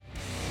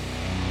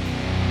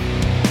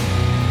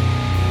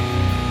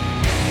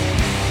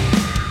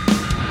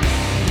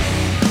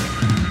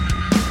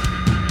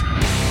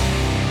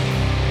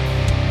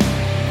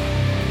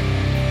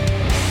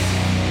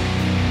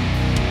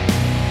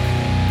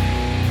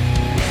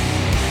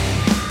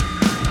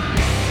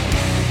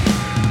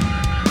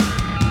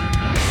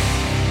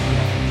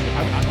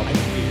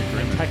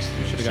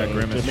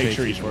Grimace. Just make shake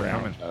sure he's before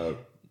around. coming.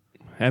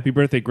 Happy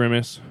birthday,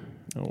 Grimace.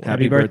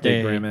 Happy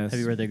birthday, Grimace.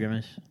 Happy birthday,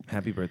 Grimace.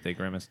 Happy birthday,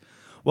 Grimace.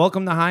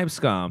 Welcome to Hive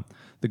Scum,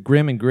 the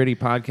grim and gritty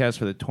podcast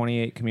for the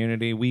 28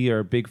 community. We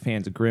are big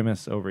fans of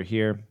Grimace over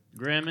here.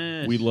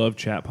 Grimace. We love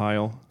Chat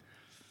Pile.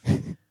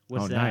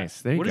 What's that?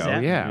 Nice. There you What go. does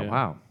that Yeah, mean?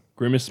 wow.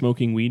 Grimace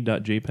smoking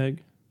weed.jpg.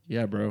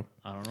 Yeah, bro.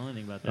 I don't know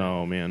anything about that.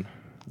 Oh, man.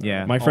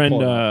 Yeah. My I'll friend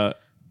pull it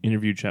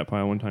interviewed Chat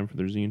Pile one time for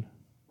their zine.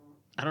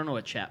 I don't know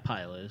what chat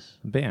pile is.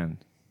 band.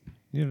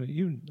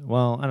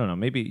 Well, I don't know.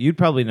 Maybe you'd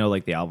probably know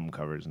like the album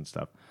covers and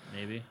stuff.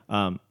 Maybe.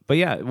 But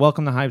yeah,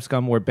 welcome to Hive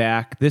Scum. We're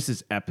back. This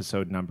is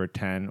episode number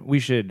 10. We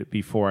should,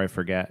 before I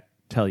forget,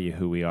 tell you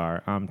who we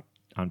are. I'm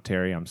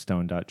Terry. I'm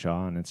stone.jaw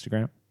on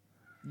Instagram.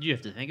 Do you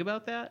have to think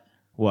about that?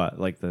 What?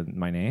 Like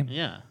my name?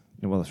 Yeah.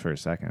 Well, it's for a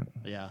second.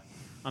 Yeah.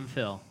 I'm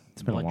Phil.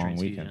 It's been a Blood long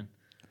transfusion. weekend.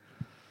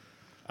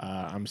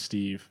 I'm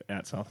Steve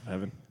at South of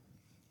Heaven.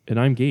 And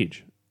I'm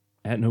Gage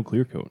at No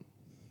Clear Coat.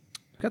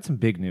 Got some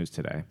big news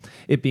today.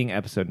 It being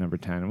episode number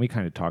 10, and we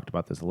kind of talked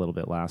about this a little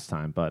bit last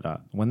time,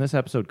 but when this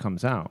episode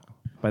comes out,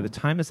 by the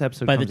time this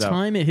episode By the comes out,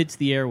 time it hits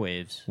the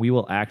airwaves, we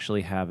will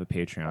actually have a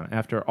Patreon.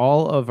 After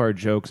all of our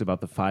jokes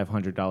about the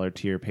 $500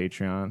 tier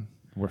Patreon,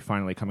 we're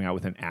finally coming out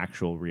with an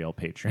actual real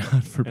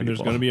Patreon for people. And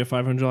there's going to be a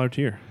 $500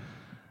 tier.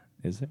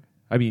 Is there?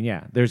 I mean,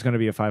 yeah, there's going to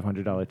be a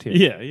 $500 tier.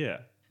 Yeah.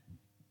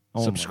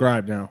 Oh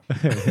Subscribe now.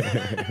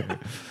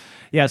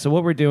 Yeah, so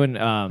what we're doing,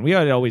 we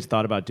had always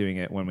thought about doing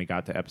it when we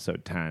got to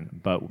episode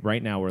 10, but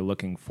right now we're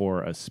looking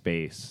for a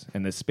space,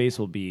 and the space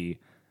will be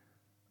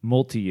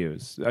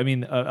multi-use. I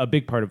mean, a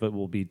big part of it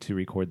will be to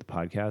record the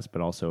podcast,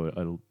 but also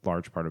a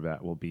large part of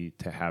that will be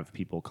to have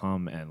people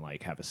come and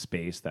like have a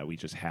space that we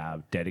just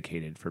have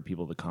dedicated for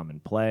people to come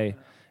and play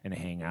and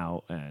hang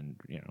out and,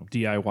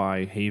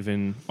 DIY,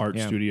 Haven, Art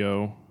Yeah.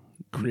 Studio,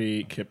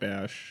 Create, kit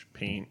bash,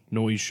 paint,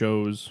 noise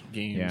shows.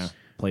 games, yeah,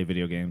 play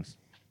video games.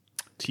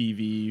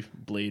 TV,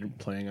 Blade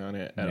playing on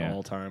it at Yeah.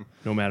 all time.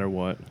 No matter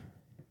what.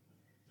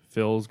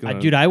 Phil's going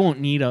dude, I won't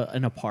need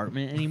an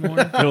apartment anymore.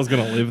 Phil's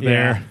gonna live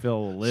there.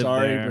 Phil will live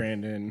Sorry, there.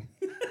 Brandon.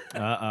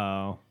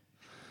 Uh-oh.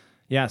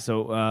 Yeah,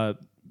 so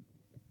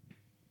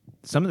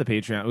some of the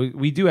Patreon,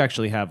 we do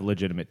actually have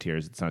legitimate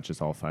tiers. It's not just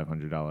all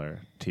 $500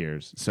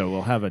 tiers. So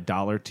we'll have a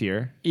dollar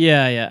tier.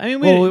 yeah. I mean,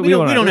 Well, we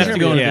don't won't have to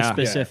go into yeah. the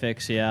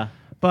specifics, yeah.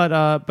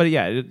 But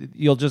yeah,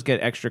 you'll just get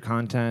extra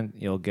content.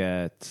 You'll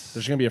get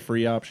There's going to be a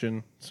free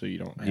option, so you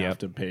don't have Yep.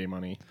 to pay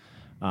money.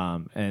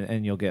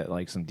 and you'll get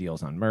like some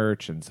deals on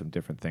merch and some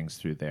different things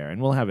through there.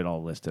 And we'll have it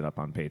all listed up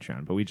on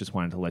Patreon. But we just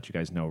wanted to let you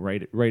guys know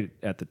right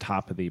at the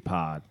top of the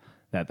pod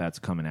that that's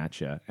coming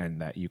at you and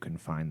that you can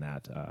find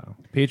that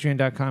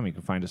patreon.com. You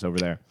can find us over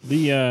there.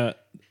 I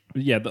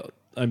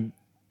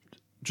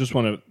just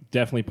want to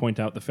definitely point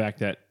out the fact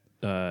that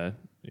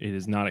it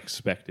is not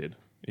expected.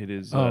 It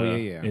is.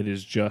 It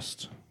is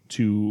just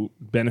to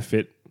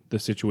benefit the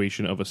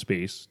situation of a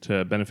space,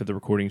 to benefit the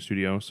recording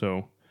studio,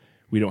 so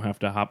we don't have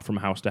to hop from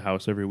house to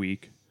house every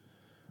week,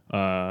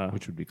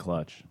 Which would be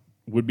clutch.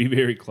 would be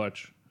very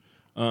clutch.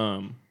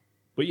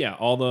 But yeah,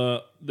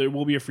 there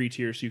will be a free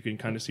tier, so you can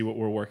kind of see what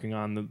we're working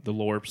on, the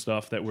lore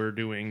stuff that we're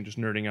doing, just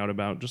nerding out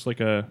about, just like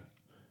a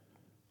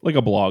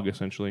blog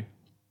essentially.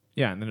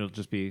 Yeah, and then it'll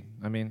just be,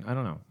 I mean, I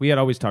don't know. We had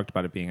always talked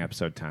about it being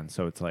episode 10,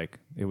 so it's like,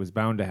 it was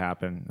bound to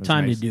happen. It was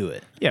Time nice. to do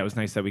it. Yeah, it was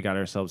nice that we got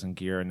ourselves in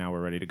gear and now we're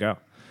ready to go.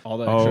 All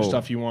the extra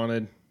stuff you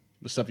wanted,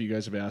 the stuff you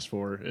guys have asked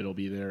for, it'll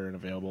be there and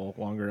available.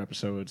 Longer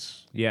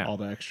episodes. Yeah. All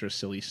the extra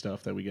silly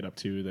stuff that we get up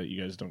to that you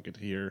guys don't get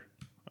to hear.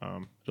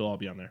 It'll all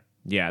be on there.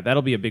 Yeah,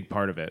 that'll be a big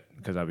part of it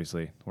because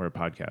obviously we're a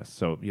podcast,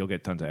 so you'll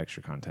get tons of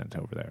extra content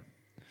over there.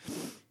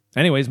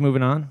 Anyways,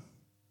 moving on.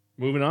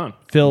 Moving on.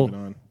 Phil,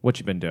 Moving on. what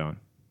you been doing?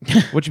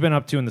 What you been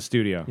up to in the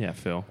studio? Yeah,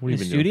 Phil. What In have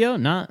the you been doing?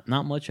 studio,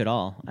 not much at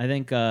all. I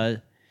think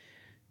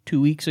 2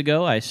 weeks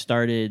ago I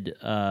started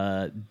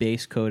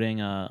base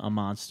coding a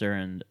monster,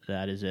 and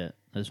that is it.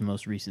 That's the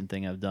most recent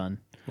thing I've done.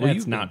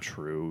 That's not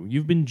true.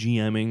 You've been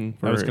GMing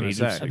for I was gonna Age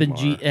say. of I've been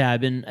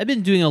Sigmar. I've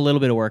been doing a little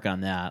bit of work on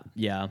that.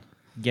 Yeah,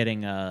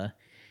 getting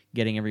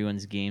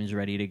everyone's games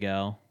ready to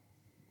go.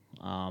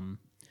 I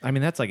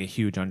mean, that's like a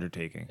huge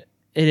undertaking.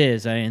 It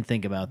is. I didn't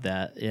think about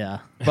that. Yeah,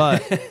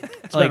 But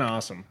It's like, been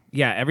awesome.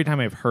 yeah, every time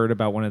I've heard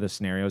about one of the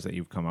scenarios that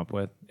you've come up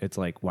with, it's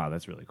like, wow,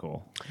 that's really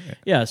cool.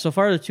 yeah. So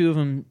far, the two of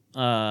them,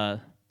 the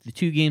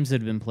two games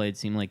that have been played,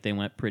 seem like they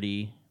went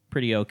pretty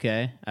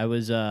okay. I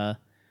was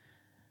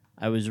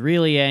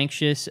really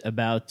anxious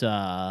about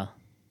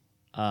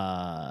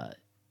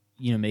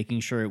making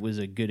sure it was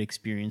a good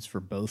experience for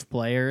both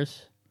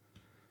players,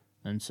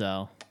 and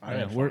so I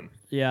had fun.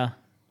 yeah.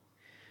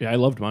 Yeah, I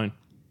loved mine.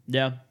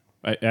 Yeah.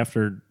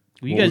 After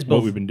You guys what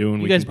both we've been doing,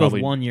 You we guys can both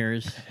probably, won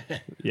yours.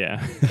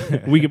 Yeah,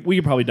 we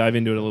could probably dive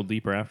into it a little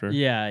deeper after.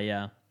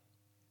 Yeah.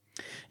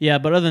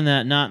 But other than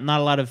that, not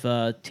a lot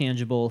of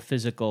tangible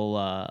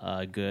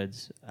physical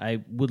goods.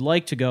 I would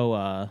like to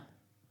go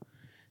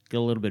get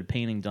a little bit of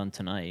painting done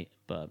tonight,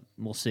 but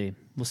we'll see.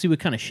 We'll see what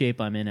kind of shape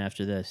I'm in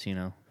after this.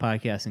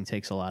 Podcasting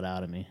takes a lot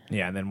out of me.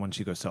 Yeah, and then once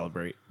you go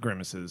celebrate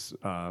Grimace's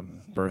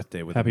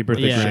birthday with Happy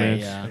birthday, Yeah,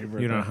 Grimace. yeah.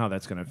 You don't know how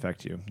that's going to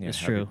affect you. Yeah, It's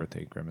happy true.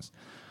 birthday, Grimace.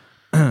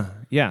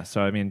 Yeah,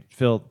 so I mean,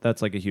 Phil,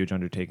 that's like a huge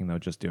undertaking, though,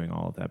 just doing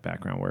all of that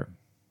background work.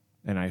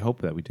 And I hope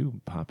that we do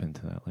pop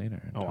into that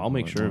later. Oh, I'll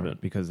make sure of it.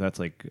 Because that's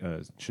like,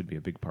 should be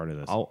a big part of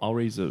this. I'll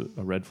raise a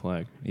red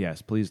flag.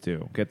 Yes, please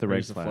do. Get the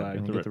Raise red the flag.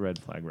 flag. Get the red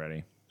flag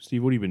ready.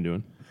 Steve, what have you been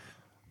doing?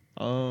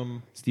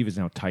 Steve is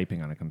now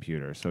typing on a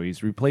computer, so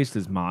he's replaced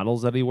his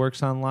models that he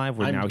works on live.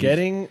 Where now I'm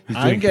doing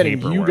getting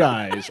you paperwork.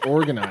 guys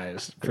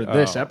organized for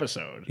this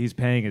episode. He's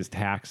paying his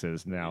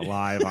taxes now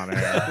live on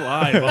air.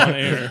 Live on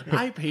air.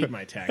 I paid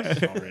my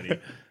taxes already.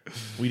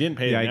 We didn't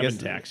pay the I Evan guess-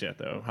 tax yet,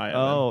 though. Hi, Evan.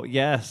 Oh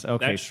yes,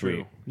 okay, That's sweet.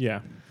 true.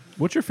 Yeah.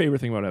 What's your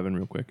favorite thing about Evan,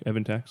 real quick?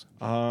 Evan Tax?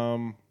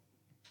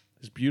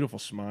 His beautiful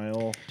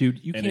smile. Dude,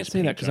 you And can't his say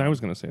that paint because job. I was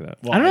going to say that.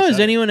 Well, I don't know. Has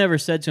said it. anyone ever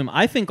said to him?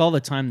 I think all the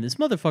time this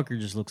motherfucker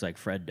just looks like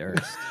Fred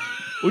Durst.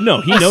 Well,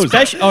 no, he knows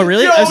that. Oh,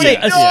 really? No, I would say,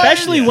 he does.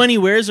 especially when he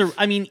wears a.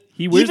 I mean,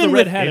 He wears the even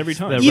red with- hat every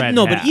time. the Even, red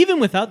no, hat. but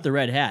even without the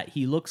red hat,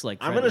 he looks like.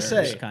 Fred I'm going to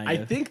Durst, say, kind I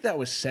of. think that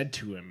was said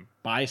to him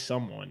by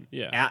someone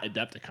at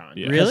Adepticon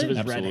Yeah. because Really? of his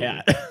Absolutely.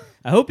 red hat.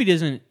 I hope he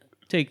doesn't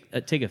take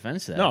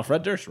offense to that. No,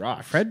 Fred Durst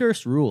rocks. Fred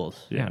Durst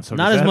rules. Yeah, so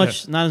not does as Evan.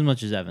 much. Not as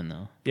much as Evan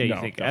though. Yeah, you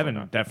No, think definitely Evan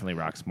not. definitely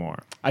rocks more.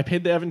 I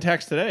paid the Evan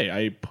tax today.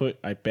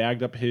 I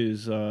bagged up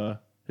his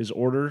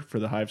order for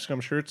the Hive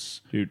Scum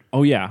shirts. Dude.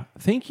 Oh, yeah.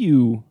 Thank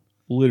you,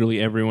 literally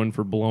everyone,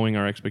 for blowing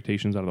our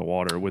expectations out of the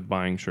water with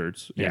buying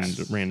shirts Yes.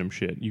 and random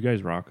shit. You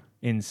guys rock.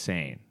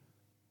 Insane.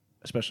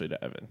 Especially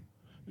to Evan.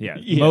 Yeah,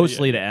 Yeah,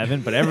 mostly to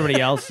Evan, but everybody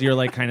else, you're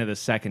like kind of the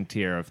second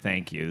tier of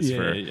thank yous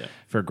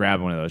for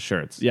grabbing one of those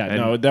shirts. Yeah, And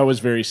no, that was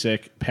very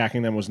sick.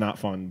 Packing them was not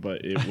fun,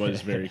 but it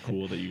was very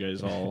cool that you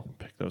guys all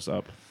picked those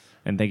up.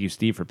 And thank you,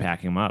 Steve, for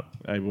packing them up.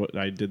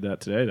 I did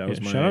that today. That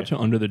was my Shout out to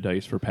Under the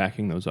Dice for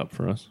packing those up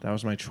for us. that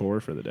was my chore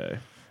for the day.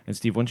 And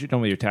Steve, once you're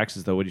done with your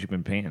taxes, though, what have you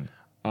been paying?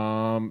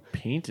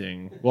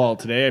 Painting. Well,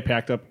 today I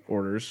packed up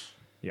orders.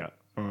 Yeah.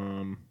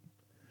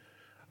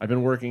 I've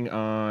been working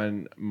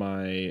on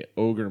my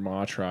Ogre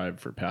Maw tribe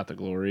for Path of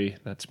Glory.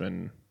 That's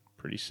been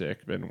pretty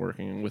sick. Been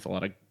working with a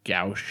lot of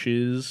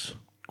gouaches.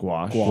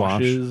 Gouache.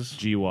 Gouaches.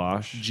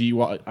 G-wash.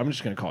 G-wash. I'm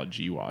just going to call it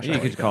G-wash. You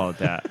could call it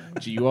that.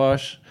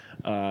 G-wash.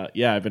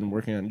 Yeah, I've been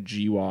working on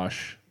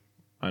G-wash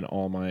on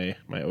all my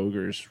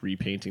ogres,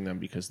 repainting them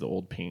because the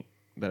old paint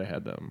that I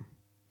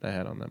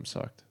had on them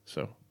sucked.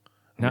 So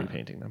I'm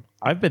repainting them.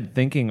 I've been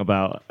thinking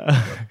about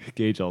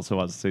Gage also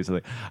wants to say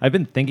something. I've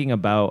been thinking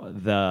about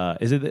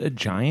is it a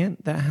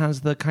giant that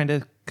has the kind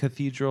of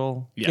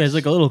cathedral? Yes. He has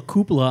like a little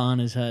cupola on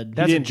his head.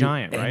 That's He a didn't do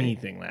giant, right?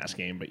 anything last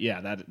game, but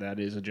yeah, that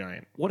is a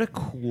giant. What a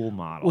cool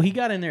model. Well, he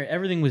got in there.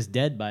 Everything was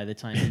dead by the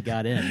time he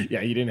got in.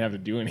 Yeah, he didn't have to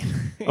do anything.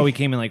 Oh, he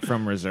came in like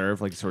from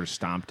reserve, like sort of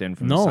stomped in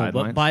from the No,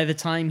 sidelines? but by the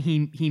time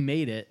he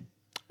made it,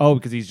 Oh,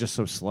 because he's just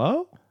so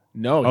slow?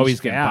 No,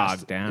 he's getting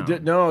fast. bogged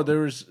down. No, there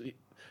was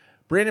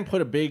Brandon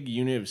put a big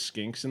unit of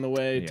skinks in the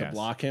way to Yes.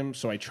 block him,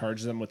 so I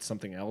charged them with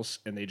something else,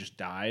 and they just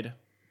died.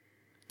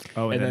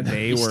 Oh, and, And then then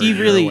they were Steve in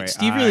your really way.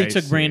 I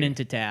took see. Brandon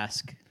to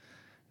task.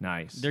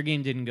 Nice. Their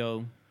game didn't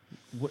go.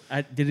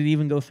 Did it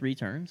even go 3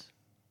 turns?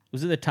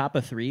 Was it the top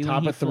of 3?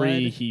 Top when of he 3,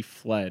 fled? he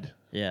fled.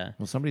 Yeah.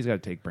 Well, somebody's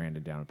got to take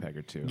Brandon down a peg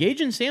or two.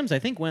 Gage and Sam's, I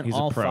think, went He's a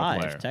all pro 5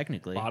 player.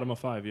 technically. Bottom of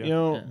 5, yeah. You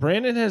know,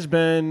 Brandon has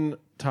been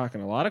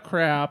talking a lot of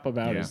crap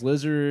about Yeah. his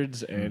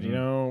lizards, and you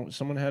know,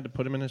 someone had to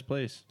put him in his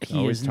place. He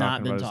Always has not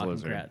talking been about his talking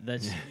lizard. crap.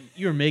 That's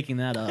you're making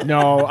that up.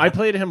 No, I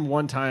played him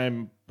one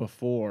time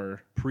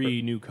before.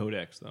 Pre-new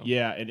codex, though.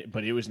 Yeah,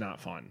 but it was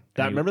not fun.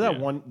 That I mean, remember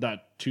yeah.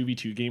 that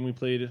 2v2 game we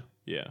played,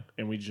 Yeah.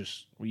 and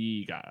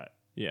we got.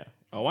 Yeah.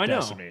 Oh, I know.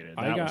 Decimated.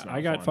 I That was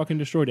not got fun. fucking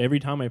destroyed every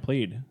time I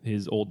played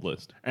his old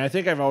list. And I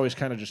think I've always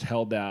kind of just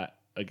held that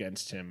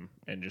against him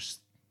and just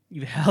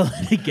You held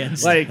it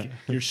against like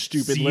your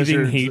stupid Seething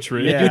lizards.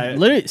 hatred. Yeah, Dude,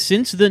 literally,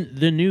 since the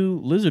new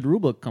Lizard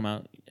rulebook come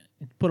out,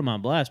 put him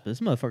on blast. But this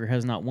motherfucker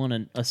has not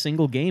won a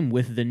single game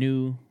with the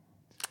new.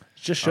 it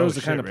just shows Oh,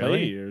 the kind shit, of player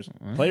really? he is.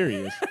 Player he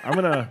is. I'm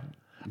gonna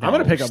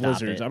pick up stop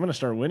lizards. it. I'm gonna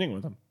start winning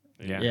with them.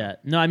 Yeah,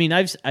 no, I mean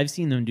I've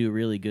seen them do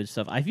really good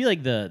stuff. I feel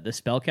like the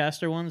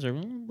spellcaster ones are a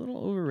little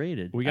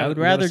overrated. I would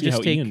rather see just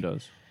how take. Ian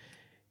does.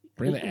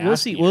 Bring the We'll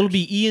ass see. Well, it'll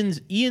eaters.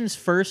 be Ian's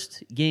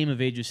first game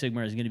of Age of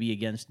Sigmar is going to be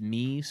against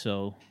me,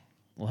 so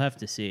we'll have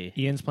to see.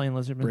 Ian's playing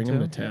Lizardman Bring too?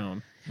 him to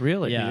town.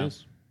 Really? Yeah. He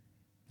is?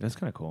 That's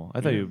kind of cool. I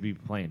thought you would be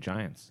playing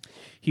Giants.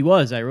 He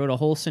was. I wrote a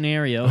whole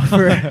scenario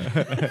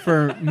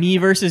for me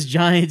versus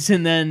Giants,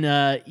 and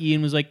then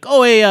Ian was like,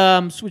 "Oh, hey,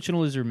 I'm switching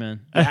to Lizardman."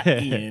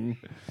 Ian.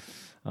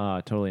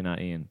 Totally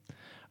not Ian.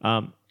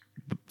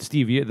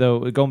 Steve,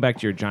 though, going back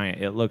to your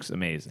Giant, it looks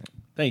amazing.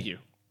 Thank you.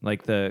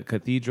 Like the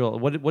cathedral.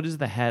 What is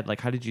the head? Like,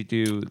 how did you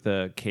do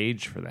the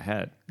cage for the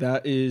head?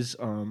 That is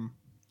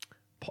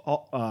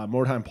Paul,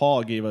 Mordheim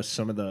Paul gave us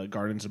some of the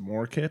Gardens of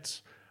Moor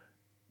kits,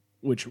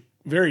 which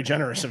very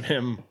generous of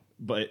him.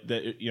 But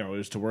that it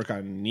was to work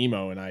on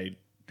Nemo, and I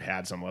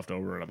had some left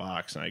over in a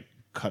box, and I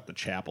cut the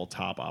chapel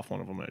top off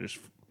one of them. And I just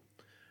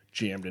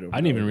jammed it over. I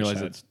didn't even the realize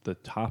head. it's the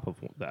top of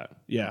that.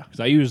 Yeah, Because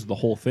I used the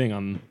whole thing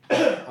on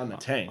on the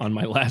tank.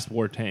 my last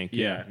war tank.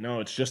 Yeah, no,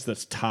 it's just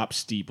this top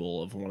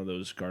steeple of one of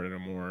those Garden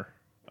of Moor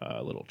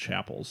little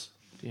chapels.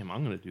 Damn,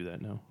 I'm gonna do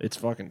that now. It's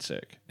fucking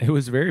sick. It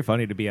was very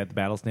funny to be at the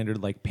Battle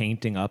Standard, like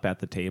painting up at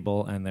the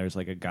table, and there's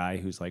like a guy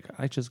who's like,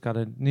 "I just got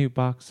a new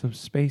box of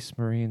Space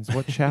Marines.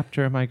 What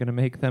chapter am I going to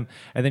make them?"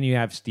 And then you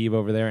have Steve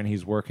over there, and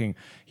he's working.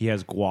 He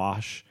has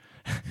gouache.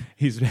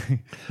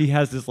 He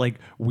has this like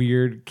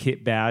weird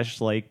kit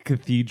bash like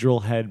cathedral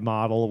head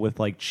model with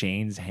like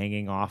chains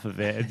hanging off of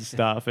it and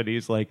stuff, and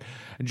he's like,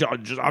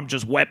 I'm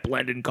just wet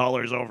blending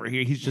colors over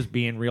here. He's just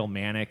being real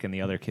manic, and the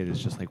other kid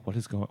is just like, what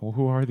is going on?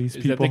 Who are these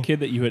people? Is that the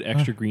kid that you had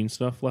extra green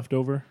stuff left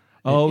over?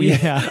 Oh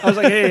yeah. I was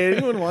like, hey,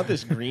 anyone want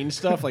this green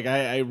stuff? Like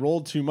I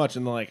rolled too much,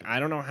 and they're like, I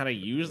don't know how to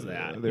use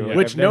that.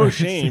 Which no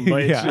shame,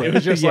 but it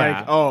was just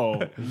like,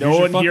 oh, no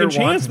one here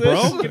wants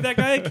this, bro. Give that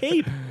guy a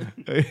cape.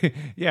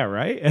 Yeah,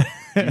 right.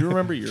 Do you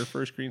remember your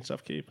first green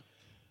stuff cape?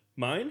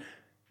 Mine?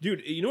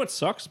 Dude, you know what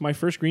sucks? My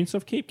first green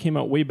stuff cape came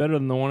out way better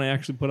than the one I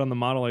actually put on the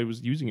model I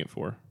was using it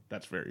for.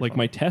 That's very like funny.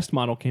 My test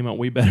model came out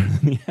way better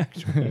than the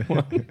actual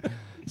one.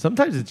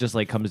 Sometimes it just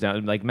like comes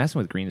down like messing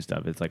with green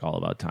stuff. It's like all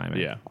about timing.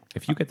 Yeah.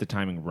 If you get the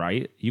timing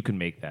right, you can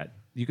make that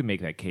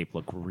cape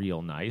look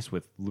real nice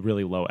with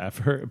really low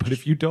effort. But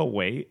if you don't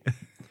wait,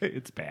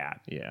 it's bad.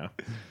 Yeah.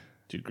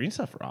 Dude, green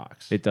stuff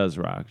rocks. It does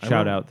rock.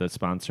 Shout out the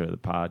sponsor of the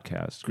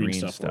podcast, Green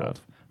Stuff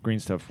World. Green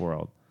Stuff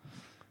World.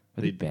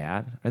 Are they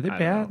bad? Are they I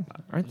bad? don't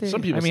know. Aren't they?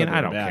 Some people I mean, said I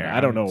they're don't bad. care.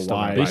 I don't know Still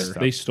why. buy They, stuff.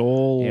 they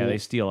stole Yeah, they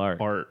steal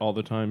art. all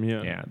the time,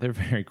 yeah. Yeah, they're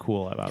very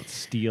cool about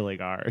stealing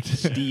art.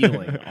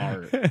 Stealing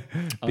art.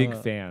 Big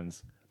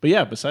fans. But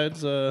yeah, besides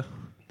the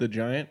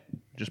giant,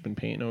 just been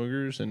painting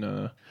ogres,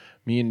 and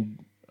me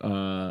and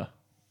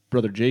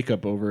brother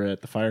Jacob over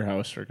at the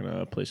firehouse are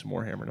gonna play some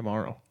Warhammer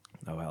tomorrow.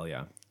 Oh hell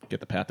yeah! Get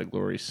the Path of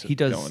Glory. He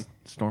does going.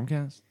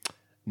 Stormcast.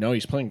 No,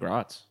 he's playing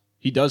Grots.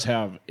 He does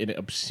have an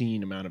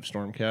obscene amount of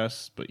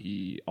Stormcasts, but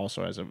he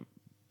also has a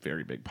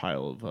very big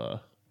pile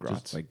of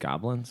Grots. Just like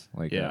goblins.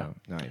 Like Yeah.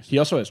 nice. He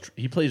also has.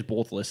 He plays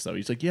both lists though.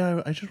 He's like,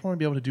 yeah, I just want to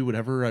be able to do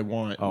whatever I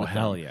want. Oh, with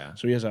hell them. yeah.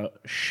 So he has a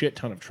shit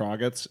ton of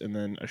Troggets and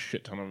then a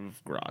shit ton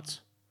of Grots.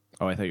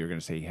 Oh, I thought you were gonna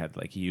say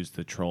he used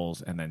the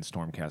trolls and then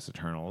Stormcast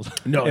Eternals.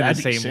 No, in the that'd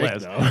be same sick,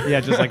 list. though.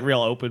 Yeah, just like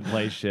real open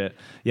play shit.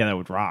 Yeah, that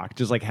would rock.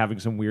 Just like having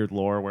some weird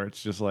lore where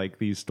it's just like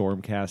these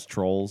Stormcast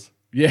trolls.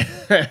 Yeah,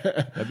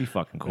 That'd be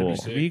fucking cool.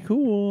 sick. Be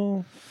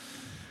cool.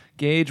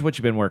 Gage, what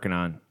you been working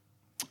on?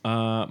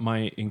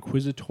 My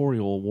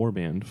inquisitorial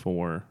warband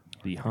for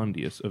the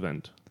Hondius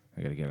event.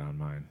 I gotta get on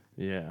mine.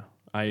 Yeah,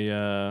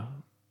 I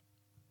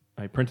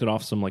printed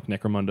off some like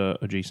Necromunda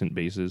adjacent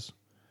bases,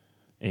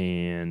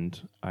 and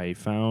I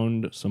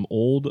found some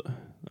old.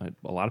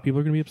 A lot of people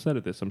are going to be upset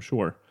at this, I'm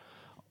sure.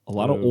 A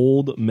lot of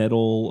old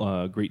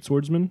metal great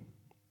swordsmen,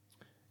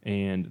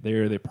 and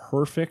they're the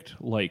perfect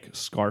like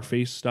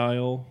Scarface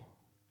style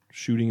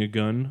shooting a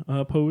gun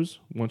pose.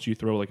 Once you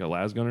throw like a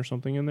las gun or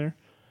something in there,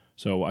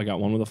 so I got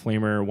one with a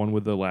flamer, one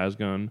with the las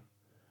gun.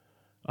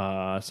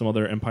 Some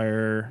other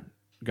Empire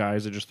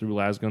guys that just threw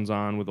las guns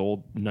on with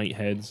old knight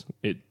heads.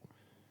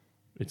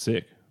 It's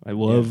sick. I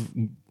love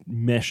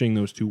meshing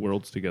those two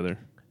worlds together.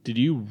 Did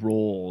you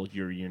roll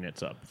your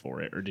units up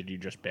for it, or did you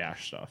just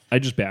bash stuff? I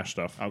just bash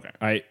stuff.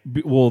 Okay.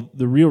 Well,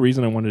 the real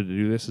reason I wanted to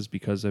do this is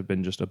because I've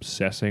been just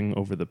obsessing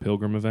over the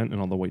Pilgrim event and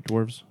all the White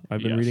Dwarves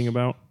I've been reading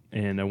about,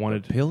 and I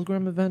wanted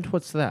Pilgrim event?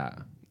 What's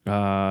that?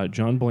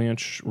 John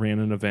Blanche ran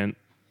an event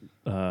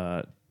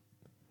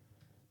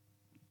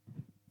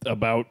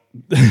about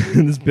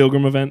this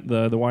Pilgrim event.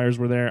 The wires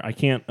were there. I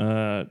can't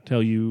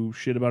tell you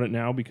shit about it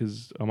now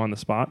because I'm on the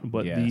spot.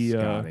 But Yes,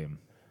 got him.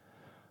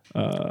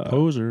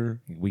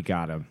 poser. We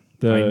got him.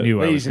 The-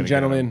 Ladies and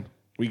gentlemen,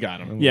 we got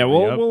him. Yeah, Yep.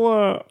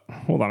 we'll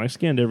hold on. I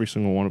scanned every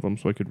single one of them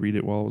so I could read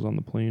it while I was on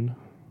the plane.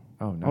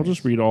 Oh, nice. I'll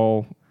just read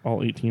all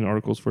 18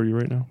 articles for you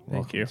right now.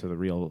 Thank you. To the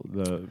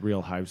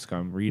real Hive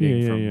Scum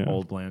reading from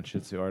old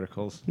Blanchitsu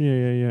articles.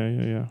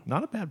 Yeah.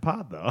 Not a bad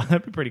pod though.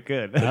 That'd be pretty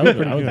good. I would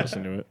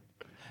listen to it.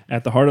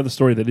 At the heart of the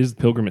story that is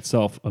the Pilgrim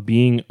itself, a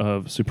being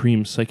of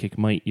supreme psychic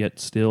might, yet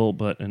still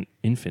but an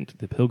infant,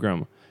 the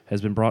Pilgrim has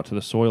been brought to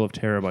the soil of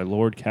Terra by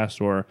Lord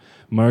Castor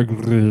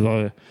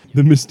Margrave.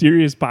 The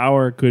mysterious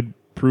power could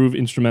prove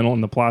instrumental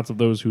in the plots of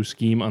those who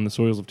scheme on the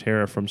soils of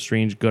Terra, from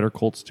strange gutter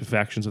cults to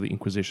factions of the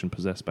Inquisition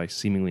possessed by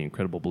seemingly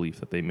incredible belief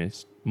that they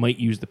might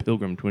use the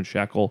Pilgrim to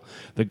unshackle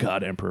the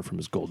God Emperor from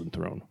his golden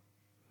throne.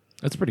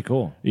 That's pretty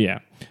cool. Yeah,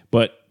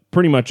 but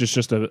pretty much it's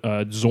just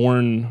a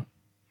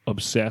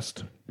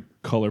Zorn-obsessed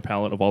color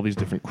palette of all these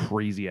different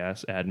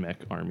crazy-ass AdMech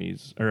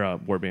armies, or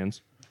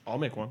warbands. I'll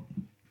make one.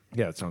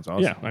 Yeah, that sounds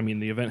awesome. Yeah, I mean,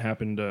 the event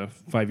happened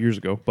 5 years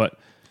ago, but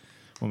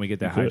When we get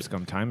that Hive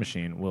Scum time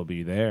machine, we'll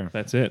be there.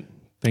 that's it.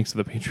 Thanks to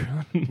the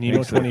Patreon. Nemo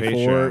Thanks to the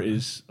 24 Patreon.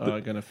 is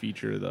going to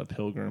feature the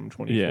Pilgrim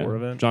 24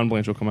 event. John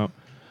Blanche will come out.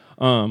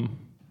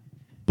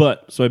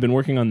 But so I've been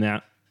working on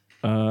that.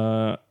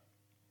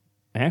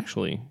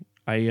 Actually,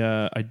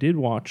 I did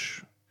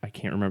watch. I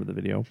can't remember the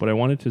video, but I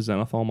wanted to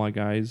Zenithal my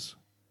guys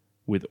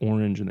with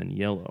orange and then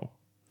yellow.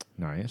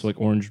 Nice. So like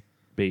orange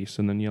base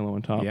and then yellow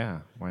on top. yeah,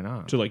 why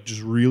not? To like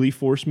just really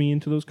force me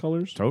into those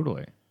colors.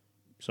 Totally.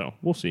 So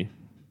we'll see.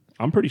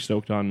 I'm pretty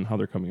stoked on how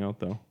they're coming out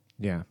though.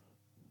 Yeah.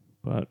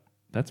 But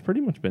that's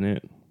pretty much been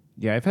it.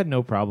 Yeah, I've had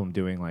no problem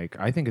doing like.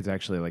 I think it's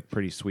actually like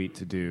pretty sweet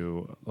to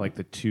do like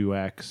the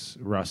 2X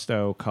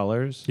Rusto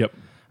colors. Yep.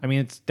 I mean,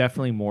 it's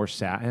definitely more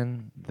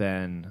satin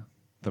than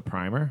the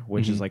primer,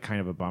 which is like kind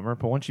of a bummer.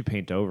 But once you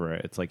paint over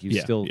it, it's like you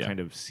still kind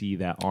of see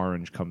that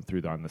orange come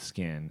through on the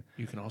skin.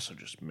 You can also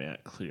just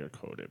matte clear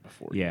coat it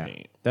before you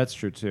paint. That's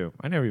true too.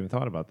 I never even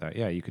thought about that.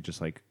 Yeah, you could just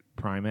like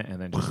prime it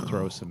and then just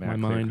throw some matte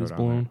My clear mind coat is on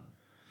blown.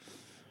 there,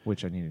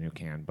 which I need a new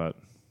can, but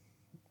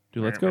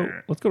Dude, let's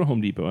go to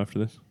Home Depot after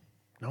this.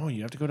 No,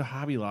 you have to go to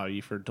Hobby Lobby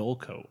for dull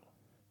coat.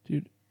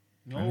 Dude,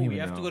 No, we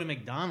have to go to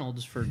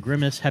McDonald's for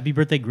Grimace. Happy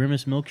birthday,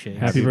 Grimace milkshake.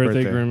 happy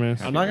birthday,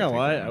 Grimace. I'm not gonna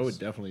lie, I would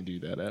definitely do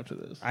that after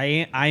this.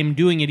 I'm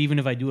doing it even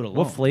if I do it alone.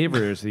 what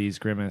flavors are these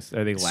Grimace?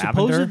 Are they lavender?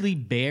 Supposedly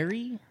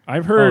berry.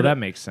 I've heard that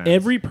makes sense.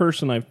 Every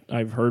person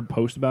I've heard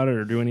post about it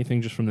or do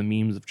anything just from the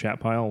memes of Chat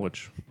Pile,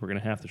 which we're gonna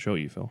have to show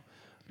you, Phil.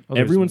 Oh,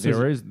 Everyone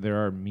says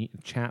there are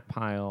chat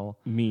pile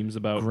memes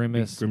about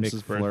Grimace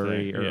Grimace's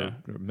McFlurry birthday.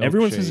 or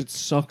Everyone says milkshake. it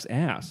sucks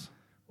ass.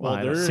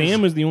 Well,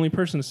 Sam was the only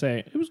person to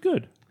say it was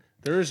good.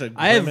 there is a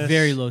I have Grimace-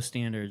 very low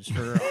standards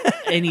for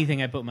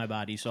anything I put in my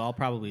body, so I'll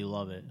probably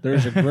love it.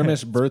 There's a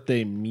Grimace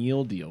birthday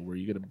meal deal where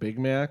you get a Big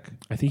Mac.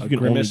 I think a you can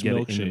only Grimace get it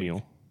in milkshake. the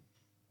meal.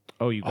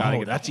 Oh, you gotta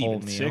get that's the whole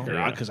even meal? sicker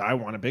Yeah. because I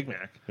want a Big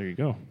Mac. There you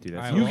go. Dude,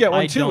 I that's will- You get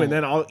one I too, don't. and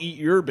then I'll eat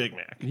your Big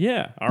Mac.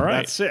 Yeah, all right.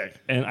 That's sick.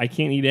 And I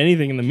can't eat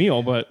anything in the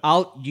meal, but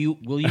Will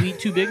you eat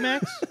 2 Big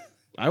Macs?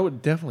 I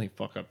would definitely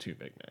fuck up 2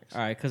 Big Macs.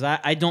 All right, because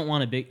I don't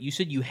want a big. You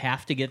said you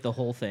have to get the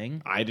whole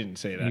thing. I didn't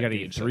say that. you gotta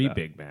Dave eat said 3 that.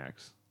 Big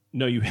Macs.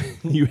 no, you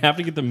you have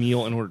to get the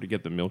meal in order to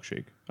get the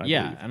milkshake. I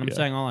Yeah, believe. and I'm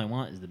saying all I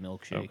want is the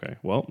milkshake. Okay,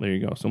 well there you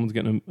go. Someone's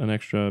getting an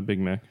extra Big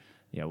Mac.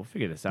 Yeah, we'll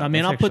figure this out. I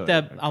mean, That's I'll put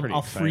actually that. I'll pretty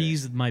exciting.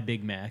 freeze my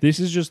Big Mac. This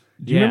is just.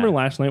 Do you Yeah. remember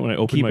last night when I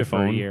opened Keep my it for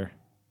a phone year.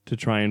 to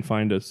try and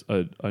find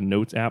a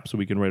notes app so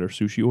we can write our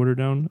sushi order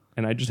down,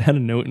 and I just had a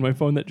note in my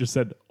phone that just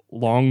said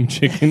long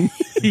chicken.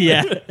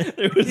 Yeah,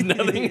 There was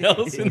nothing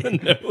else in the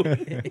note.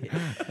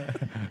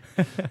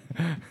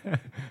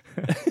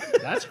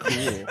 That's cool.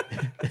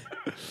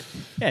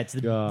 yeah. It's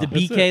the That's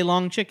BK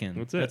long chicken.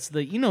 That's it. That's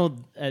the at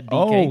BK.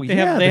 Oh, they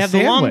yeah, have the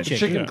the long sandwich.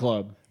 chicken. Chicken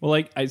Club. Well,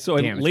 like Damn, it's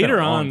later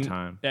been a long on,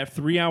 time. at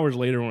 3 hours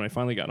later when I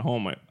finally got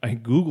home, I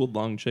googled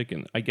long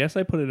chicken. I guess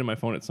I put it in my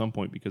phone at some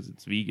point because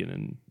it's vegan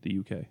in the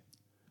UK.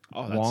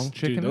 Oh, Long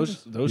chicken Dude,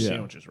 is? those Yeah.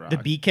 sandwiches rock. The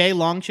BK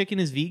long chicken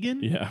is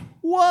vegan. Yeah,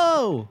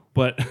 Whoa.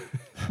 but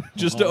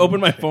just to open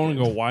my phone and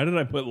go, why did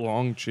I put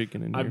long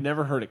chicken in here? I've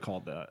never heard it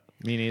called that.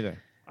 Me neither.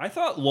 I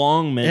thought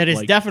long meant That is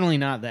like, definitely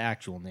not the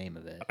actual name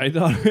of it. I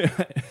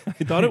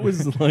thought it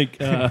was like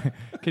Can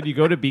you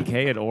go to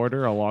BK and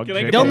order a long Can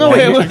I chicken? get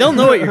They'll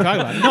know what you're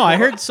talking about. No, I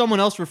heard someone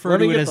else refer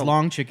Let me to it get as the-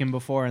 long chicken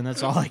before, and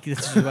that's all.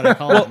 This is what I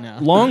call it now.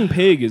 long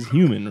pig is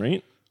human,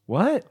 right?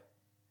 What?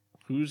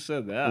 Who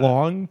said that?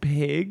 Long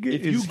pig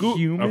If is you go-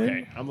 human?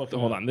 Okay, I'm looking.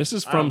 hold it on. up. This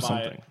is I'll from buy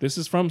something. it. This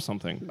is from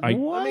something.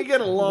 Let me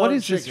get a long What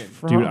is chicken. this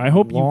from? Dude, I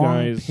hope you Long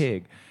guys-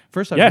 pig.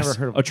 First, I've Yes, never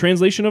heard of a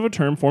translation of a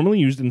term formerly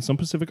used in some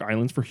Pacific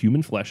islands for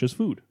human flesh as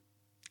food.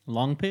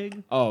 Long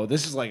pig. Oh,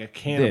 this is like a this.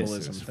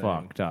 cannibalism Is thing.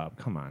 fucked up.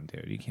 Come on,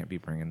 dude. You can't be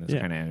bringing this Yeah.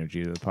 kind of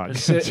energy to the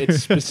podcast. It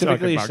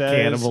specifically Talking about says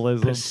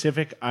cannibalism.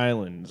 Pacific We're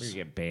Islands. gonna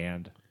get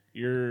banned.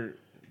 You're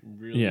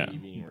really Yeah.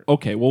 being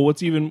Okay, well,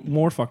 what's even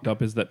more fucked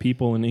up is that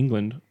people in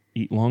England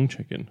eat long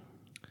chicken.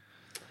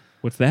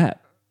 What's that?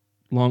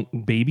 Long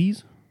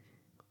babies?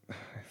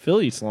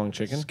 Phil eats long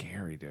chicken.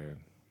 Scary, dude.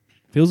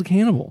 Phil's a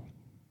cannibal.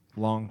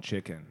 Long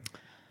chicken.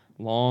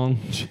 Long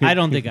chicken. I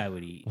don't think I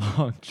would eat.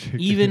 Long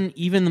chicken.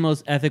 Even the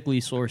most ethically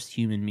sourced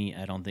human meat,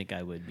 I don't think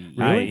I would be.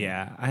 eating.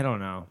 I don't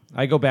know.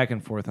 I go back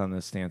and forth on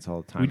this stance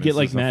all the time. We'd get This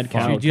like is a mad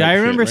fun- cow. Dude, type I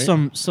remember shit,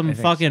 right? some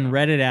think fucking so.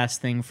 Reddit ass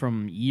thing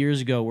from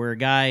years ago where a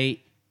guy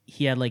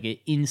he had like an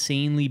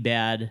insanely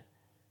bad,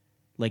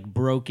 like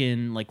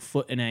broken like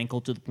foot and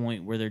ankle to the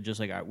point where they're just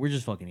like, all right, we're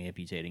just fucking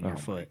amputating your Oh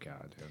my foot.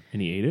 god, dude.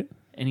 And he ate it?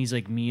 And he's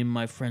like, me and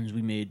my friends,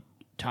 we made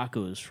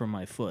tacos from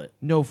my foot.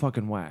 No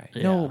fucking way.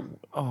 Yeah. No.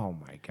 Oh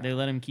my god. They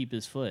let him keep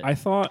his foot. I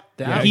thought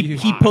That- he you-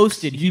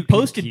 posted You he can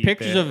posted keep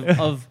pictures it.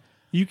 of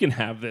you can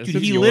have this. dude,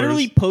 It's he yours.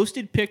 literally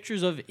posted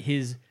pictures of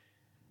his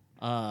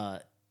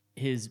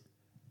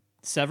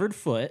severed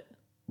foot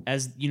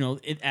as you know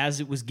as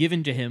it was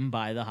given to him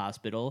by the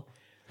hospital.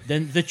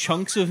 Then the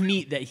chunks of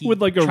meat that he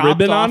With, like, a chopped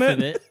ribbon off on of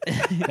it?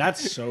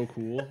 That's so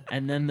cool.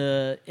 and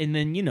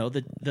then you know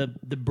the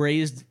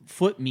braised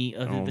foot meat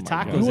of Oh the my tacos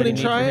God. that You he wouldn't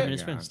made try for him it? and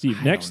his friends. Steve,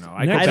 I next, don't know.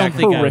 I next I don't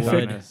think I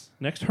horrific, would.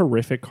 next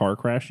horrific car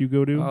crash you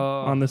go to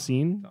on the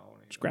scene,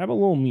 just grab a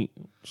little meat.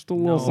 Just a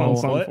little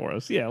something Foot? for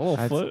us. Yeah, a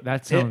little foot.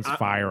 That sounds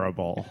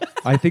fireable.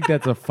 I think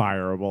that's a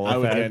fireable. I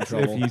would get in offense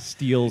trouble. if he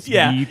steals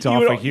Yeah, meat you off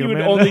would, a human. you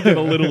would only get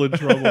a little in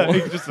trouble.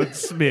 just a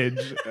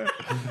smidge.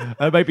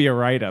 That might be a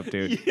write-up,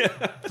 dude.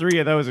 3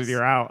 of those and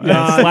you're out.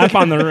 Slap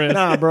on the wrist.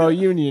 Nah, bro,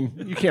 union.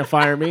 You can't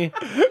fire me.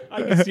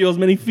 I can steal as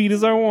many feet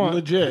as I want.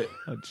 Legit.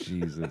 Oh,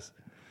 Jesus.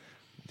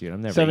 Dude,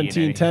 I'm never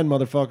eating 1710,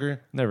 motherfucker.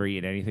 never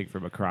eat anything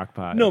from a crock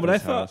pot. No, at but I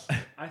this thought house.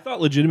 I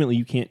thought legitimately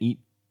you can't eat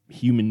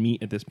human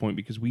meat at this point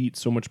because we eat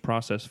so much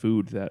processed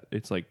food that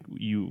it's like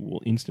you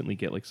will instantly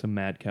get like some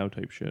mad cow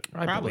type shit.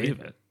 I Probably. believe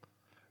it.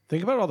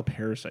 Think about all the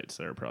parasites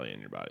that are probably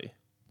in your body.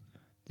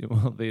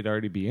 Well, they'd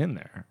already be in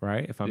there,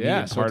 right? If I'm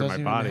eating so part it of my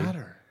doesn't body. even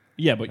matter.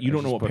 Yeah, but you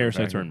don't know just what put it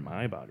parasites back are in. in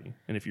my body.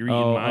 And if you're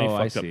eating my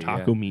fucked up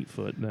taco meat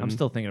foot, then I'm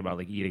still thinking about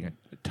like eating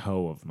a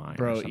toe of mine. or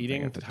Bro, something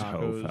eating if the toe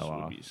tacos fell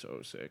would off. be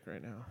so sick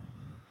right now.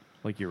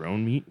 like your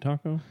own meat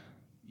taco.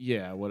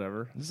 Yeah,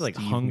 whatever. This is like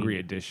Steve hungry meat.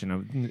 edition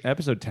of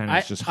episode 10 I,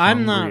 is just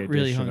I'm hungry not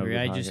really edition of hungry.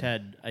 the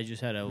I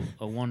just had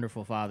a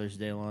wonderful Father's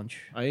Day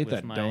lunch. I ate with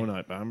that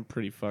donut, but I'm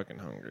pretty fucking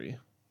hungry.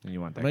 And you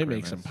want I that might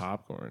make Grimace. some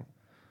popcorn.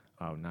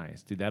 Oh,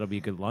 nice. Dude, that'll be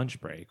a good lunch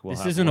break. We'll This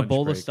have isn't a lunch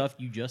bowl break. of stuff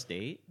you just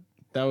ate.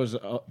 That was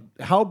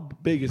how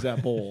big is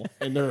that bowl?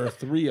 And there are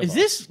 3 of Is us.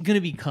 this going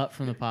to be cut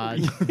from the pod?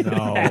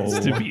 No.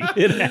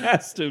 It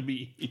has to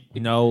be.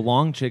 No,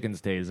 long chicken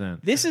stays in.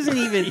 This isn't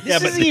even. This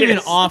but isn't even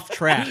this- off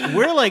track.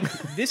 We're like,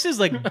 this is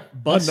like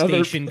bus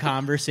Another- station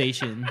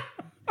conversation.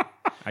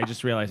 I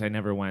just realized I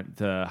never went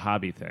the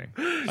hobby thing.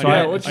 So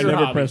I- what's I your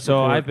never hobby? pressed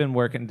So record. I've been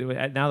working.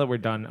 Now that we're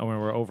done, when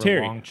we're over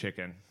Terry. long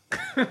chicken,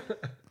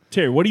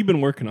 Terry, what have you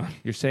been working on?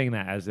 you're saying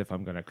that as if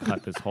I'm going to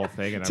cut this whole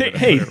thing and I'm going to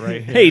Hey, put it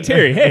right here. hey,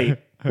 Terry, hey,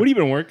 what have you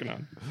been working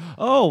on?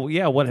 Oh,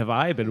 yeah, what have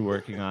I been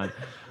working on?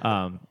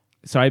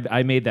 So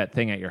I made that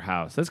thing at your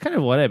house. That's kind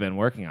of what I've been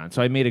working on.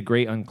 So I made a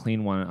great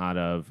unclean one out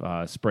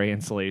of spray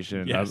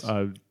insulation, Yes.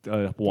 a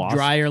wasp,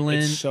 Dryer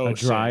lint, It's so a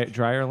sick.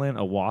 dryer lint,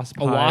 a wasp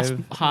a hive,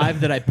 wasp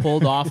hive that I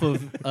pulled off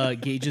of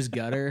Gage's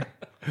gutter.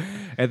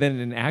 and then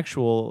an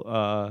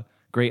actual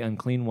great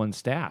unclean one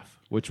staff,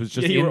 which was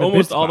just Yeah, you in were the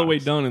almost bits all the way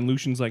box. done, and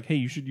Lucian's like, "Hey,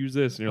 you should use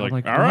this," and you're I'm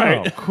like, like, "All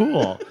right." wow,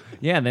 cool.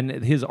 Yeah, and then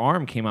his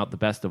arm came out the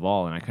best of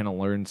all, and I kind of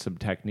learned some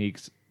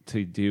techniques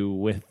to do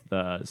with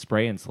the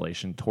spray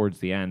insulation towards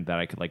the end that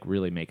I could like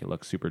really make it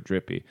look super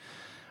drippy.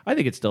 I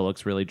think it still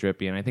looks really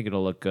drippy, and I think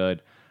it'll look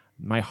good.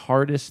 The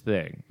hardest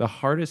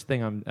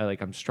thing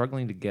I'm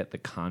struggling to get the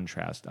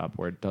contrast up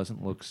where it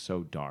doesn't look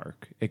so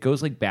dark. It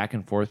goes like back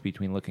and forth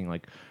between looking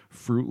like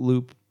Fruit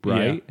Loop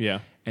bright, Yeah.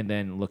 and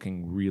then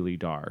looking really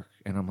dark.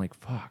 And I'm like,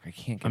 fuck, I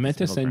can't get I meant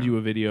to this send you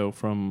a video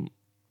from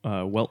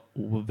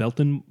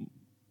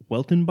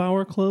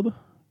Weltenbauer Club.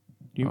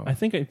 I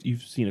think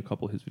you've seen a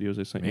couple of his videos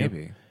I sent you.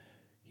 maybe.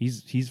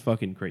 He's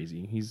fucking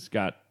crazy. He's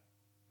got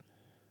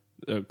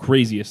a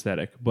crazy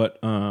aesthetic, but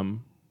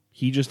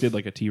he just did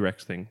like a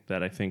T-Rex thing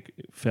that I think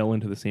fell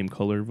into the same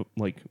color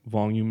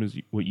volume as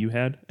what you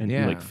had, and he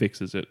Yeah. like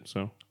fixes it.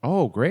 So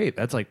Oh, great.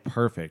 That's like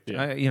perfect.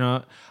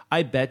 Yeah.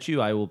 I bet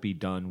you I will be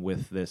done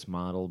with this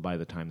model by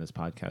the time this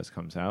podcast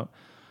comes out.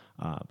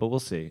 But we'll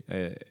see.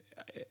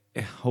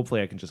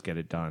 Hopefully I can just get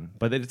it done.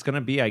 But it's going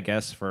to be, I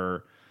guess,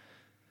 for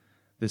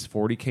this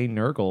 40K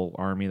Nurgle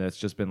army that's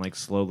just been like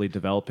slowly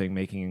developing,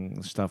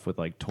 making stuff with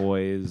like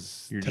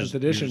toys. 10th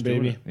edition, just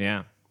doing baby. it.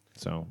 Yeah.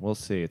 So we'll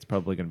see. It's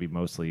probably going to be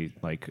mostly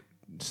like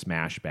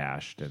smash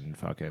bashed and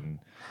fucking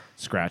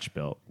scratch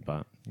built.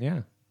 But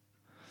yeah.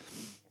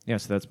 Yeah,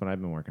 so that's what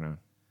I've been working on.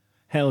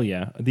 Hell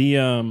yeah.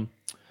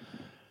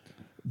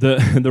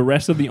 The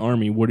rest of the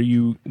army, what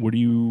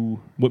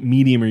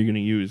medium are you going to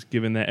use,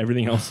 given that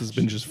everything else has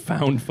been just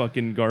found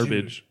fucking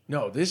garbage?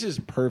 No, this is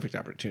perfect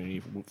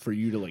opportunity for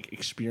you to like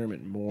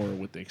experiment more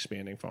with the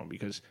expanding foam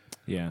because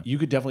Yeah. you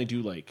could definitely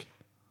do like,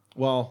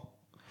 well,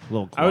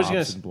 Little I was globs gonna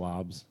and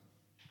blobs.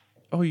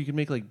 oh, you could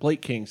make like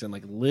Blake Kings and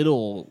like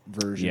little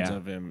versions Yeah.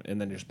 of him, and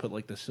then just put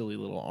like the silly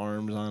little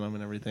arms on them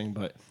and everything.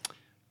 But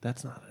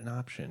that's not an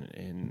option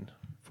in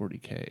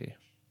 40K.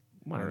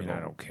 Well, I mean, I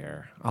don't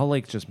care. I'll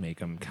like just make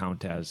them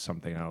count as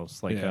something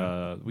else, like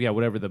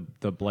whatever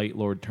the Blight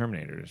Lord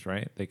Terminators,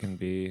 right? They can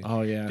be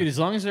Oh yeah, Dude, as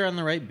long as they're on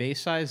the right base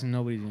size,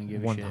 nobody's going to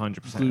give a shit.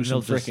 100%. glue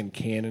some They'll just- freaking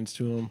cannons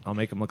to them. I'll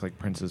make them look like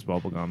Princess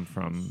Bubblegum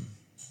from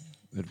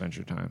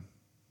Adventure Time.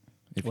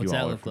 If What's you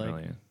that all are look like?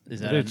 familiar. Is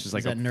that It's just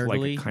like that a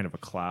nerdly? kind of a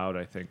cloud,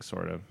 I think,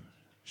 sort of.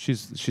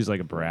 She's like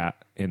a brat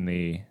in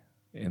the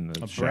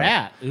show.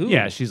 brat? Ooh.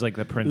 Yeah, she's like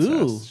the princess.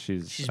 Ooh,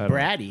 She's she's I don't know.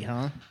 bratty,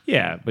 huh?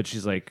 Yeah, but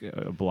she's like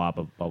a blob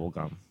of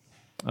bubblegum.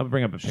 I'll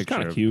bring up a She's picture.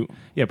 kind of cute.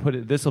 Yeah, put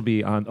it. This will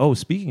be on. Oh,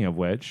 speaking of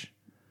which,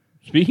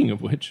 Speaking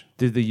of which,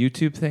 did the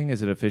YouTube thing?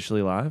 Is it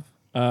officially live?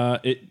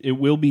 it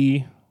will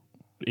be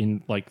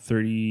in like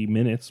 30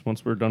 minutes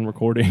once we're done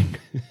recording.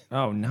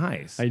 Oh,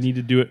 nice. I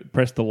need to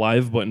press the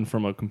live button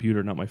from a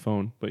computer, not my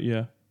phone. But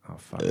yeah, oh,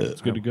 fuck.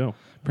 it's good to go.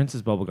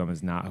 Princess Bubblegum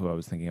is not who I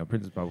was thinking of.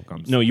 Princess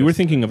Bubblegum. No, you were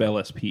thinking of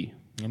LSP.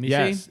 Let me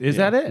Yes, see. is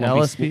that it?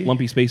 LSP.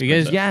 Lumpy Space You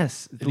guys- Princess.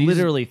 Yes,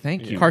 literally.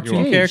 Thank you. Cartoon You're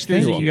welcome. characters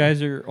Thank that you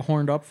guys are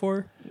horned up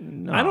for?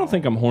 No. I don't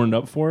think I'm horned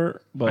up for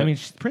her, but I mean,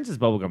 Princess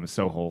Bubblegum is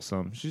so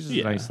wholesome. She's just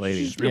Yeah, a nice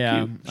lady. she's real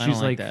Yeah, cute. I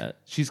don't like that.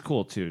 She's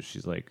cool too.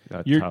 She's like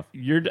you're tough. I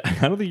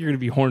don't think you're going to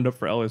be horned up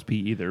for LSP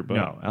either. But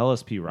No,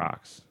 LSP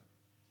rocks.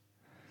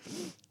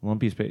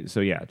 Lumpy Space. So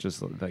yeah,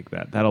 just like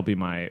that. That'll be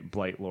my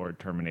Blight Lord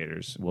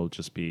Terminators. Will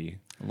just be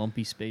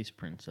Lumpy Space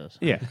Princess.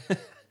 yeah.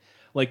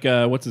 like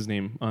what's his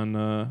name on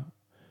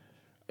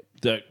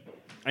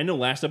I know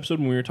last episode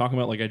when we were talking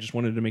about like I just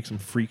wanted to make some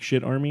freak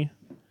shit army.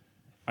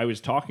 I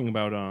was talking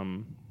about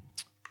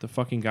the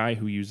fucking guy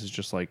who uses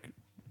just like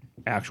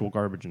actual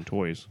garbage and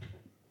toys.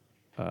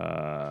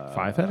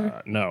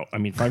 Five-header? No, I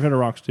mean 5-header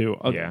rocks too.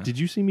 Yeah. Did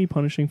you see me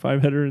punishing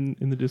 5-header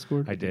in the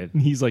Discord? I did.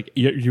 He's like,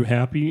 "Yeah, you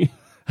happy?"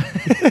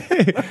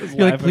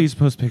 You're like, please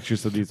post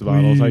pictures of these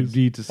bottles. I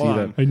need to see Hold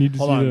them. on. I need to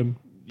Hold see on. them.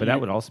 But that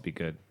would also be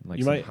good. Like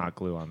You some might- hot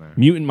glue on there.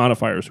 Mutant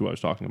modifiers, who I was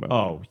talking about.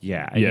 Oh,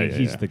 yeah. I Yeah, mean, yeah,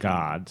 he's yeah. the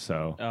god,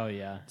 so Oh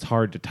yeah. it's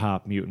hard to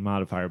top mutant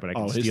modifier, but I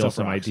can his steal stuff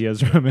some rocks.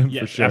 ideas from him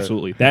yeah, for sure.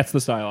 absolutely. That's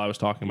the style I was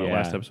talking about Yeah.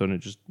 last episode, and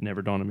it just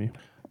never dawned on me.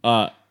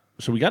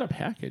 So we got a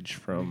package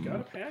from got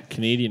a package.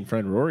 Canadian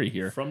friend Rory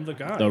here. From the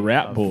guy. The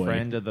Rat A Boy.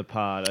 friend of the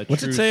pod. A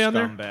What's it true say on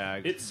there?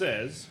 scumbag. It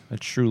says, A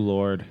true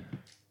lord.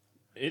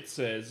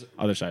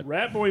 Other side.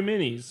 Rat Boy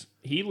Minis.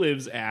 He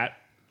lives at.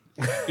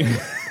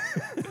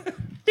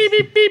 Beep,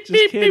 beep, beep, just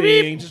beep,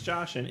 kidding, just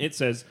joshing. It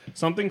says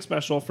something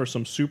special for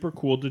some super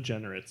cool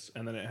degenerates,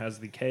 and then it has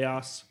the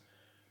Chaos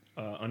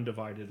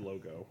Undivided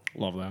logo.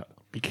 Love that.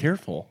 Be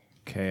careful.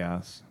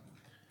 Chaos.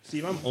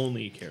 Steve, I'm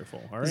only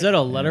careful. All right. Is that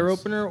a letter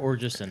opener or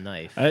just a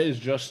knife? That is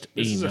just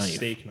This a is knife. a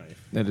steak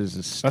knife. That is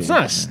a steak. That's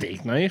not a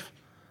steak knife.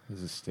 This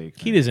is a steak.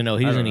 He doesn't know.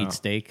 He doesn't don't eat know.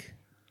 steak.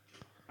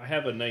 I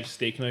have a nice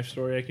steak knife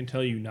story I can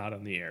tell you, not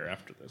on the air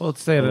after this. Well,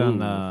 let's say it on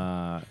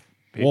the.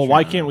 Well,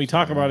 why Patreon. can't we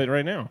talk about it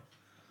right now?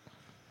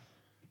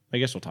 I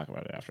guess we'll talk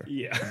about it after.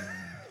 yeah.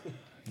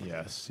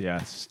 Yes,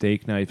 yes.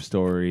 Steak knife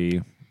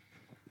story.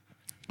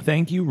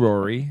 Thank you,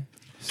 Rory.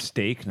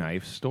 Steak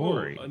knife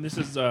story. Oh, and this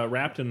is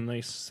wrapped in a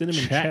nice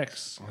cinnamon Chex.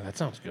 Chex. Oh, that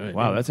sounds good.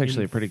 Wow, that's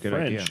actually in a pretty good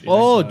French. idea. It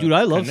Oh, is, dude,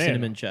 I love Canada.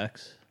 cinnamon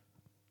checks.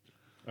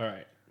 All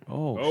right.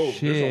 Oh, Oh,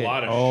 shit. there's a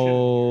lot of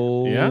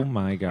oh, shit. Yeah?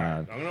 my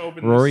God. I'm gonna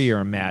open Rory, this. you're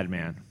a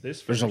madman.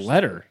 This There's a first.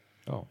 letter.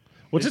 Oh.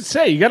 What's it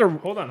say? You got to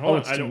Hold on, Oh, hold on.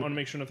 it's I to- don't want to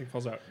make sure nothing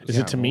falls out. Is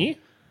it to me? It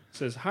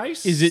says, "Hi,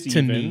 Is it to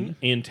Steven me?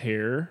 and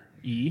Tare,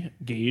 E,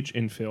 Gage,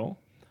 and Phil.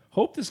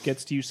 Hope this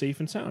gets to you safe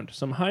and sound.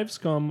 Some Hive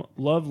Scum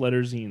love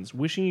letter zines.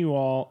 Wishing you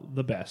all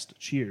the best.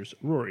 Cheers,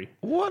 Rory."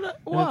 What? And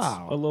it's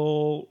a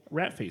little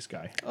rat face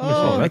guy.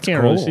 Oh, I that's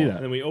can't really cool. see And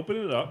that. then we open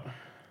it up.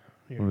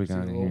 Here, What do we see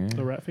got the in little- here?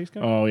 The rat face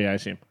guy. Oh, yeah, I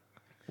see him.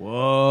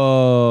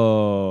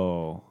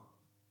 Whoa.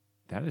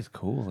 That is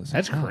cool. as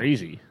That's hell.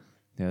 crazy.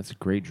 Yeah, that's a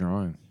great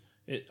drawing.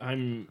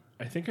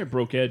 I think I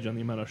broke edge on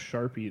the amount of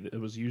Sharpie that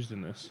was used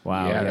in this.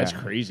 Wow. yeah, that's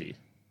crazy.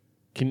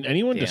 Can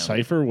anyone Damn.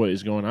 decipher what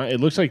is going on? It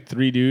looks like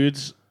three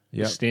dudes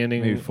Yep.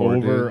 standing Maybe four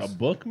over dudes. a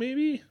book.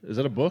 Maybe is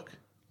that a book?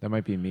 That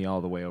might be me all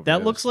the way over That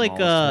there, looks the like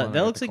smallest one that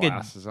with looks the like a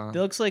glasses on. that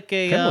looks like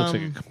a Kind of looks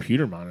like a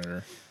computer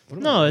monitor.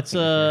 no,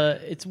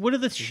 it's what are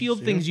the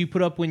shield things you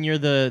put up when you're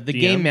the DM?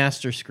 game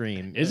master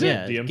screen? Is it?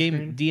 yeah, DM game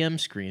screen? DM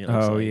screen? It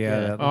looks Oh, like, yeah.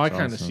 that Oh, I looks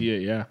kind of awesome. see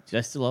it. Yeah.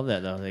 I still love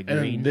that though. The And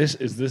green. then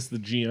is this the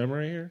GM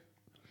right here?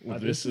 Well,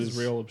 This is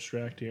real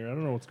abstract here. I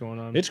don't know what's going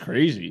on. It's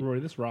crazy. Rory,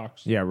 this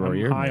rocks. Yeah, Rory, I'm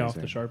you're high off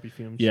the amazing. Sharpie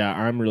fumes. Yeah,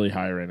 I'm really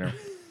high right now.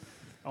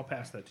 I'll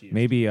pass that to you.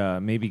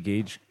 Maybe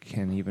Gage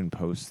can even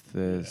post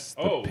this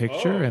the Oh,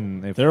 picture oh.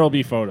 and if There'll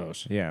be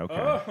photos. yeah okay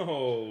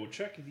Oh,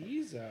 check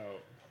these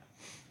out.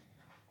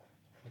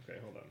 Okay,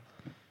 hold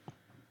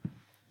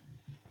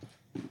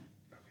on.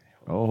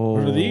 oh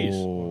What are these?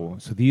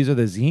 So these are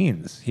the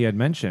zines he had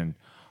mentioned.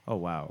 Oh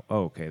wow.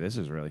 Oh, okay, this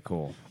is really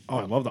cool. Oh,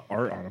 I love the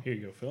art on them. Here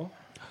you go, Phil.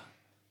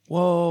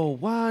 Whoa!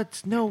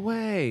 What? No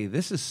way!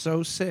 This is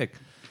so sick.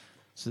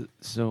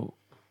 So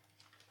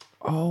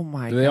oh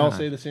my! Do they all God.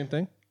 say the same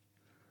thing?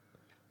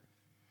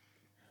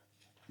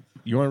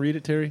 You want to read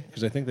it, Terry?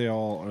 Because I think they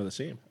all are the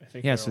same. I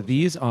think Yeah, they're so all-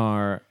 these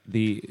are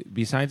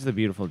besides the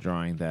beautiful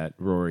drawing that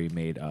Rory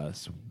made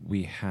us,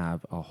 we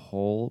have a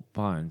whole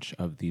bunch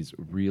of these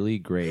really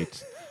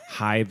great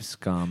Hive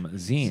Scum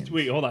zines.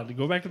 Wait, hold on.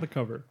 Go back to the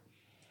cover.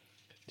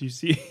 Do you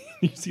see?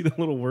 You see the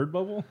little word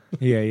bubble?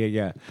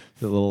 Yeah.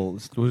 The little,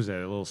 what is that, a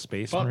little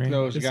space marine?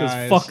 It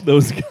says "fuck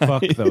those guys."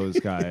 Fuck those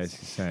guys,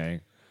 he's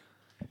saying.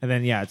 And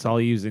then, yeah, it's all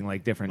using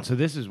like different. So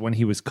this is when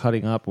he was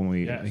cutting up, when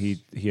Yes.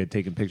 he had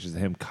taken pictures of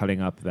him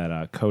cutting up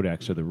that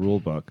codex or the rule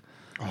book.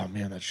 Oh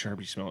man, that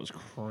Sharpie smell is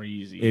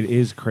crazy. It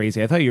is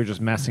crazy. I thought you were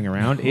just messing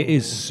around. It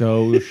is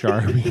so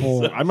sharp.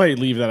 Oh, I might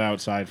leave that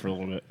outside for a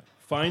little bit.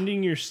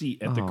 Finding your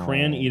seat at the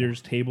Cran Oh.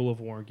 Eaters Table of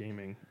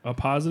Wargaming, a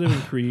positive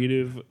and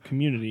creative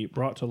community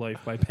brought to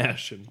life by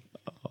passion,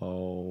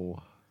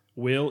 Oh,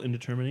 will, and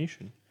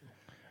determination.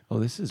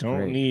 this is Don't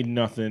great. need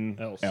nothing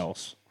Else.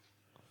 else.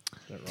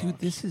 Dude,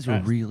 this is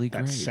really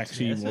That great.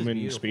 sexy Yeah, this is woman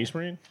beautiful. space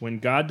marine. When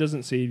God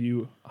doesn't save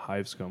you,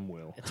 Hive Scum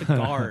will. It's a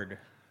guard.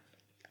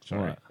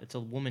 Sorry. It's a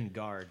woman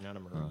guard, not a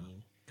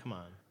marine. Come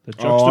on. The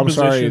Oh, I'm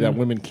sorry juxtaposition- that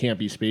women can't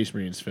be space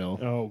marines, Phil.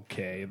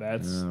 Okay,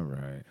 that's All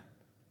right.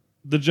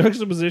 the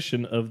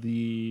juxtaposition of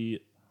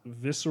the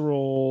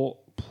visceral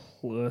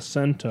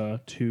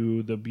placenta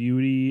to the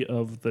beauty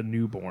of the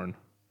newborn.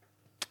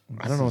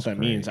 I don't know what that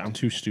great. means. I'm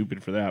too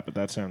stupid for that, but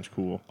that sounds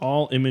cool.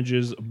 All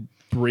images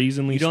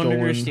brazenly You don't stolen.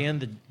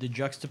 understand the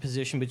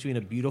juxtaposition between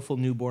a beautiful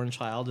newborn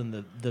child and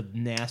the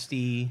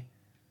nasty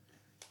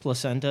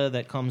placenta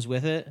that comes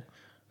with it.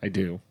 I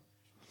do.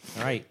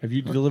 All right, Have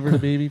you delivered a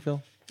baby,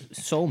 Phil?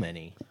 so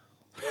many.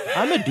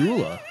 I'm a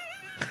doula.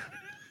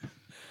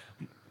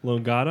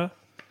 Longata?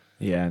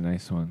 Yeah,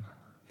 nice one.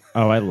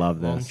 Oh, I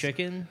love Long this.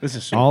 chicken. This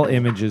is so All cool.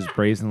 images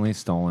brazenly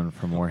stolen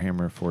from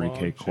Warhammer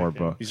 40K core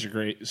chicken. book. These are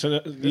great. So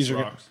these are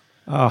rocks.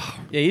 Oh,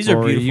 Yeah, these are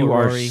Rory, beautiful, you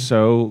are Rory.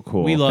 so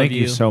cool. We love Thank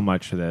you you. so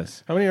much for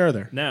this. How many are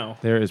there? Now,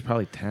 There is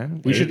probably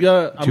 10. We should Eight?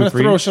 go. I'm Two going to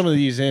for throw each? some of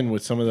these in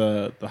with some of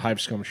the Hive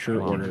Scum shirt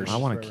orders. I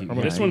want to keep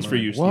gonna this one's for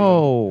you, Steven.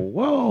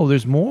 Whoa,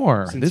 there's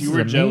more. Since this you is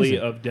were jelly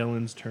amazing. of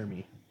Dylan's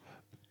Termy.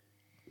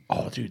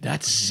 Oh, dude,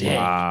 that's sick.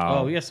 Wow.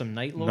 Oh, we got some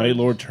Night Lords. Night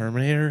Lord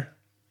Terminator.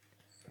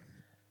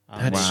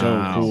 That's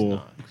Wow. so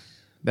cool.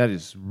 That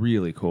is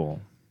really cool.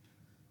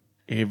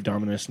 Ave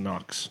Dominus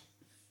Nox.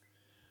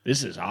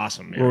 This is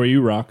awesome, man. Rory,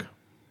 you rock.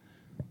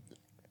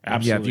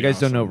 Absolutely. Yeah, if you guys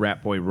awesome. don't know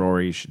Rat Boy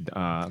Rory, you should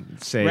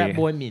say Rat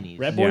Boy Minis.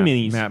 Rat Boy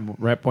Minis.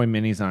 Rat Boy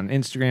Minis on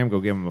Instagram. Go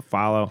give him a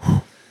follow.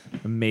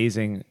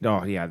 Amazing.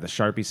 Oh yeah, the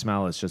Sharpie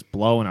smell is just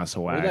blowing us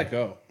away. Where'd that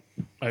go?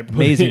 I put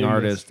Amazing in this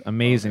artist,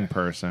 amazing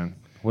person.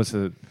 Was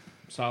a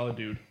solid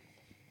dude.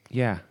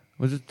 yeah.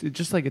 Was it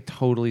just like a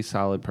totally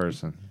solid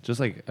person, just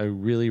like a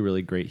really,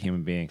 really great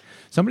human being.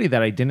 Somebody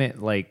that I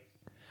didn't like.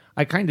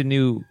 I kind of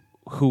knew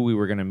who we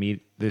were going to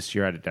meet this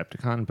year at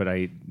Adepticon, but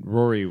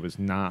Rory was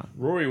not.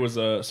 Rory was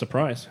a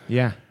surprise.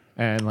 Yeah,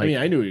 and like, I mean,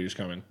 I knew he was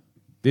coming.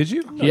 did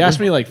you? He asked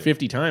me like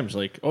 50 times,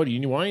 like, "Oh, do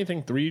you want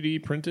anything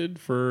 3D printed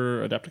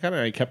for Adepticon?" And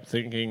I kept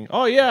thinking,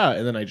 "Oh yeah,"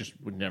 and then I just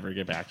would never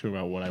get back to him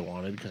about what I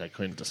wanted because I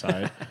couldn't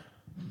decide.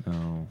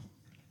 Oh,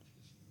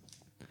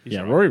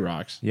 Yeah, Rory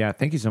rocks. yeah.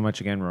 Thank you so much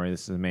again, Rory.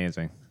 This is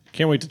amazing.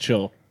 Can't wait to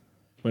chill,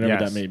 whenever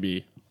Yes. that may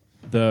be.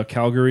 The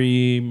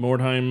Calgary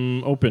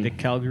Mordheim Open. The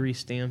Calgary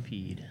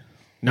Stampede.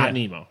 Not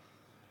Yeah. Nemo.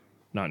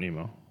 Not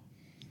Nemo.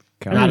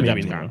 Not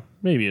maybe Adepticon. Nemo.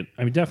 Maybe.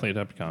 I mean, definitely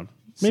Adepticon.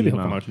 Maybe he'll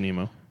Nemo. come out to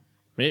Nemo.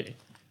 Maybe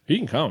he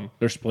can come.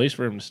 There's a place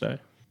for him to stay.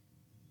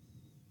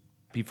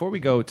 Before we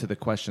go to the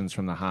questions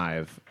from the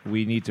Hive,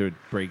 we need to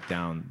break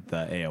down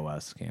the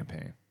AOS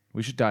campaign.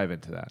 We should dive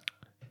into that.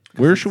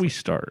 Where should we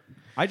start?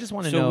 I just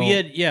want to So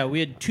know. we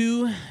had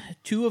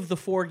two of the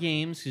 4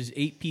 games because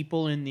 8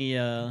 people in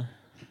the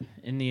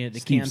Steve,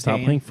 campaign. stop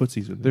playing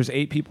footsies with me. There's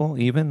 8 people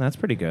even. That's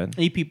pretty good.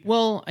 8 people.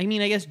 Well, I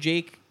mean, I guess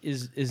Jake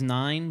is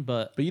 9,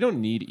 but But you don't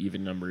need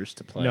even numbers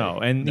to play. No,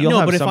 and you'll no.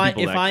 have But if some I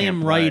people that am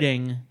can't play.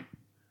 writing,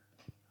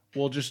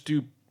 well, just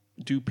do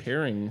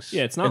pairings.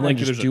 Yeah, it's not and like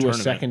then just there's a do a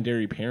tournament.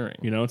 secondary pairing.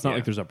 You know, it's not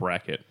like there's a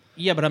bracket.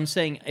 yeah. But I'm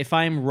saying if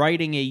I'm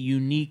writing a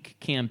unique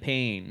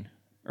campaign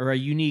or a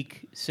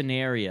unique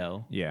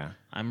scenario, Yeah.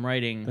 I'm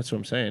writing That's what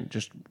I'm saying.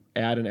 Just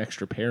add an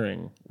extra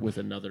pairing with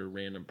another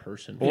random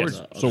person. Or- As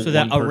a- so so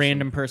that one a person.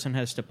 random person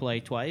has to play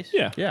twice.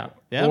 Yeah. yeah.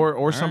 Yeah.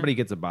 Or somebody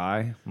gets a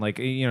buy. Like,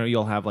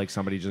 you'll have like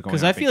somebody just going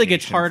Because on I feel like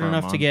it's vacation hard for a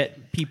enough to month.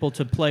 get people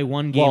to play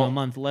one game Well- a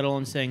month, let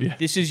alone saying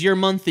this is your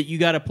month that you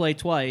got to play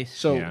twice.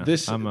 So Yeah.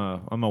 this I'm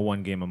a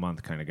 1 game a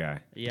month kind of guy.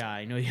 Yeah,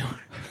 I know you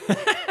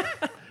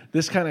are.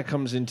 this kind of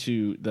comes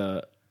into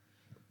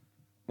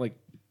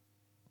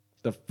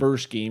the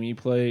first game you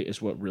play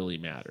is what really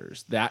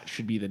matters. That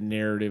should be the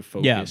narrative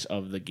focus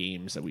of the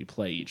games that we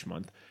play each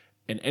month.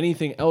 And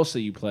anything else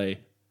that you play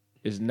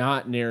is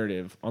not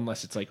narrative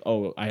unless it's like,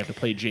 oh, I have to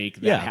play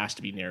Jake. That Yeah. has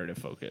to be narrative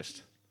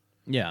focused.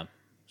 Yeah.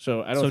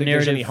 So I So don't think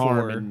there's any narrative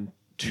harm for- in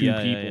 2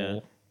 Yeah,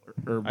 people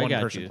or I one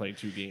got person you. playing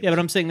 2 games. Yeah, but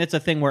I'm saying that's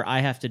a thing where I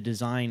have to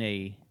design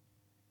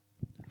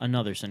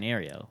another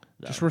scenario.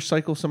 though. just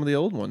recycle some of the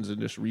old ones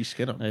and just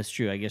reskin them. That's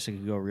true. I guess I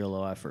could go real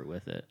low effort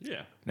with it.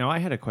 Yeah. Now, I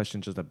had a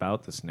question just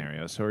about the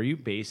scenario. So, are you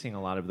basing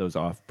a lot of those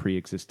off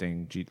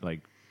pre-existing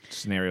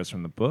scenarios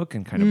from the book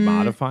and kind of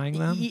modifying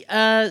them?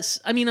 I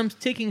mean, I'm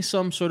taking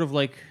some sort of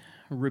like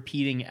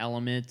repeating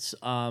elements.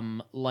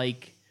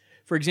 Like,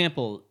 for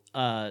example,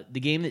 the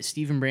game that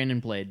Steve and Brandon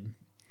played.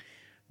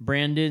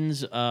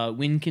 Brandon's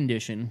win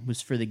condition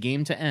was for the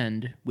game to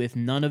end with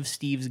none of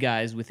Steve's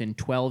guys within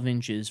 12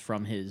 inches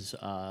from his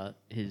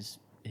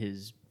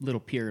little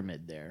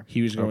pyramid there.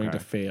 He was going Okay.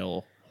 to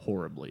fail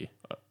horribly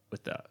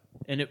with that.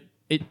 And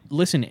it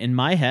listen, in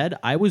my head,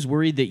 I was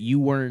worried that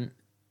your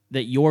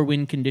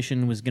win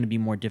condition was going to be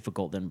more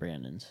difficult than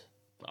Brandon's.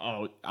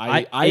 Oh,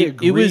 I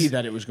agree it was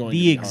that it was going the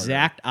to be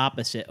exact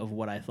opposite of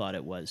what I thought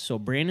it was. So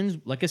Brandon's,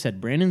 like I said,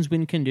 Brandon's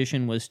win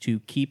condition was to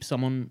keep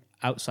someone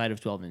outside of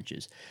 12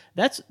 inches.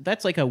 That's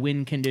like a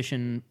win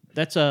condition.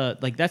 That's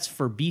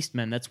for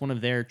Beastmen. That's one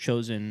of their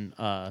chosen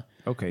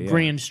Okay, yeah.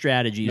 grand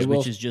strategies, It will-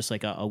 which is just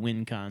like a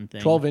win con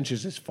thing. 12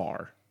 inches is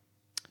far.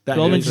 That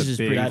 12 is inches a is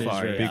big, pretty that is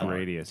far, very Big far.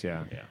 radius,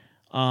 yeah.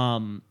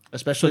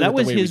 Especially So that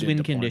with was the way we his did win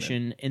deployment.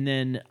 condition, and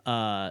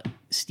then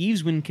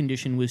Steve's win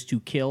condition was to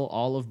kill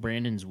all of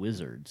Brandon's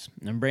wizards,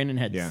 and Brandon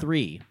had Yeah.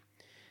 3.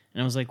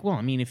 And I was like, well,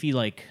 I mean, if he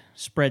like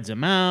spreads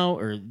them out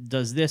or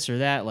does this or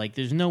that, like,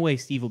 there's no way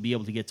Steve will be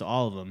able to get to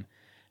all of them.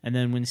 And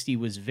then when Steve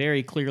was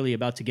very clearly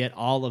about to get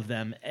all of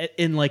them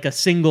in like a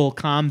single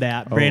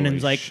combat,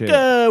 Brandon's like, shit.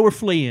 we're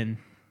fleeing.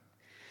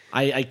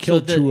 I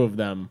killed the- 2 of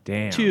them.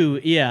 Damn. 2,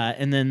 yeah,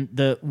 and then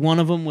the one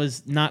of them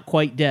was not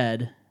quite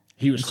dead,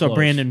 He was so close.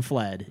 Brandon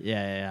fled.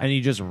 Yeah. And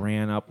you just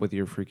ran up with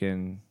your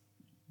freaking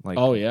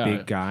Oh, yeah.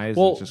 big guys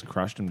Well- and just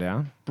crushed them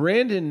down?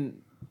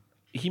 Brandon,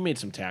 he made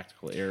some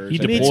tactical errors. He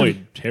I think.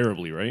 deployed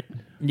terribly, right?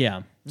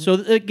 Yeah. So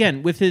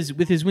again, with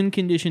his win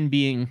condition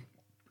being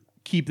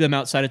keep them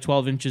outside of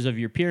 12 inches of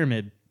your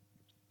pyramid,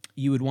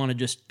 you would want to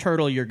just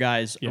turtle your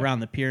guys around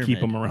the pyramid. Keep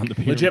them around the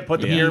pyramid. Legit,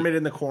 put the pyramid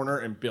in the corner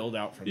and build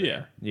out from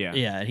there. Yeah.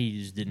 Yeah, he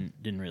just didn't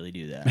really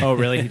do that. Oh,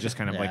 really? He just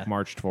kind of like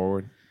marched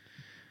forward?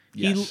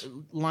 Yes. He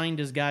lined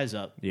his guys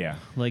up. Yeah.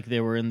 Like they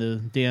were in the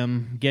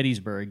damn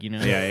Gettysburg,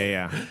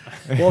 Yeah.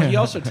 Well, he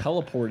also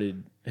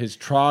teleported his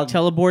Trog.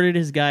 Teleported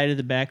his guy to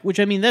the back, which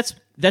I mean, that's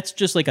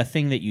just like a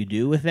thing that you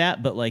do with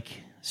that, but like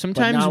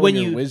sometimes now when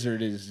your you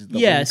wizard is the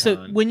yeah, win so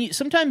con. when you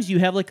sometimes you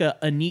have like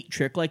a neat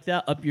trick like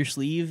that up your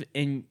sleeve,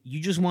 and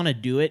you just want to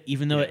do it,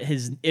 even though it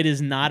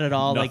is not at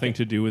all Nothing like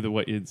to do with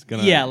what it's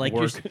gonna. like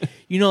work.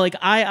 like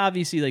I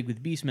obviously like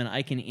with Beastmen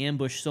I can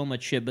ambush so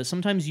much shit, but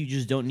sometimes you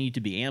just don't need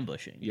to be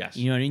ambushing. Yes.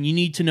 You know what I mean? You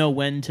need to know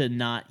when to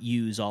not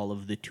use all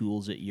of the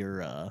tools at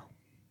your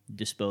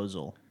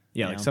disposal.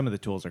 Yeah, you like know? some of the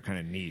tools are kind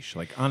of niche.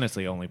 Like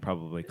honestly, only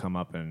probably come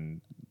up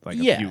in like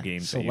a Yeah. few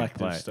games that you Selective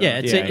play. stuff. Yeah,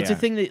 it's a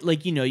thing that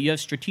like you have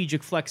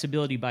strategic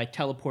flexibility by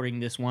teleporting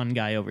this one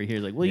guy over here.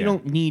 Like, well, you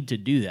don't need to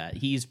do that.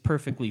 He's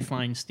perfectly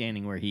fine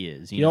standing where he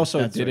is. He also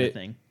that did sort of it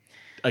thing.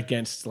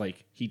 against,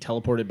 like, he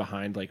teleported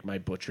behind, like, my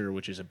Butcher,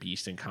 which is a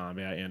beast in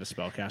combat and a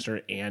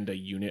spellcaster, and a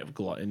unit of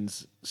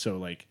Gluttons. So,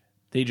 like,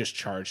 they just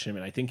charged him,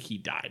 and I think he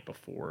died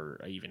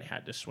before I even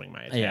had to swing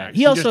my attack. Yeah,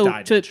 he just also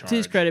died in the to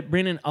his charge. credit,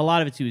 Brandon. A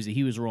lot of it too is that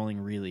he was rolling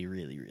really,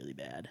 really, really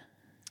bad.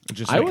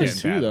 Just I like was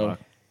in too, bad though. luck.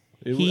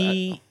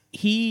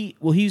 He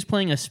was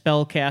playing a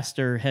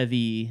spellcaster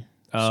heavy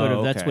sort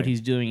of. That's okay. what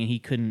he's doing, and he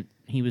couldn't.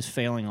 He was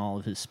failing all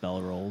of his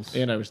spell rolls.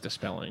 And I was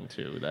dispelling,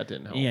 too. That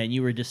didn't help. Yeah, and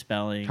you were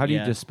dispelling. How do you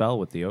yeah. dispel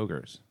with the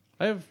ogres?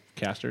 I have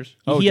casters.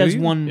 Oh, he do has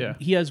you? one. Yeah.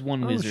 He has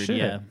one Oh, wizard. shit.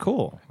 Yeah.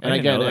 Cool. And I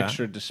didn't get know an that.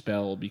 extra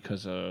dispel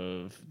because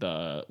of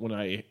the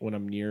when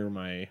I'm near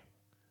my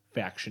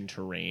faction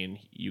terrain,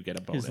 you get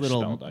a bonus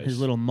spell dice. His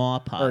little maw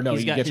pot. Or no, He's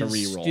he got gets a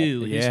his reroll.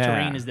 stew. His Yeah.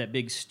 terrain is that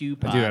big stew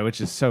pot. Dude,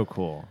 which is so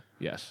cool.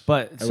 Yes,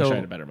 But I so wish I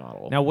had a better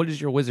model. now, what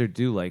does your wizard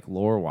do, like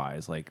lore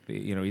wise? Like,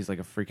 he's like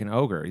a freaking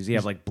ogre. Does he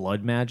have like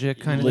blood magic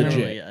kind of legit.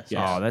 thing? Yes.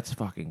 Yes. Oh, that's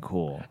fucking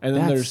cool. And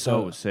then that's there's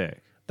so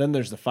sick. Then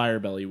there's the fire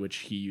belly, which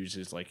he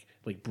uses like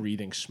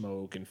breathing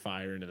smoke and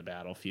fire into the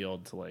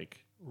battlefield to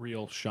like.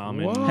 Real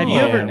shaman. Whoa. Have you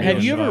Oh, ever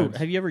yeah.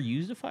 have you ever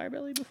used a fire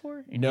belly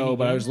before? In No, any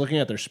but I game? was looking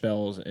at their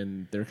spells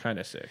and they're kind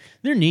of sick.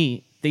 They're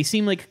neat. They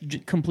seem like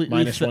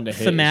completely -1 to hit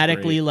is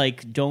thematically great.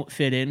 like don't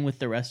fit in with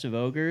the rest of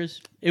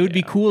ogres. It would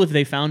be cool if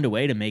they found a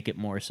way to make it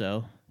more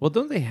so. Well,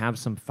 don't they have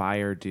some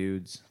fire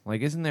dudes? Like,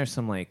 isn't there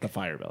some like The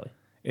fire belly.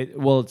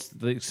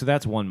 so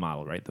that's one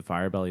model, right? The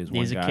fire belly is one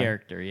He's guy. a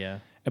character, yeah.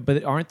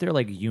 But aren't there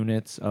like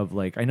units of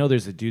like I know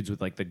there's the dudes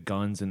with like the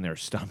guns in their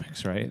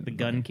stomachs, right? The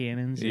gun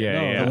cannons, Yeah,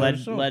 No, yeah. the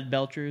There's no- lead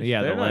belchers.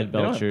 Yeah, the They're lead not- they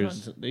don't have belchers.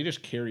 guns. They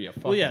just carry a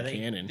fucking Well, yeah,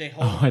 cannon. they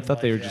hold Oh, I them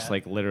thought they were that. just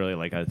like literally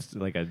like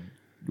a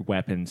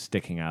weapon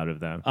sticking out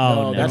of them. Oh,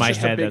 no, no. that's In my just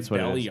head, a big that's what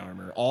it belly is.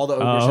 armor. All the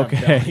ogres Oh, have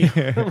belly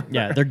okay. armor.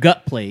 Yeah, their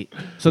gut plate.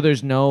 So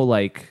there's no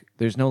like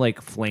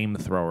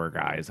flamethrower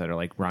guys that are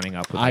like running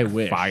up with I like,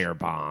 wish. fire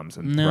bombs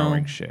and No.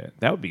 throwing shit.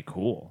 That would be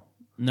cool.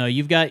 No,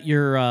 you've got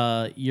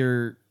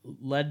your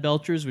lead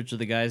belchers, which are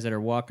the guys that are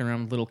walking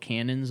around with little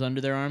cannons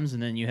under their arms,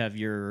 and then you have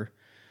the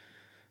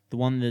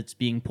one that's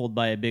being pulled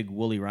by a big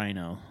woolly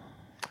rhino.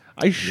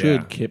 I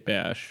should Yeah. kit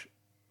bash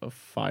a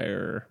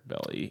fire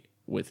belly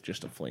with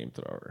just a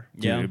flamethrower.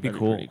 Yeah. it'd be That'd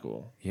cool. Pretty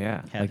cool.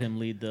 Yeah, Have like him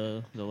lead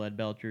the lead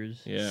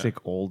belchers. Yeah. sick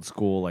old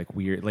school like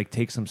weird like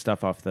take some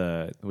stuff off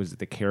the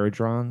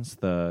Caradrons,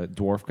 the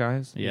dwarf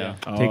guys. Yeah.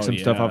 Take Oh, some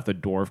stuff yeah. off the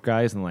dwarf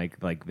guys and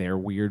like their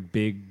weird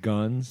big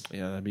guns.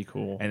 Yeah, that'd be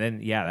cool. And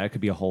then that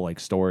could be a whole like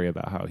story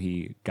about how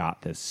he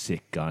got this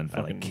sick gun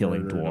by Fucking like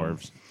killing murdered 'em.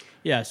 dwarves.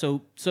 Yeah.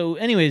 So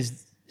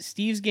anyways,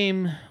 Steve's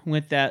game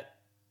went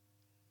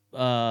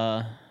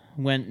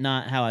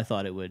not how I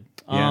thought it would.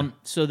 Yeah.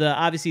 So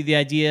obviously the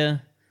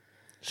idea.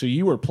 So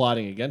you were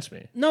plotting against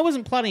me. No, I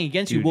wasn't plotting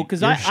against you. Dude, Well,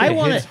 because your I shit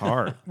wanted. hits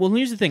hard. Well,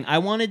 here's the thing. I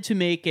wanted to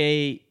make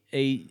a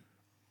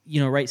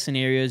write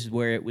scenarios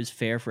where it was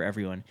fair for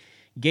everyone.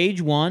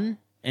 Gage won,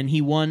 and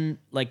he won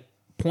like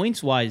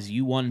points wise.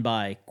 You won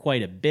by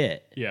quite a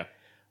bit, Yeah.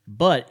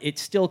 but it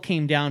still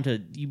came down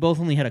to you both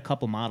only had a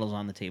couple models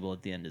on the table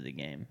at the end of the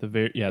game.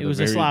 It was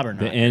a slobber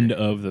The knocker. end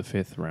of the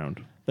 5th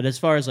round. But as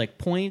far as like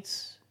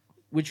points,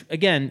 which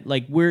again,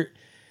 like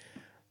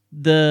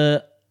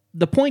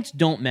the points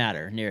don't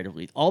matter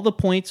narratively. All the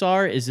points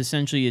are is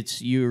essentially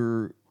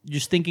you're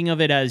just thinking of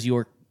it as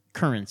your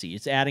currency.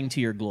 It's adding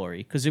to your glory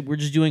because we're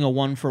just doing a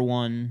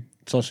 1-for-1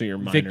 It's also your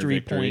minor victory,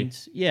 victory.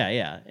 points.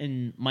 Yeah,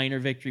 and minor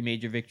victory,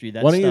 major victory.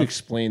 That Why don't you stuff.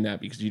 explain that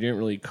because you didn't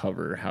really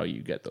cover how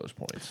you get those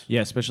points.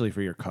 Yeah, especially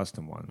for your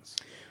custom ones.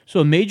 So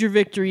a major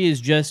victory is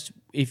just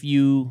if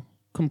you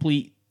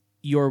complete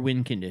your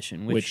win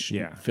condition, which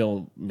yeah.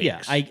 Phil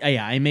makes.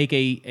 I make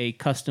a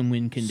custom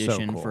win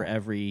condition cool. for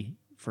every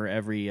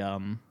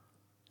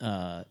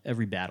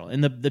battle,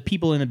 and the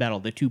people in the battle,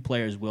 the two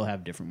players will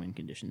have different win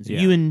conditions. Yeah.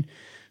 You and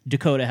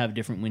Dakota have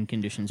different win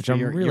conditions. Which for I'm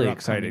your really upcoming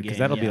excited because game.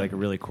 that'll be Yeah. like a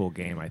really cool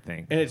game, I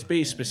think. And it's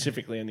based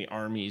specifically on the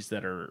armies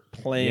that are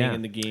playing Yeah.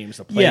 in the games,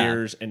 the Yeah.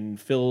 players, and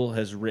Phil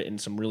has written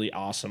some really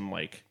awesome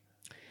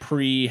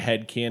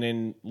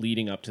pre-headcanon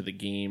leading up to the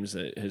games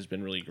that has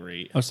been really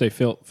great. I'll say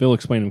Phil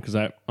explain them because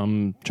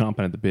I'm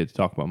chomping at the bit to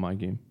talk about my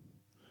game.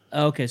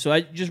 Okay, so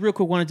I just real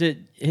quick wanted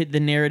to hit the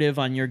narrative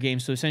on your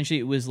game. So essentially,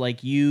 it was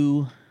like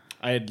you.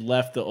 I had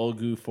left the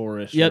Olgu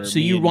Forest. Yep. So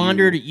you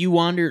wandered, you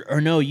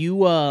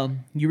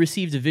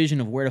received a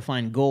vision of where to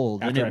find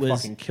gold, after and it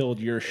was fucking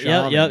killed your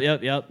shaman.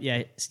 Yep.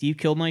 Yeah, Steve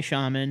killed my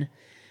shaman, and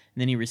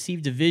then he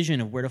received a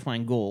vision of where to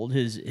find gold.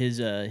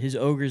 His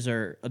ogres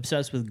are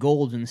obsessed with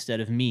gold instead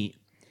of meat,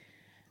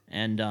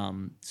 and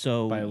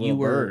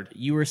so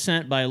you were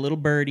sent by a little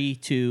birdie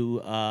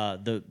to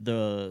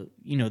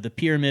the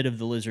pyramid of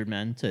the lizard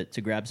men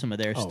to grab some of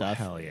their stuff.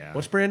 Hell yeah!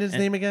 What's Brandon's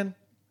name again?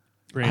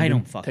 Brandon? I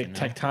don't fucking know.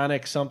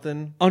 Tectonic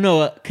something. Oh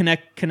no,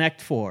 Connect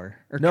 4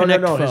 or no,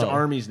 Connect no. Foe. His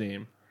army's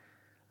name.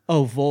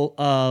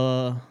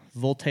 Oh,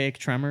 Voltaic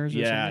Tremors.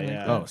 Or something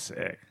yeah. Oh,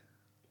 sick.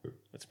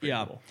 That's pretty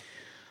cool.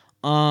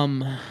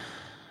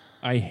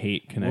 I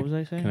hate Connect. What was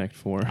I saying? Connect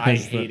 4. I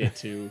hate it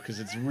too because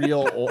it's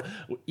real old.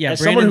 Yeah, as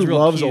someone who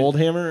loves cute.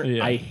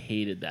 Oldhammer, I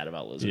hated that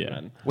about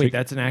Lizardmen. Wait,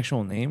 that's an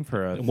actual name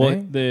for a Well,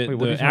 thing?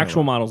 the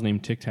actual model's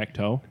named Tic Tac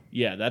Toe.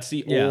 Yeah, that's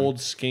the old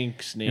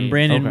skink's name. And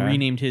Brandon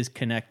renamed his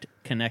Connect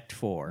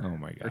 4. Oh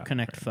my God. Or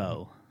Connect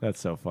Foe. That's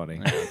so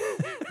funny.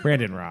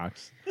 Brandon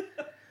rocks.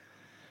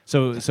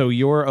 So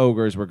your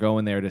ogres were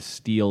going there to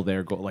steal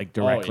their gold, like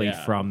directly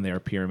from their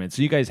pyramid.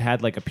 So you guys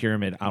had like a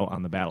pyramid out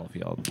on the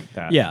battlefield.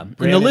 Yeah, and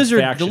the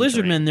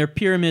lizardmen, their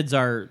pyramids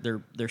are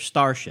they're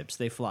starships.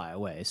 They fly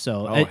away.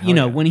 So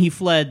when he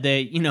fled,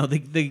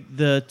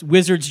 the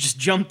wizards just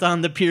jumped on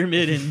the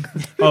pyramid and.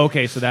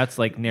 Okay, so that's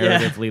like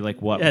narratively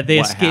like what? Yeah, they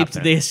what escaped.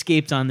 happened. They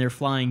escaped on their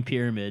flying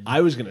pyramid. I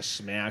was gonna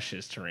smash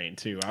his terrain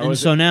too.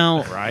 So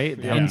now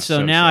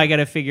Yeah. I got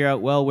to figure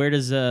out. Well, where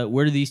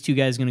are these two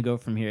guys going to go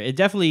from here? It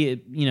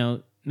definitely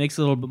makes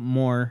it a little bit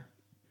more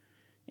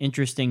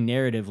interesting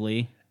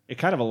narratively. It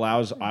kind of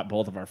allows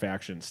both of our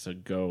factions to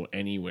go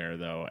anywhere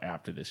though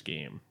after this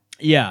game.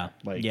 Yeah,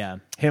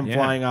 Him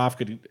flying off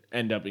could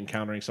end up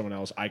encountering someone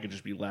else. I could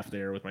just be left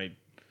there with my,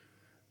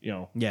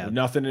 with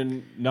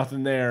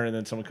nothing there, and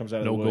then someone comes out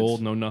of the woods. No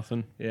gold, no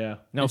nothing. Yeah.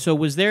 No. So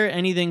was there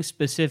anything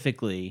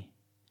specifically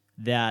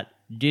that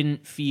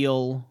didn't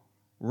feel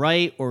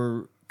right,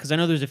 or because I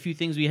know there's a few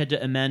things we had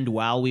to amend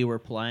while we were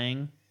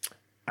playing.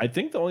 I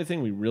think the only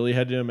thing we really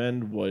had to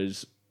amend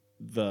was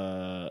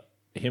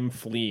him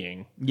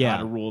fleeing. Yeah. How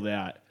to rule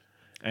that.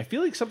 I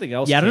feel like something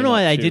else. Yeah, I don't know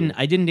why I too.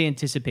 didn't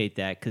anticipate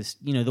that because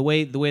the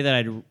way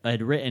that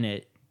I'd written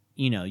it,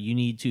 you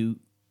need to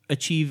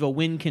achieve a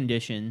win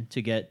condition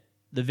to get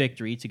the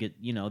victory, to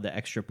get the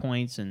extra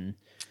points, and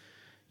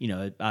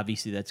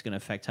obviously that's going to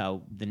affect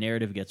how the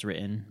narrative gets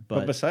written.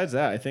 But besides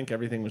that, I think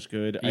everything was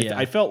good. Yeah.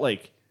 I felt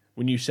like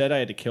when you said I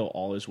had to kill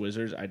all his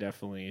wizards, I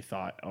definitely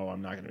thought,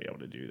 I'm not going to be able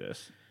to do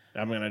this.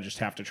 I'm going to just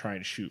have to try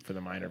and shoot for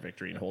the minor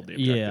victory and hold the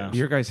objectives. Yeah.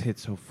 Your guys hit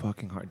so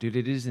fucking hard. Dude,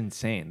 it is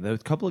insane. The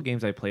couple of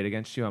games I played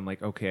against you, I'm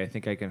like, okay, I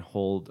think I can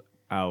hold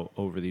out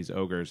over these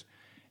ogres.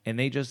 And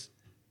they just,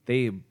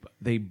 they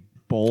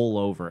bowl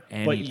over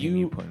anything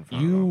you put in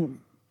front of them. You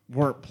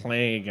weren't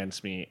playing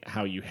against me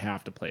how you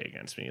have to play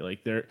against me.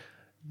 Like,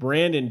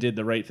 Brandon did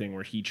the right thing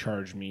where he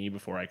charged me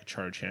before I could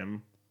charge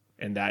him.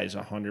 And that is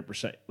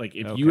 100%. Like,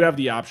 if you have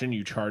the option,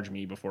 you charge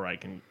me before I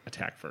can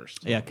attack first.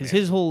 Yeah, because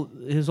his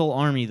whole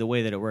army, the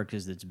way that it works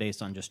is it's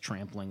based on just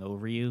trampling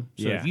over you.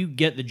 So if you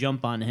get the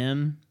jump on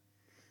him,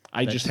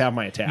 I just have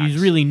my attacks.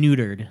 He's really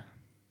neutered.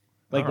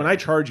 Like when I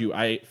charge you,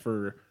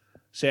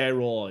 say I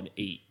roll an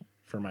 8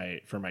 for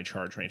my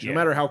charge range. No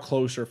matter how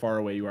close or far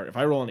away you are, if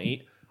I roll an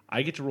 8,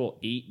 I get to roll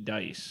 8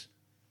 dice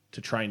to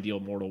try and deal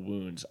mortal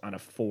wounds on a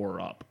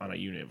 4-up on a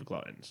unit of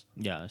gluttons.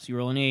 Yeah, so you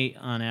roll an 8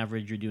 on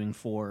average. You're doing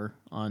 4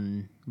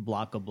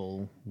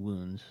 unblockable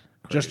wounds.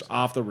 Crazy. Just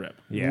off the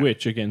rip. Yeah.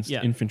 Which against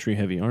infantry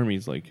heavy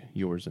armies like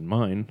yours and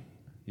mine,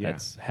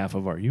 that's half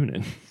of our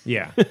unit.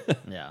 Yeah.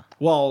 Yeah.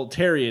 Well,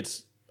 Terry,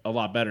 it's a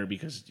lot better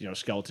because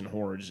skeleton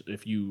hordes.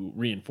 If you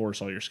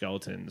reinforce all your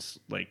skeletons,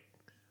 like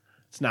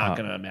it's not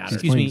gonna matter.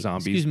 Excuse me,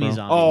 zombies. zombies.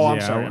 Oh,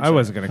 I'm sorry. I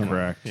wasn't gonna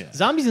correct. Yeah.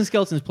 Zombies and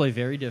skeletons play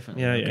very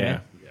differently.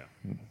 Yeah.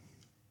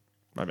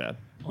 My bad.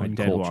 Like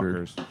dead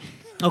walkers.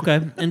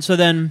 Okay, and so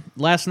then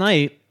last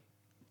night,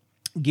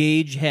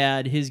 Gage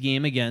had his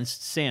game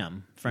against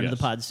Sam, friend of the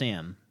pod,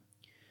 Sam.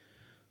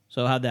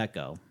 So how'd that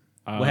go?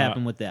 What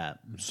happened with that?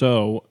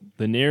 So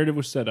the narrative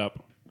was set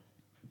up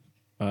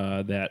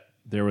that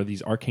there were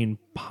these arcane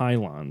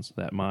pylons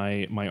that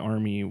my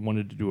army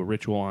wanted to do a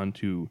ritual on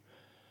to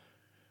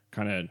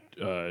kind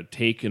of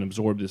take and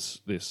absorb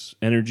this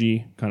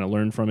energy, kind of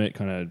learn from it,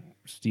 kind of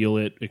steal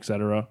it,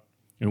 etc.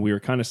 And we were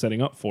kind of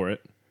setting up for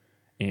it.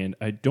 And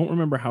I don't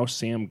remember how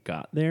Sam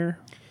got there.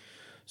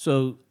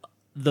 So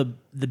the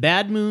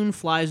bad moon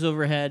flies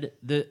overhead.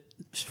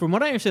 From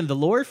what I understand, the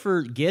lore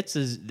for Gitz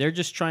is they're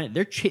just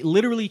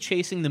literally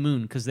chasing the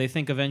moon because they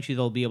think eventually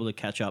they'll be able to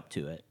catch up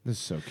to it. This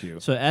is so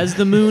cute. So as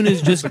the moon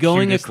is just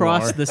going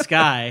across the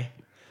sky,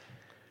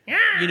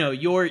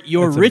 your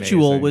That's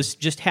ritual amazing. was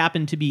just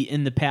happened to be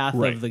in the path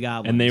of the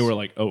goblins. And they were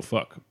like, "Oh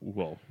fuck!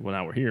 Well,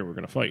 now we're here. We're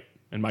gonna fight."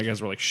 And my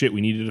guys were like, shit, we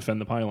need to defend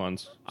the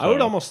pylons. So, I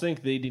would almost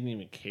think they didn't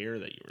even care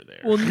that you were there.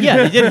 Well,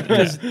 yeah, they didn't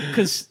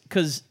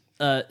because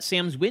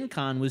Sam's win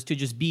con was to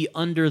just be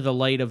under the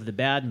light of the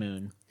bad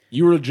moon.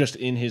 You were just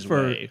in his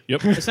way.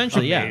 Yep.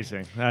 Essentially,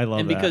 Amazing. I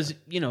love and that. because,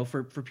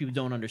 for people who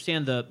don't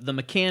understand, the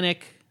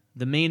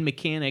main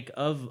mechanic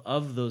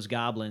of those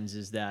goblins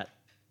is that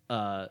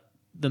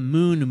the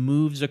moon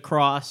moves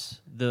across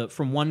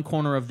from one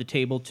corner of the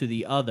table to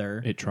the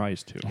other. It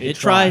tries to. It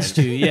tries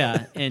to,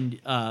 yeah. And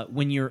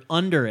when you're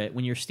under it,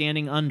 when you're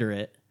standing under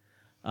it,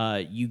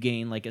 you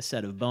gain like a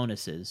set of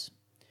bonuses.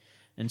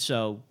 And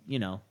so,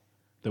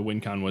 The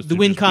win con was the to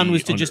win just con be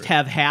was to under just it.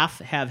 have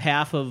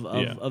half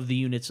of the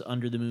units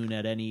under the moon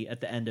at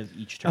the end of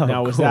each turn.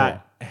 Now, was cool.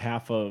 that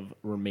half of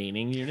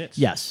remaining units?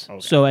 Yes. Okay.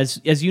 So as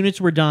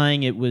units were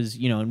dying, it was,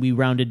 and we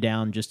rounded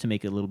down just to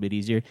make it a little bit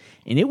easier.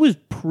 And it was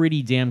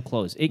pretty damn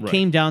close. It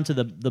came down to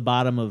the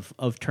bottom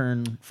of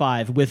turn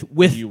 5 with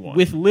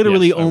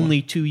literally Yes, I won.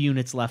 only 2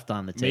 units left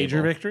on the table.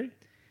 Major victory?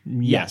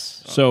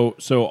 Yes. So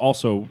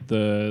also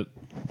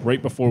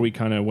right before we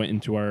kind of went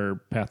into our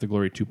Path to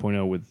Glory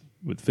 2.0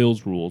 with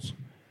Phil's rules,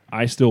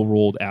 I still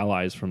rolled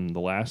allies from the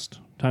last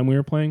time we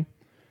were playing.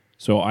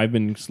 So I've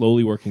been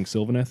slowly working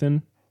Sylvaneth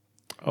in.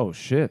 Oh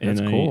shit,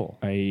 that's cool.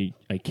 I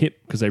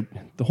kit because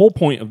the whole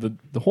point of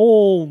the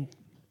whole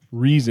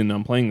reason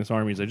I'm playing this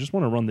army is I just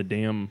want to run the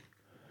damn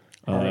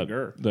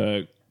Gur.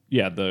 the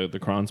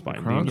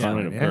Kronspine, the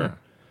incarnate of yeah. Gur.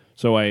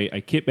 So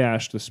I kit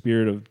bashed the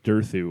Spirit of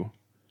Durthu.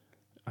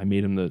 I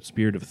made him the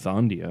Spirit of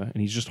Thondia,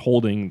 and he's just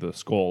holding the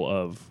skull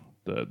of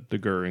the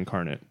Gur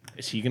incarnate.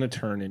 Is he going to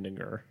turn into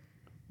Gur?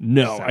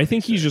 No, I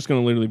think he's just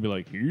going to literally be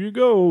like, here you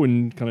go,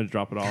 and kind of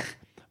drop it off.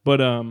 But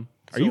Are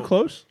you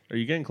close? Are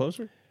you getting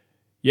closer?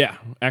 yeah,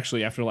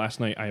 actually, after last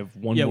night, I have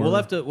one Yeah, more.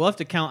 we'll have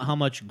to count how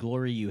much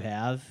glory you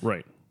have.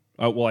 Right.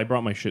 Well, I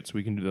brought my shit so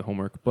we can do the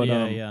homework. But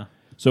Yeah.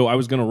 So I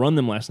was going to run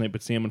them last night,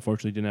 but Sam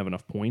unfortunately didn't have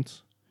enough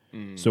points.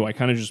 So I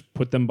kind of just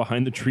put them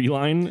behind the tree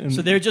line. And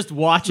So they're just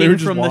watching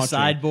from the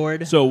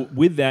sideboard. So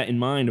with that in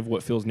mind of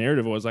what Phil's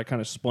narrative was, I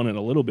kind of spun it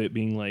a little bit,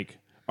 being like,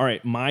 all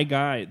right, my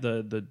guy,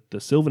 the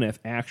Sylvaneth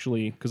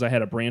actually, because I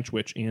had a Branch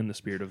Witch and the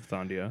Spirit of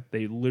Thondia,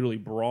 they literally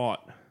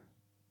brought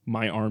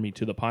my army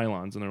to the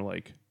pylons, and they're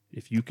like,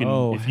 if you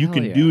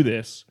can do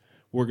this,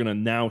 we're going to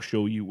now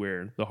show you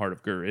where the Heart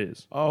of Gur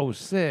is. Oh,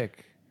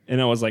 sick. And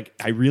I was like,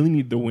 I really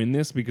need to win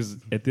this because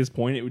at this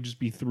point it would just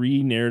be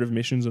 3 narrative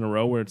missions in a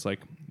row where it's like,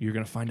 you're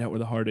going to find out where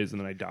the heart is and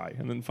then I die.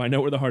 And then find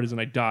out where the heart is and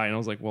I die. And I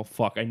was like, well,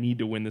 fuck, I need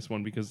to win this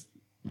one because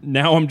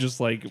now I'm just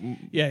like...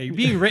 Yeah, you're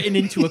being written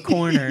into a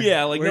corner.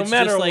 Yeah, like where no it's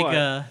matter just what.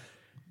 Like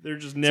they're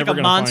just it's never like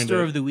a going to find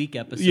Monster it. of the Week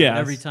episode Yes.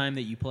 every time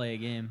that you play a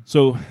game.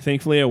 So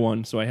thankfully I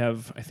won. So I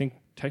have, I think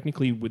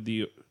technically with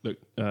the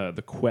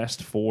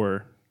quest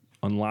for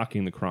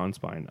unlocking the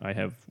Kronspine, I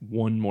have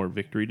one more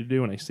victory to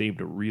do, and I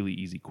saved a really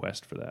easy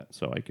quest for that.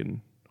 So I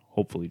can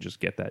hopefully just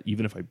get that,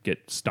 even if I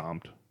get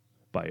stomped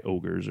by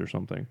ogres or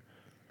something.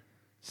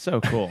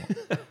 So cool.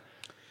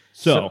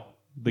 So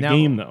the now-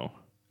 game though.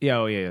 Yeah,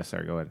 oh yeah,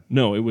 sorry, go ahead.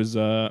 No, it was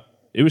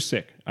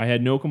sick. I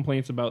had no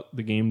complaints about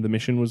the game. The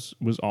mission was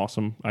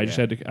awesome. I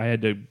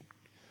had to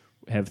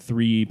have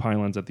 3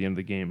 pylons at the end of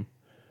the game.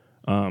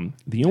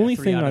 The only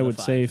 3 thing out of I the would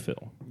 5. say,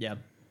 Phil, Yeah.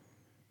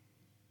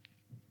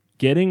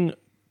 getting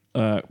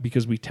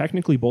because we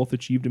technically both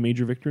achieved a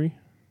major victory,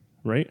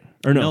 right?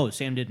 Or no,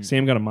 Sam didn't.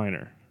 Sam got a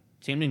minor.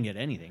 Sam didn't get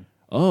anything.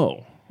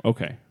 Oh,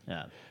 okay.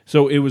 Yeah.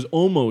 So it was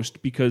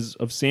almost because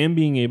of Sam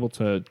being able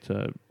to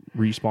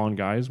respawn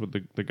guys with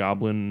the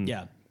goblin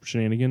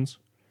shenanigans.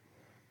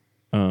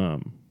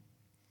 Do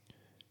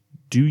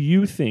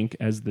you think,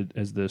 as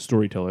the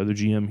storyteller, the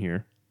GM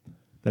here,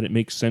 that it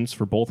makes sense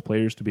for both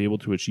players to be able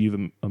to achieve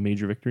a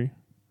major victory,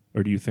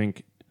 or do you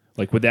think,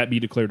 like, would that be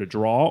declared a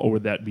draw, or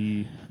would that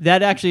be?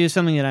 That actually is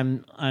something that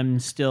I'm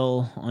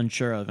still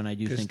unsure of, and I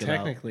do Because think about.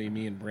 technically,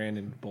 me and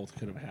Brandon both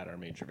could have had our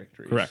major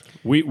victories. Correct.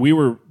 We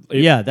were.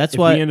 That's if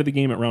why- we ended the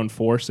game at round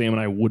 4, Sam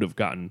and I would have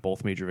gotten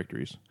both major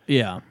victories.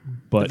 Yeah.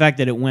 But the fact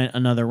that it went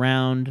another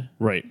round.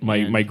 right,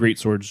 my great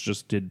swords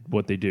just did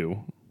what they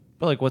do.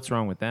 But like, what's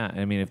wrong with that?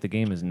 I mean, if the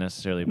game isn't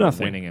necessarily about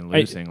Nothing. winning and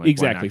losing, like, why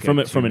exactly. not From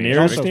get a- from a two It major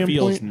narrative also victories?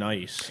 feels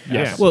standpoint? nice.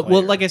 Yes. as a Well,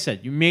 player. like I said,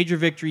 your major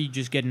victory, you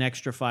just get an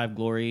extra 5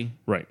 glory.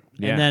 Right.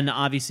 Yeah. And then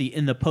obviously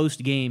in the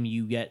post game,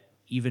 you get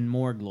even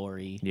more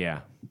glory Yeah.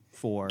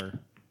 for.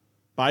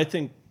 But I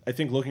think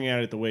looking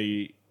at it the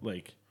way,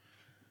 like,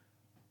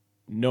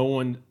 no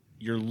one,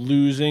 you're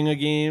losing a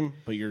game,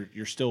 but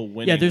you're still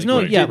winning. Yeah, there's Like,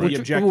 no. the Yeah,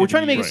 objective we're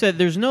trying to make it right. so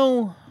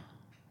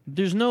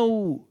there's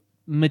no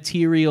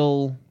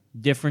material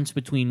difference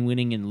between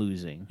winning and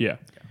losing. Yeah.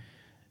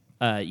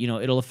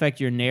 It'll affect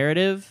your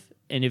narrative,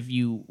 and if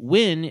you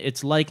win,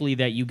 it's likely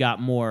that you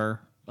got more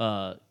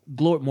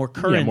more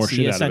currency more shit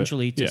out of it.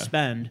 essentially to Yeah.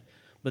 spend.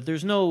 But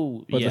there's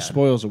no. But yeah. the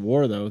spoils of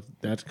war, though,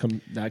 that came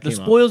The up.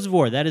 spoils of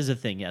war, that is a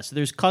thing, yes. So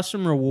there's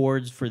custom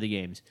rewards for the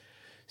games.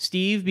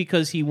 Steve,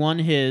 because he won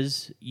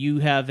his, you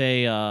have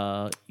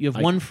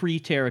one free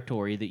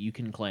territory that you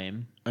can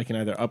claim. I can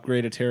either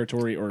upgrade a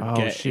territory or Oh,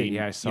 get shit,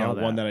 yeah, I saw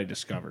that. one that I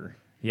discover.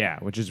 Yeah,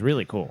 which is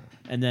really cool.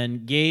 And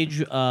then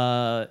Gage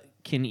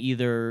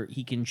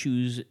can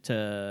choose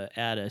to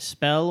add a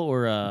spell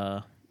or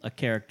a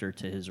character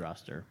to his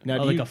roster.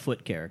 Now, like a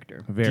foot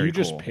character. Do you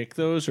just pick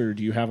those, or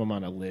do you have them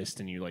on a list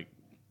and you like?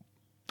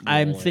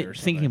 I'm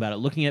thinking about it,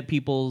 looking at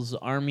people's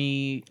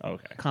army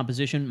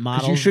composition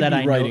models. You should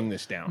that be writing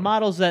this down.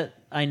 Models that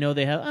I know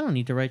they have. I don't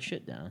need to write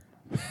shit down.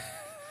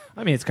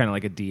 I mean, it's kind of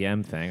like a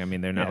DM thing. I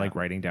mean, they're not like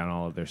writing down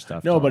all of their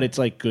stuff. No, but it's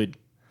like good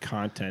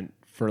content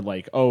for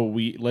like,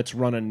 let's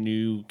run a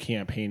new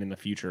campaign in the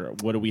future.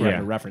 What do we have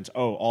to reference?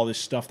 Oh, all this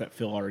stuff that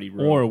Phil already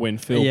wrote. Or when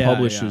Phil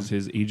publishes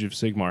his Age of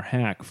Sigmar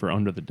hack for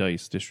Under the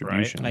Dice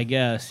distribution. Right. I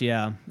guess,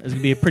 yeah. It's going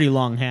to be a pretty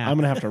long hack. I'm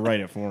going to have to write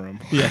it for him.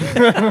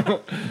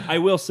 I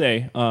will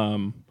say,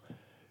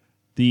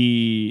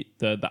 the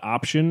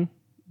option,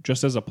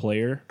 just as a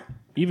player,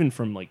 even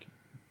from like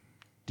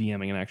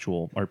DMing an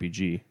actual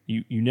RPG,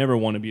 you never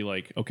want to be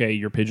like, okay,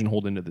 you're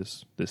pigeonholed into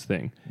this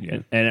thing. Yeah.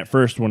 And at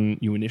first, when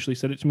you initially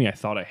said it to me, I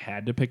thought I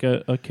had to pick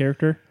a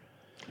character,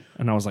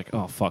 and I was like,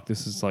 oh fuck,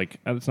 this is like,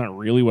 that's not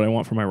really what I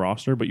want for my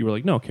roster. But you were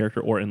like, no, character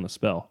or endless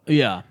spell.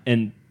 Yeah.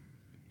 And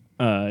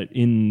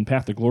in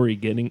Path to Glory,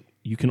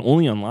 you can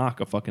only unlock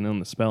a fucking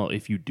endless spell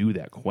if you do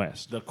that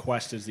quest. The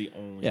quest is the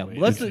only way.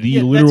 Well, that's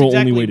the literal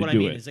exactly only way to what do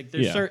I mean. it. It's like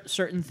there's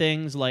certain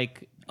things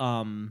like.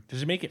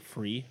 Does it make it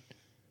free?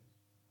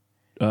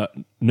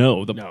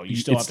 No, you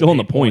still it's still on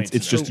the points.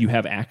 It's just you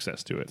have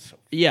access to it.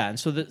 Yeah, and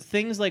so the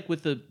things like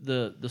with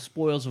the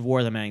spoils of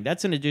war,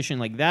 that's an addition.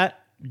 Like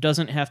that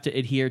doesn't have to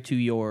adhere to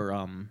your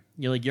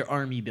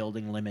army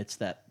building limits.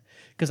 That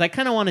because I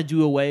kind of want to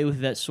do away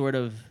with that sort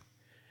of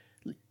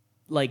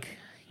like,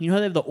 you know how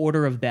they have the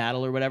order of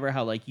battle or whatever.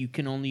 How like you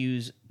can only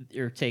use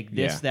or take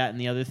this, that, and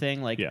the other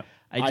thing. Like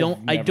I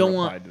don't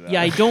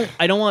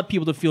want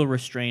people to feel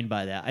restrained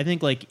by that. I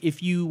think like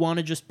if you want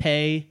to just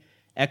pay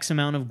X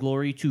amount of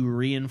glory to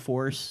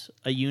reinforce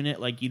a unit,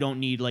 like you don't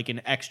need like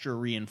an extra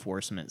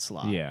reinforcement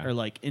slot, or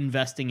like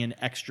investing in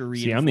extra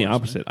reinforcement. See, I'm the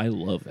opposite. I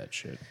love that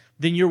shit.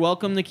 Then you're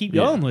welcome to keep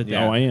going with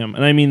that. Oh, I am,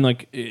 and I mean,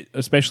 like,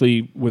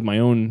 especially with my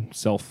own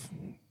self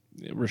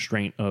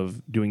restraint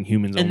of doing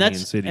humans only in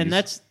cities, and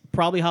that's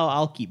probably how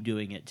I'll keep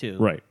doing it too.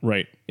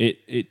 Right.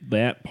 It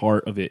that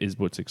part of it is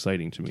what's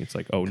exciting to me. It's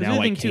like, oh, now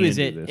I can do this.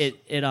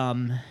 It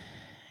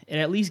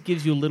at least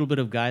gives you a little bit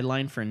of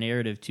guideline for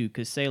narrative too,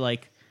 because say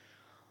like.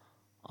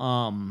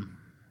 I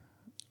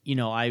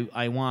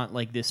want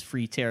like this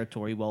free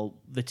territory. Well,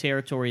 the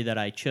territory that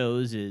I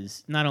chose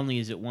is not only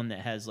is it one that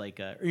has like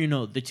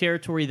the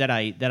territory that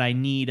I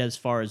need as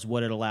far as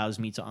what it allows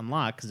me to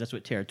unlock, because that's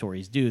what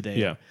territories do.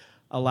 They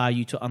allow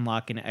you to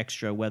unlock an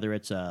extra, whether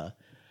it's a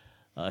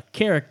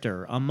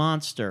character, a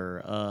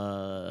monster,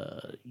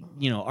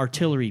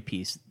 artillery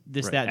piece,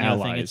 this, that, and the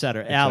other thing,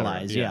 etc.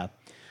 Allies, yeah.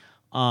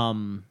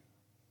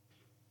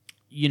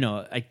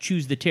 I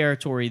choose the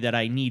territory that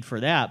I need for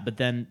that, but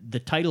then the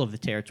title of the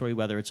territory,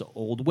 whether it's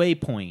Old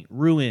Waypoint,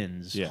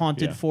 Ruins,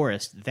 Haunted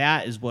Forest,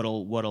 that is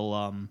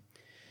what'll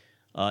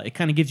it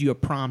kind of gives you a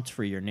prompt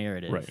for your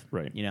narrative.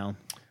 Right.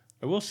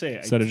 I will say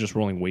instead of just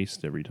rolling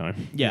waste every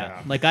time.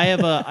 Yeah. Like I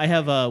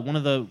have one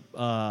of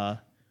the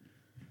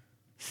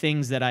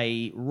things that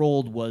I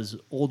rolled was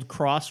Old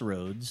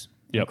Crossroads.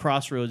 Yep.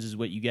 Crossroads is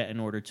what you get in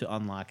order to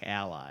unlock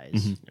allies.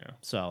 Mm-hmm. Yeah.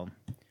 So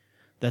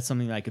that's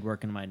something that I could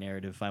work into my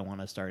narrative if I want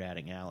to start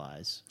adding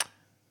allies.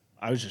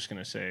 I was just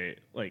going to say,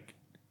 like,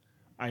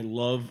 I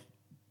love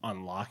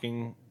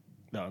unlocking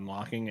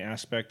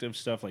aspect of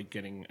stuff, like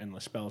getting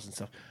endless spells and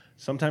stuff.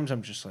 Sometimes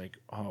I'm just like,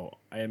 oh,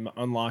 I am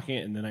unlocking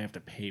it, and then I have to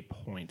pay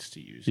points to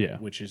use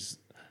it, which is...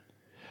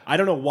 I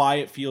don't know why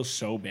it feels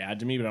so bad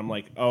to me, but I'm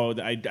like, oh,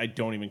 I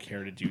don't even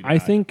care to do that. I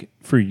think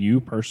for you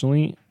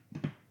personally...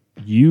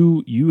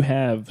 You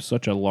have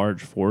such a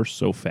large force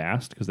so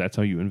fast because that's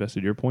how you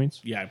invested your points.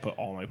 Yeah, I put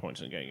all my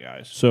points in getting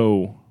guys.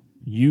 So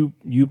you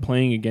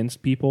playing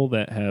against people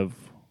that have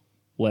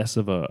less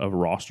of a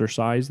roster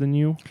size than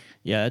you.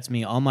 Yeah, that's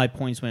me. All my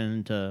points went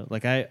into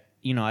like I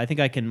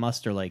think I can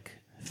muster like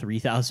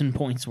 3,000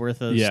 points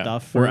worth of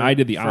stuff. Where I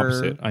did the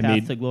opposite. I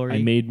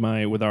Glory. made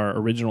with our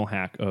original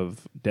hack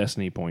of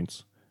Destiny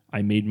points.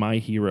 I made my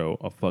hero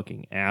a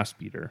fucking ass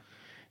beater.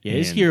 Yeah,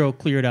 his hero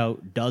cleared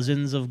out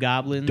dozens of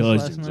goblins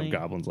last night.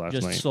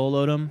 Just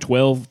soloed them.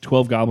 12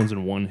 goblins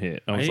in one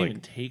hit. I didn't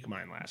even take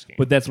mine last game.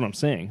 But that's what I'm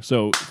saying.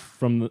 So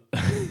from the...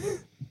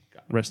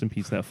 Rest in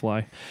peace, that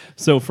fly.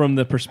 So from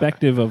the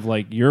perspective of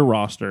like your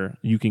roster,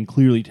 you can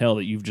clearly tell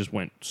that you've just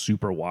went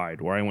super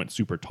wide, where I went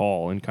super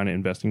tall and kind of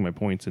investing my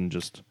points in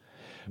just...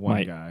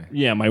 One guy.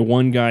 Yeah, my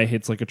one guy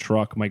hits like a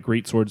truck. My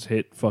great swords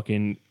hit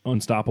fucking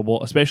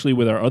unstoppable, especially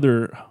with our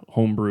other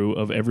homebrew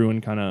of everyone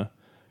kind of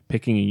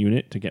picking a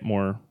unit to get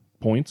more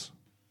points,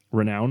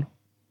 renown.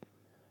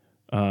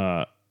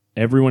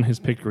 Everyone has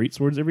picked great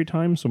swords every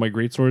time, so my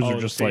great swords are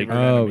just like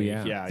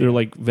they're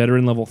like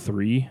veteran level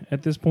 3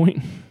 at this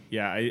point.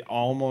 Yeah, I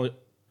almost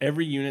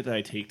every unit that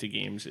I take to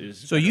games is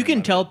so you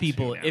can tell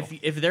people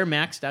if they're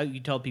maxed out.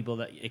 You tell people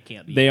that it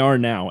can't be. They are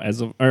now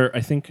as of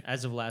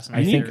last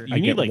night. I think I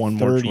get like one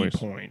 30 more choice.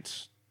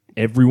 Points.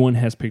 Everyone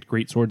has picked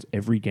great swords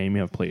every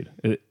game I've played.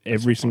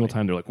 Every single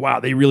time they're like, wow,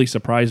 they really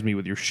surprised me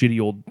with your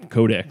shitty old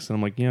codex. And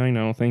I'm like, yeah, I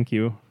know, thank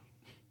you.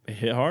 It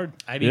hit hard.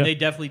 I mean, they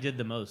definitely did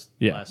the most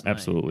last night.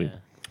 Absolutely.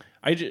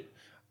 Yeah.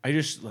 I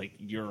just like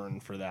yearn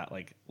for that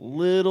like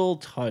little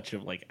touch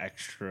of like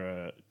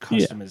extra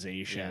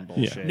customization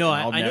bullshit. Yeah. No,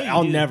 I know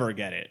I'll never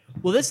get it.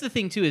 Well, that's the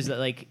thing too, is that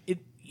like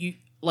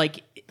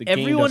The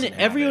everyone game doesn't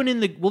have in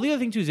it. the other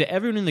thing too is that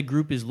everyone in the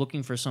group is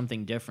looking for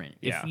something different.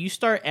 Yeah. If you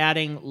start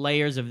adding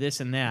layers of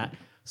this and that,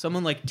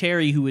 someone like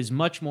Terry, who is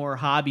much more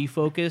hobby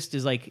focused,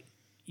 is like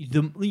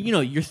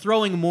you're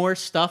throwing more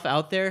stuff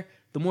out there.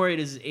 The more it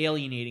is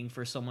alienating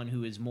for someone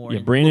who is more. Yeah,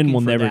 Brandon will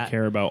looking for never that.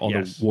 care about all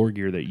the war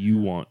gear that you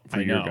want for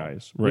I your know,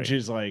 guys, right? which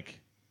is like.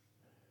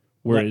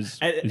 Whereas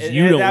at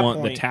you don't that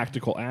want the point-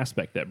 tactical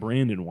aspect that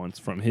Brandon wants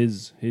from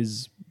his.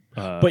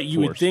 But you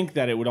would force. think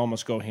that it would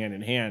almost go hand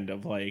in hand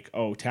of like,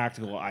 oh,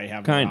 tactical, I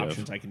have more Kind of.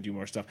 options, I can do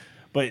more stuff.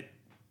 But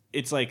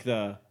it's like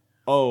I've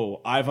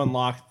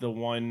unlocked the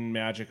one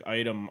magic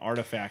item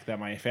artifact that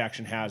my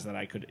faction has that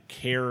I could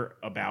care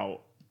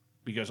about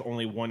because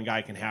only one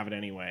guy can have it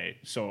anyway.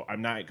 So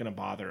I'm not going to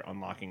bother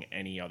unlocking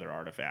any other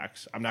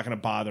artifacts. I'm not going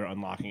to bother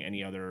unlocking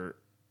any other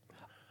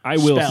I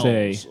will spells,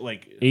 say,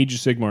 like Age of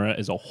Sigmar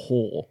as a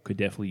whole could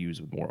definitely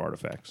use more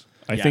artifacts.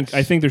 I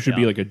Yes. think there should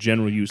be like a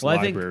general use Well,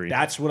 I think library.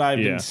 that's what I've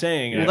Yeah. been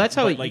saying. Well, that's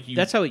how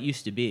that's how it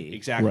used to be.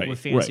 exactly Right. With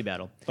Fantasy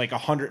Battle. like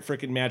 100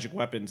 freaking magic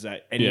weapons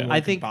that anyone I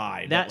can think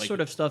buy. that but, like, sort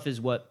of stuff is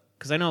what,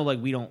 because I know like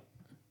we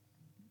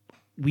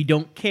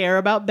don't care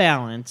about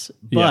balance,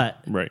 but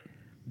yeah, right.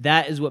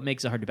 that is what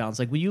makes it hard to balance.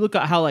 Like when you look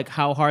at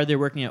how hard they're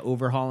working at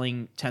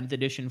overhauling 10th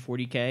edition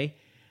 40K,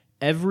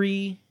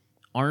 every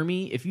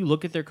army, if you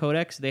look at their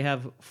codex, they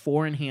have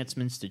 4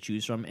 enhancements to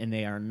choose from, and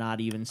they are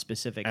not even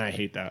specific. and I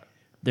hate that.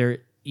 They're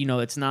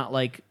it's not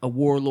like a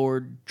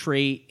warlord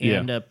trait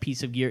and a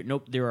piece of gear.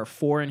 Nope, there are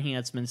 4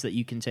 enhancements that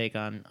you can take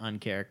on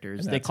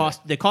characters. They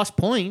cost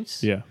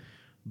points. Yeah.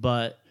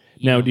 But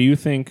Now, do you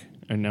think?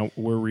 And now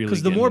we're really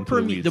because the getting more into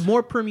the weeds. the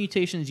more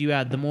permutations you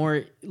add, the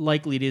more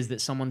likely it is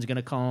that someone's going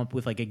to come up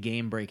with like a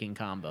game breaking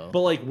combo. But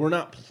like we're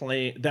not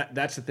playing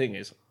that's the thing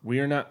is we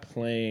are not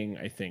playing,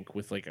 I think,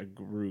 with like a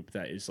group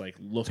that is like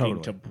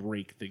looking to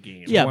break the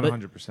game. Yeah, but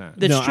 100%.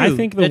 that's no, true. I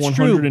think the That's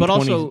 120 true, but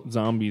also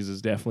zombies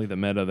is definitely the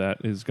meta that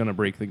is going to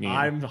break the game.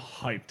 I'm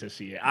hyped to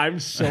see it. I'm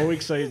so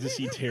excited to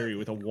see Terry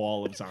with a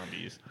wall of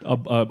zombies. a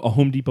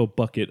Home Depot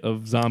bucket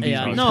of zombies.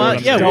 yeah, on no,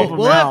 his yeah, Dump 'em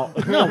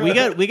out. no, we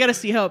got to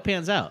see how it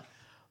pans out.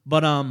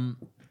 But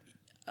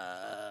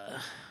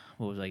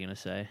what was I going to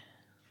say?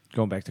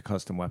 Going back to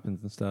custom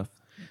weapons and stuff.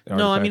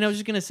 No, I mean I was Artifacts.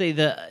 just gonna say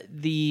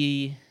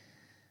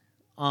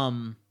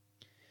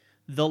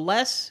the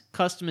less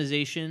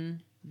customization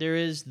there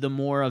is, the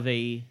more of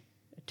a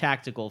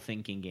tactical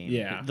thinking game.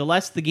 Yeah. The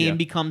less the game Yeah.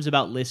 becomes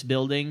about list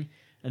building,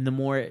 and the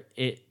more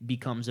it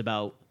becomes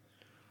about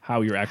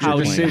how you're How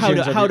actually to- playing.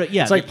 how to-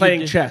 yeah, it's like you playing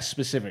did- chess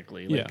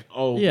specifically. Like,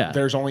 Yeah.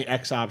 there's only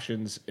X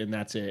options and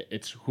that's it.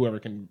 It's whoever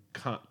can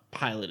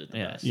pilot it the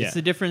yeah. best. Yeah. It's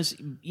the difference,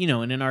 in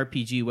an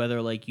RPG,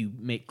 whether like you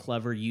make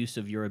clever use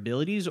of your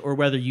abilities or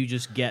whether you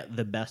just get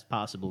the best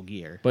possible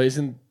gear. But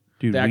isn't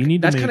Dude, that, we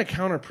need to that's make-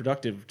 kind of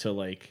counterproductive to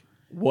like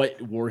what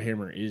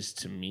Warhammer is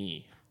to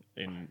me?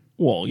 And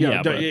Well, you know,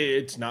 yeah, but-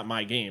 it's not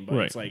my game, but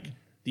Right. it's like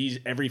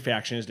every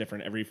faction is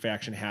different. Every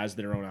faction has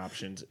their own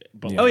options.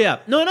 But Oh yeah,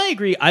 no, and I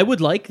agree. I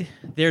would like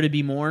there to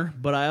be more,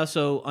 but I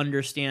also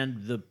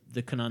understand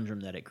the conundrum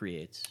that it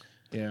creates.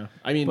 yeah,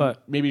 I mean,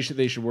 But- maybe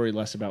they should worry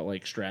less about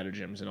like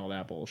stratagems and all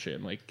that bullshit,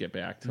 and like get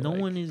back to No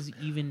like, one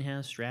even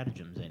has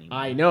stratagems anymore.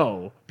 I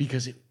know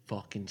because it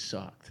fucking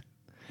sucked.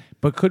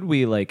 But could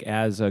we, like,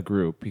 as a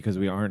group, because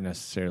we aren't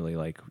necessarily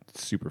like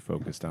super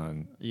focused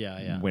on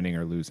Yeah. winning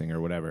or losing or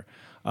whatever,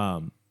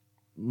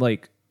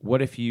 like,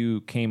 what if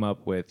you came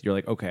up with, you're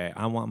like, okay,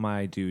 I want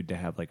my dude to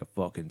have like a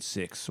fucking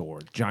sick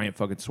sword, giant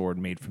fucking sword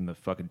made from the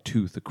fucking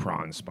tooth of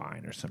Kron's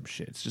spine or some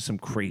shit. It's just some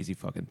crazy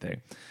fucking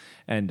thing.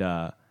 And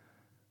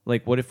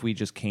like, what if we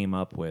just came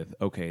up with,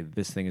 okay,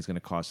 this thing is going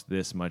to cost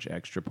this much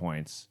extra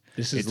points.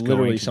 This is It's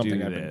literally going to something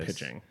do I've been this.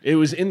 pitching. It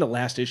was in the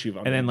last issue of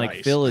And then like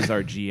Dice. Phil is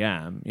our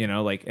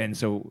GM, like, and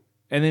so,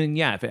 and then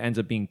yeah, if it ends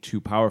up being too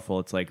powerful,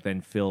 it's like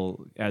then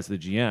Phil as the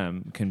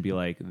GM can be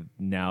like,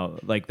 now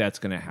like that's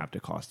going to have to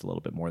cost a little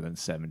bit more than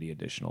 70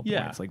 additional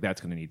Yeah. points. Like that's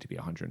going to need to be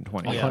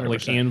 120. Yeah.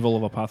 like Anvil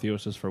of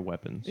Apotheosis for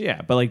weapons.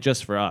 Yeah, but like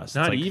just for us,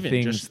 Not it's like even,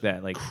 things just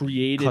that like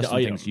created custom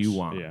items. things you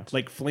want. Yeah.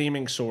 like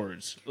flaming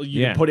swords.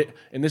 You Yeah. can put it,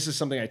 and this is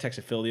something I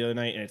texted Phil the other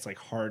night, and it's like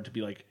hard to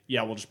be like,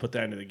 yeah, we'll just put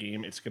that into the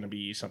game. It's going to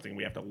be something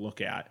we have to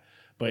look at,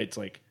 but it's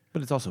like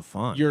But it's also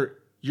fun. your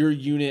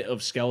unit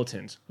of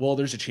skeletons. Well,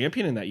 there's a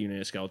champion in that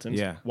unit of skeletons.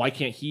 Yeah. Why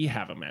can't he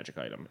have a magic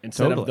item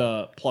instead of Totally.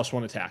 the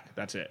 +1 attack?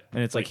 That's it.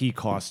 and it's like he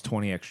costs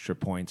 20 extra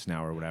points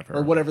now or whatever.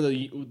 Or whatever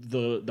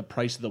the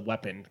price of the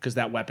weapon, because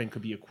that weapon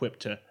could be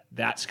equipped to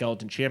that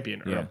skeleton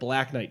champion or Yeah. a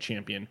Black Knight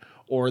champion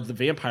or the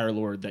Vampire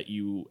Lord that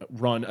you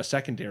run a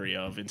secondary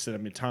of instead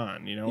of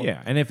Matan.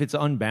 Yeah, and if it's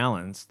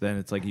unbalanced, then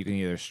it's like you can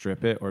either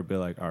strip it or be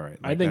like, all right,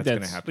 like, I think gonna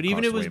that's- have to But even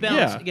cost if it was way more.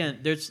 balanced, Yeah. again,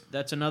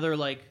 that's another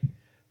like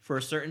for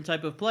a certain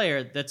type of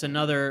player, that's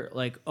another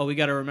like, we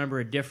got to remember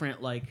a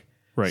different like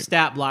Right.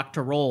 stat block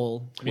to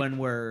roll when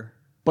we're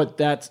But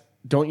that's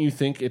don't you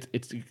think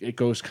it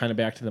goes kind of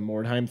back to the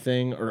Mordheim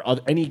thing or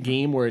any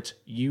game where it's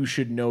you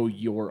should know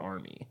your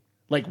army?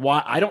 Like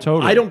why I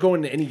don't go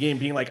into any game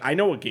being like I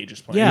know what Gage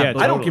is playing. Yeah,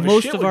 I don't give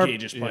a shit what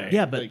Gage is playing.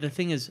 Yeah, but the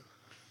thing is,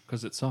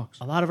 because it sucks.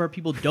 a lot of our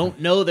people don't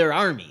know their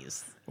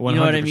armies. 100%. You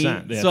know what I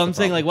mean? So I'm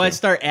saying, like, why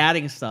start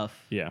adding stuff?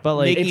 Yeah, but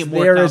like making it's it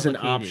more there as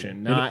complicated. an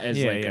option, not as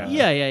like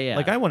yeah.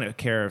 Like I wouldn't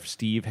care if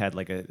Steve had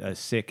like a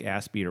sick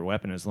ass beater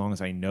weapon as long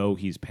as I know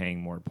he's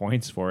paying more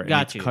points for it.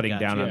 And it's cutting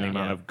down on the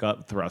amount of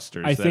gut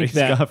thrusters. I think he's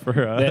got for,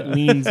 that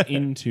leans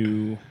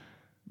into.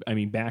 I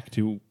mean, back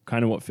to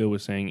kind of what Phil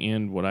was saying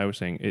and what I was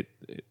saying. It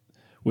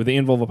with the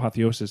Anvil of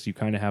Apotheosis, you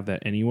kind of have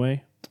that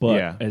anyway.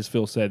 But as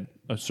Phil said,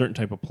 a certain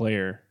type of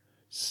player,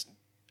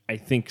 I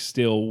think,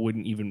 still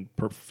wouldn't even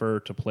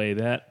prefer to play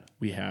that.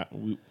 We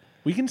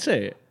can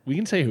say it. We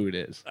can say who it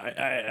is.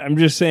 I'm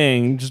just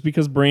saying, just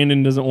because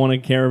Brandon doesn't want to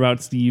care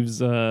about Steve's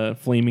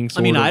flaming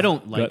sword. I mean, I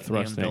don't like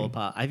thrusting.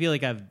 I feel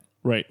like I've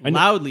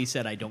loudly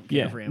said I don't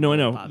care for Anvil.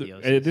 No, No, I know.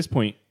 At this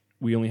point,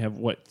 we only have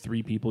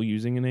 3 people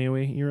using an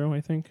AoE hero. I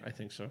think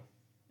so.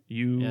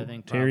 You, I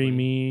think Terry, probably.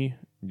 me,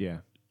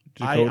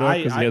 Dakota,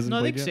 because he hasn't No, I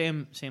played think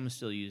yet. Sam is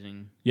still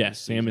using. Yes,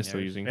 Sam is still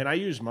using. And I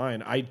use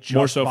mine. I just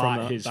More so bought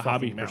from his the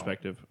hobby fucking mount.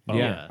 perspective.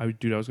 Yeah. I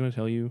was going to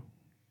tell you,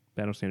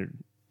 Battle Standard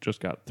just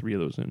got 3 of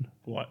those in.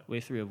 What?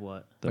 Wait, 3 of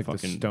what? The Like the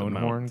fucking Stonehorn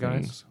mount guys?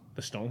 things.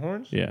 The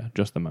Stonehorns? Yeah,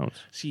 just the mounts.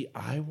 See,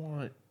 I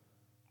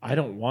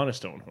don't want a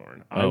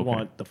Stonehorn. I Okay.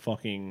 want the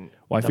fucking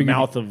Well, I the figured-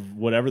 mouth of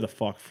whatever the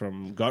fuck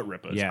from Gut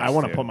Rippers. Yes, I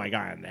want to dude. put my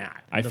guy on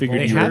that. I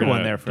figured They you were had gonna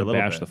one there for a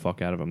little bash bit. the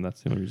fuck out of him.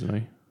 That's the only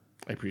reason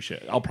I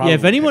appreciate it. I'll probably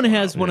If anyone pick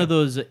has out. one of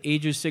those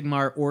Age of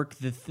Sigmar orc,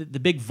 the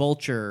big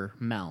vulture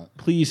mount.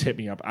 Please hit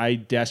me up. I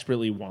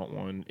desperately want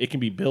one. It can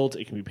be built.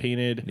 It can be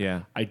painted.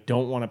 Yeah. I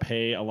don't want to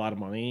pay a lot of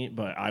money,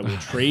 but I will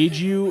trade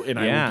you, and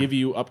I Yeah. will give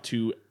you up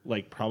to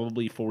like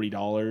probably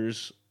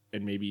 $40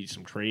 and maybe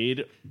some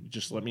trade.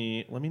 Just let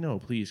me know,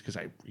 please, because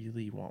I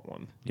really want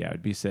one. Yeah,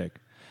 it'd be sick.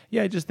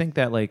 Yeah, I just think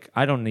that like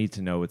I don't need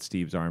to know what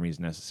Steve's army is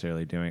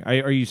necessarily doing.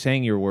 Are you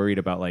saying you're worried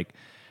about like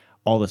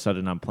all of a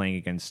sudden I'm playing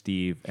against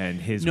Steve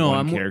and his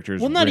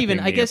character's not even.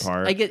 ripping me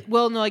apart?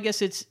 I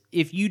guess it's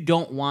if you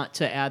don't want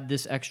to add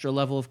this extra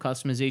level of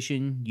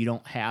customization, you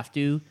don't have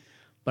to.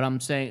 But I'm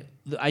saying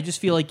I just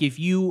feel like if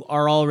you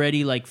are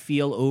already like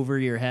feel over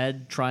your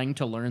head trying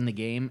to learn the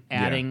game,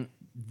 adding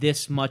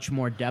this much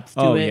more depth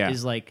to it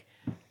is like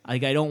I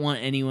don't want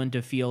anyone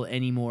to feel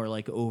any more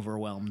like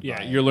overwhelmed. Yeah,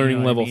 by you're it, learning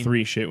you know what level I mean?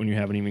 3 shit when you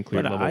haven't even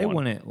cleared But level I 1.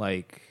 wouldn't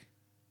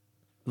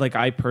like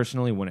I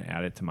personally wouldn't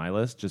add it to my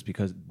list just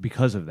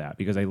because of that,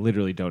 because I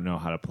literally don't know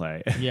how to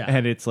play. Yeah.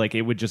 And it's like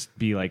it would just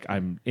be like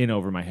I'm in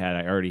over my head.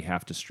 I already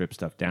have to strip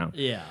stuff down.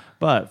 Yeah.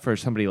 But for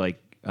somebody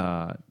like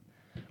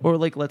or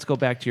like let's go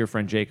back to your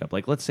friend Jacob.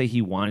 Like let's say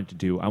he wanted to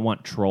do I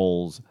want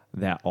trolls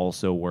that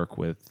also work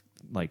with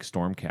like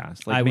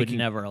Stormcast. Like I would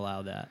never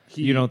allow that.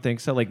 You don't think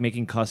so? Like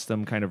making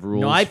custom kind of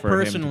rules No, I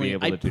for him to be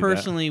able to do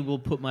personally will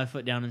put my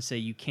foot down and say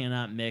you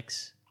cannot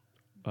mix.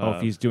 that?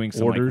 If he's doing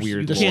some orders, like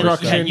weird You lore cannot,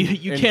 stuff.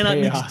 you and cannot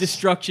mix chaos.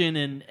 destruction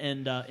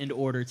and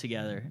order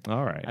together.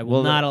 All right. I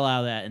will not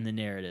allow that in the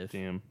narrative.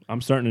 Damn.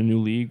 I'm starting a new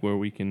league where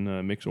we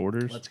can mix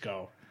orders. Let's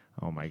go.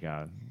 Oh my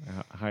god,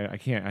 I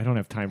can't. I don't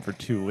have time for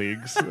 2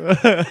 leagues.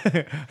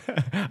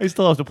 I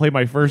still have to play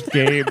my first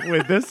game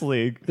with this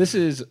league. This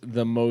is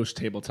the most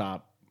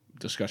tabletop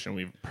discussion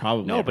we've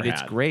probably ever But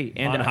it's had. great.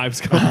 And on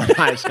Hive's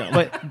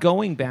but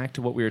going back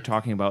to what we were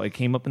talking about, it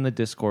came up in the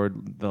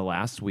Discord the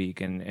last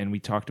week, and we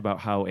talked about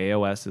how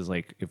AOS is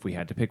like, if we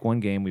had to pick one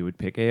game, we would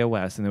pick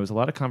AOS, and there was a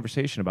lot of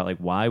conversation about like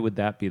why would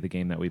that be the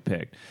game that we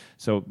picked.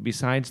 So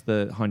besides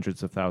the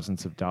hundreds of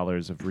thousands of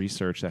dollars of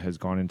research that has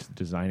gone into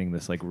designing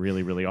this like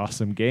really, really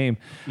awesome game,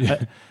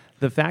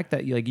 the fact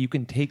that like you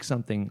can take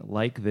something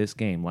like this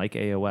game, like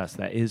AOS,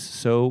 that is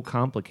so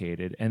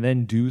complicated, and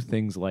then do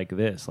things like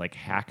this, like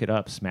hack it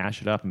up,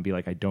 smash it up, and be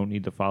like, I don't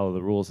need to follow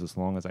the rules as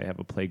long as I have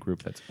a play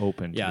group that's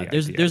open. Yeah, to the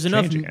there's idea there's of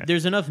enough changing it.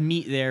 there's enough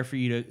meat there for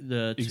you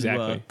to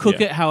Exactly,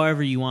 cook yeah. it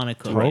however you want to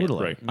cook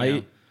Totally. it.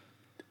 Right.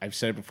 I've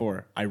said it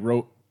before. I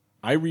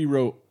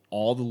rewrote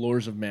all the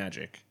lores of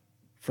Magic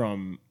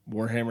from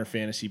Warhammer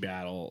Fantasy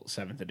Battle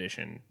 7th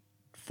edition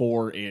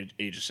for Age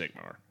of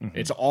Sigmar.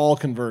 It's all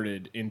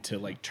converted into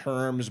like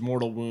terms,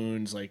 mortal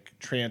wounds, like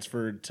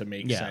transferred to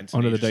make sense. in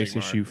Under the Age of Dice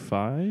Sigmar. issue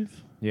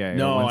 5. Yeah.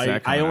 No, when's that I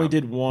coming only out?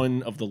 did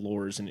one of the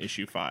lores in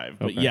issue 5.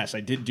 But Okay. yes,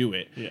 I did do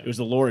it. It was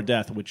the lore of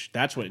death, which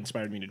that's what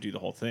inspired me to do the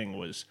whole thing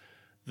was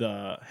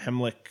the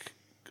Hemlick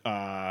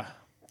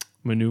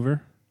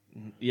Maneuver.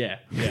 yeah.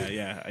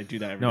 I do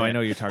that every No, day. I know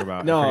what you're talking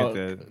about. I No,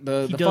 forget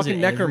the does fucking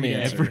it every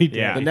necromancer. day.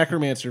 Yeah. The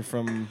necromancer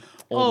from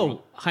old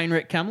Oh,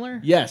 Heinrich Kemmler?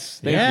 Yes,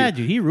 thank yeah, you.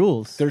 dude, he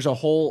rules. There's an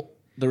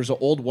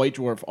old White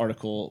Dwarf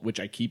article which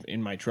I keep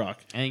in my truck,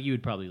 I think you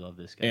would probably love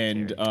this guy.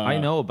 and Terry. I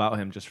know about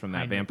him just from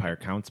that Vampire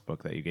Counts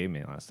book that you gave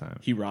me last time.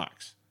 he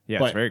rocks. Yeah,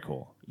 But it's very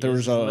cool.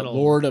 There's Yes, a little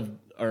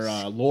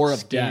lore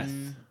of death.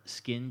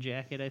 Skin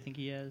jacket, I think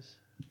he has.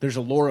 There's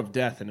a lore of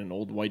death in an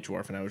old White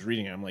Dwarf, and I was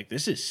reading it. I'm like,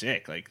 this is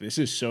sick. Like, this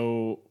is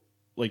so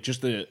like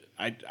just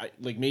I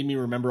like made me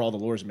remember all the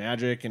lores of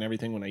Magic and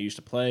everything when I used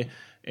to play.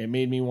 It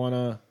made me want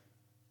to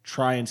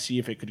try and see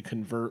if it could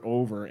convert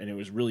over, and it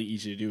was really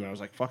easy to do. And I was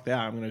like, fuck that,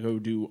 I'm going to go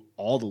do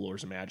all the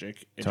Lores of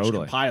Magic and just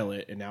compile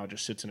it, and now it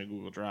just sits in a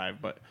Google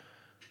Drive. But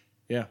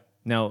yeah.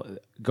 Now,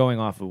 going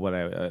off of what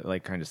I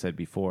kind of said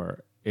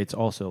before, it's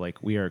also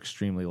like we are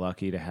extremely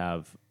lucky to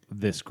have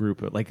this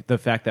group. Like the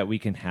fact that we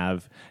can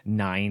have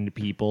 9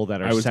 people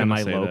that are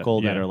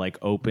semi-local that are like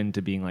open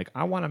to being like,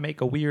 I want to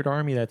make a weird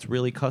army that's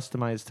really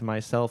customized to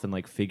myself, and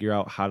like figure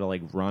out how to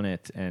like run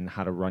it and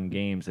how to run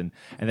games, and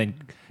then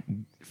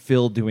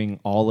Phil doing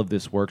all of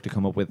this work to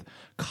come up with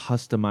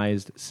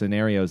customized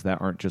scenarios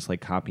that aren't just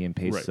like copy and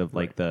pastes of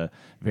like the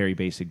very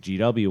basic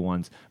GW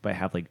ones, but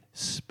have like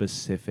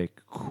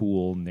specific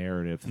cool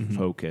narrative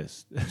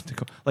focus.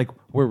 Like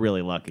we're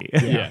really lucky.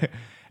 Yeah.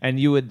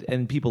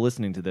 And people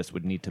listening to this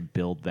would need to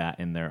build that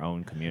in their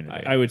own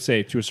community. I would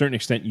say to a certain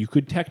extent, you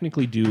could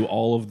technically do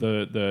all of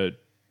the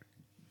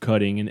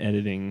cutting and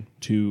editing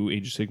to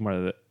Age of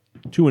Sigmar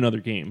to another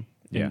game,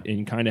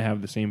 and kind of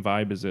have the same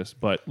vibe as this.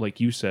 But like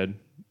you said,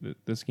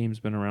 this game's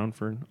been around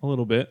for a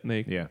little bit. And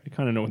they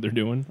kind of know what they're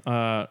doing.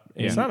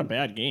 It's not a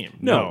bad game.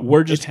 No,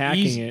 we're just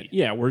hacking it.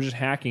 Yeah, we're just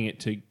hacking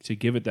it to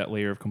give it that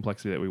layer of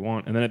complexity that we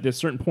want. And then at this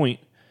certain point,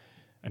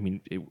 I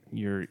mean,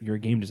 you're a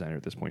game designer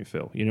at this point,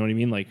 Phil. You know what I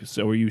mean? Like,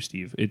 so are you,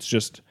 Steve. It's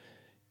just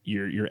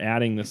you're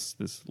adding this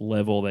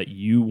level that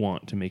you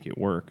want to make it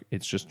work.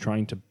 It's just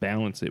trying to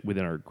balance it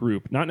within our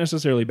group, not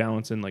necessarily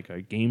balance in like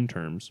a game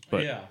terms,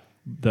 but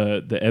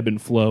the ebb and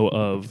flow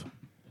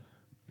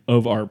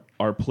of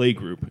our play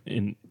group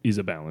is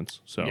a balance.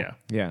 So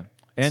yeah.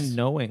 And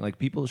knowing, like,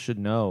 people should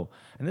know,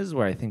 and this is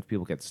where I think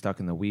people get stuck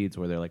in the weeds,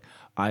 where they're like,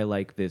 I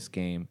like this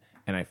game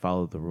and I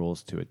follow the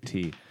rules to a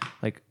T.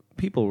 Like,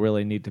 people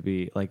really need to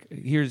be like,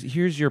 here's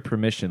your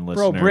permission,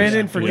 listeners. Bro,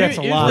 Brandon forgets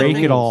a lot. Break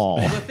it all.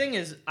 The thing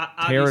is,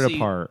 tear it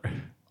apart.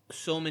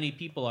 So many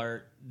people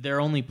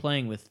they're only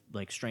playing with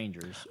like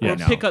strangers or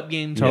pickup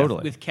games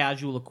with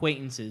casual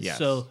acquaintances. Yes.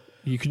 So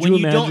you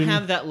don't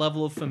have that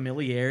level of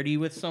familiarity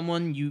with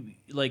someone, you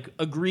like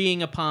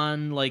agreeing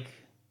upon like,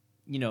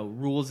 you know,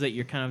 rules that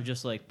you're kind of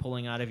just like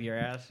pulling out of your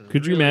ass.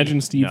 Could you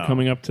imagine Steve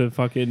coming up to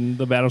fucking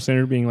the Battle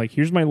Center being like,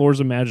 here's my Lores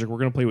of Magic, we're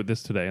going to play with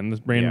this today. And this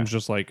Brandon's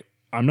just like,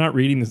 I'm not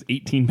reading this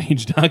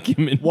 18-page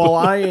document. Well,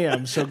 I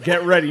am, so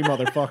get ready,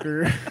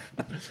 motherfucker.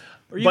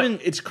 But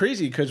it's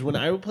crazy because when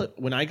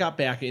I got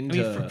back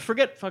into... I mean,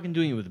 forget fucking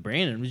doing it with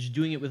Brandon. We're just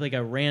doing it with like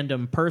a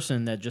random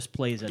person that just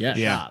plays at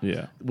the shop.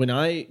 Yeah. When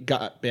I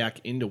got back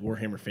into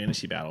Warhammer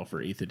Fantasy Battle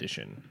for 8th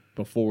edition,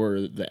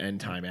 before the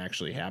end time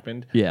actually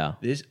happened,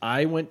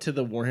 I went to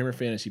the Warhammer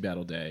Fantasy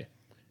Battle day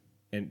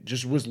and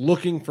just was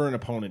looking for an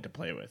opponent to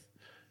play with.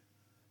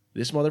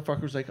 This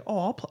motherfucker was like,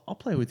 "Oh, I'll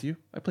play with you.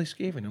 I play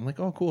Skaven." I'm like,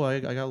 "Oh, cool. I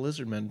got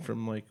Lizardmen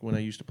from like when I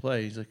used to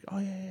play." He's like, "Oh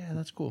yeah,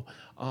 that's cool."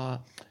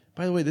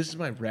 By the way, this is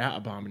my Rat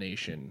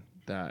Abomination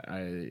that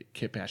I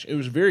kit bashed. It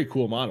was a very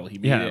cool model. He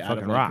made it out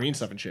of like green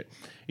stuff and shit.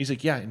 He's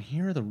like, "Yeah, and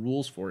here are the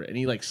rules for it." And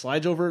he like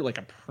slides over like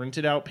a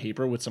printed out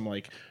paper with some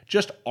like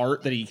just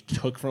art that he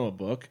took from a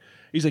book.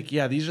 He's like,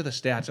 "Yeah, these are the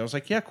stats." I was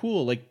like, "Yeah,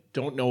 cool." Like,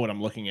 don't know what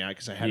I'm looking at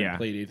because I hadn't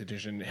played 8th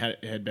edition.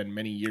 It had been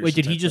many years. Wait,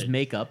 did he just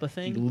make up a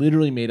thing? He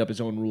literally made up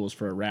his own rules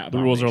for a Rat. The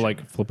rules are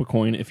like flip a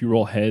coin. If you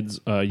roll heads,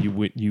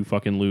 you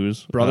fucking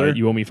lose. Brother,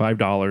 you owe me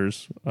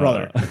 $5.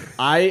 Brother,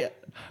 I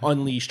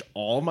unleashed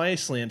all my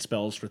slant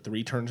spells for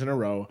 3 turns in a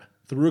row,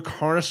 threw a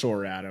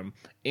Carnosaur at him,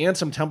 and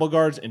some Temple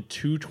Guards and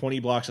 2 20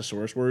 blocks of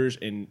Saurus Warriors,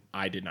 and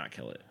I did not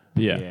kill it.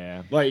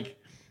 Yeah. Like...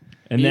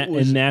 And that's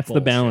bullshit. The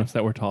balance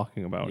that we're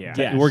talking about. Yeah.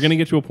 Yes. We're gonna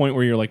get to a point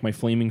where you're like, my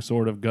flaming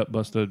sword of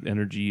gut-busted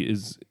energy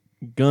is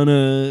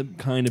gonna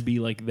kind of be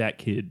like that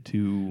kid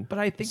to. But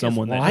I think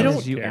someone as long that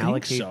as you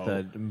allocate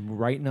the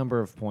right number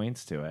of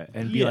points to it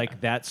and be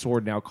like, that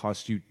sword now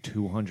costs you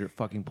 200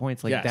 fucking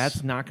points. Like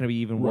that's not going to be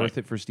even worth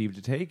it for Steve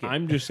to take it.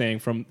 I'm just saying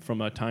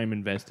from a time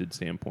invested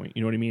standpoint.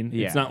 You know what I mean?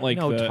 Yeah. It's not like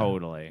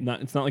totally.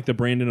 It's not like the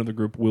Brandon of the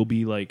group will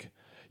be like,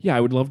 yeah, I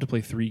would love to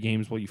play 3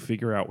 games while you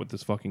figure out what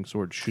this fucking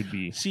sword should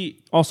be. See,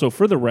 also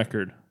for the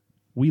record,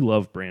 we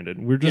love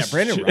Brandon. We're just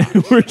Brandon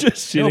rocks. we're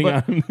just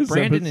shitting on this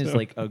Brandon episode. is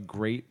like a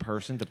great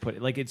person to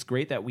put. Like, it's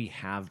great that we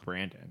have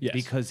Brandon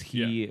because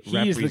he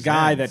is the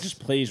guy that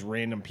just plays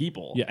random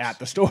people at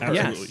the store.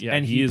 Absolutely. Yes, yeah,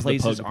 and he is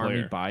plays the his army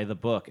player. by the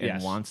book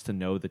and wants to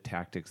know the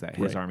tactics that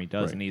his army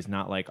does. Right. And he's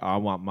not like, I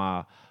want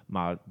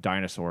my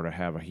dinosaur to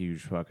have a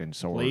huge fucking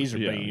sword. Laser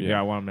beam. Yeah,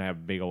 I want him to have a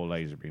big old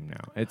laser beam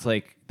now. It's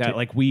like that,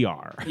 like we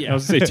are. Yeah. I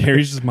was going to say,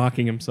 Terry's just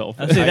mocking himself.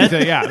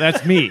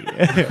 That's me.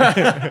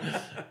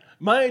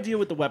 My idea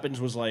with the weapons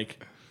was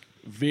like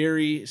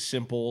very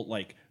simple,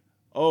 like,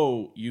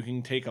 oh, you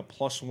can take a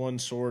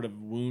 +1 sword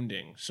of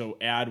wounding, so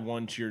add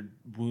 1 to your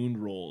wound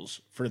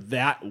rolls for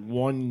that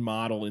one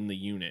model in the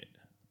unit.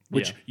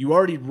 Which you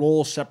already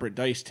roll separate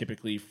dice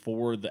typically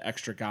for the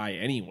extra guy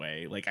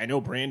anyway. Like, I know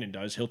Brandon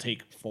does. He'll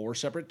take 4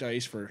 separate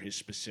dice for his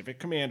specific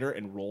commander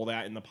and roll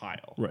that in the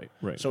pile.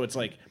 Right. So it's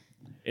like,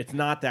 it's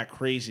not that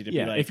crazy to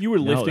be like... if you were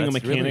lifting a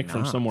that's mechanic really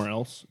from not. somewhere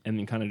else and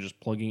then kind of just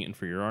plugging it in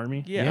for your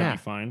army, Yeah. that'd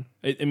be fine.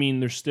 I mean,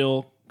 there's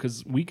still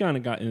because we kind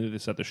of got into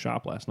this at the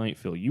shop last night,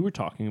 Phil. You were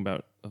talking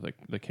about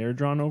the care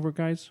drawn over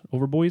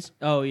boys.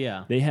 Oh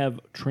yeah, they have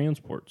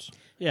transports.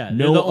 Yeah,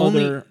 no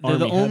they're the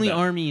other only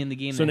army in the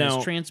game so that now,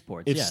 has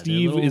transports. If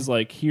Steve is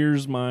like,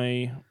 here's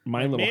my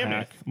little mammoth.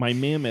 hack. My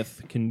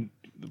mammoth can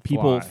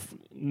people.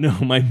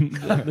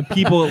 The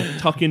people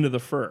tuck into the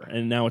fur,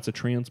 and now it's a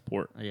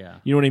transport. Yeah,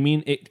 you know what I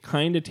mean. It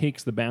kind of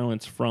takes the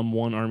balance from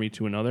one army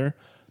to another,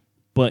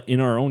 but in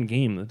our own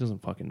game, that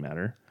doesn't fucking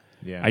matter.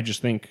 Yeah, I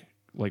just think,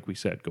 like we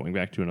said, going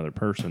back to another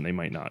person, they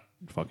might not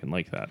fucking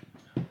like that.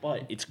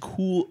 But it's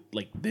cool.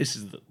 Like, this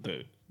is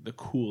the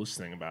coolest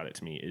thing about it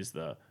to me is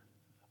the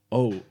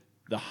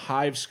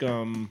Hive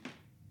Scum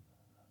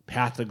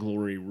Path to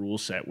Glory rule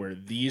set, where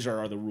these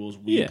are the rules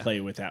we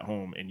play with at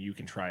home, and you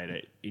can try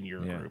it in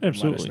your group.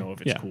 Absolutely. And let us know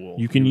if it's cool.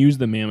 You can use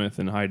the mammoth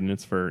and hide in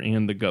its fur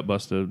and the gut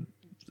busted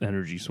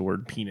energy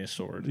sword. Penis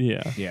sword.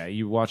 Yeah. Yeah,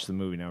 you watch the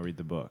movie, now read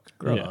the book.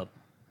 Grow up.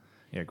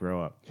 Yeah,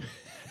 grow up.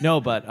 No,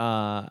 but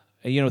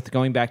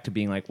going back to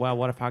being like, well,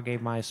 what if I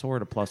gave my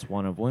sword a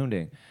 +1 of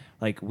wounding?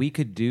 Like, we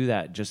could do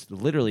that just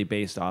literally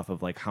based off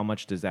of like how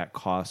much does that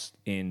cost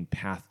in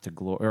Path to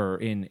Glory or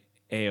in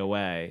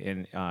AOA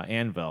in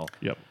Anvil.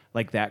 Yep.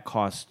 Like that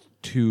costs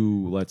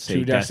let's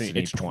say Destiny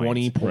it's points.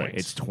 20 points.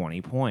 It's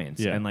 20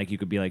 points. Yeah. And like you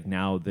could be like,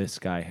 now this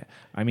guy.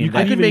 I mean,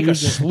 I could make a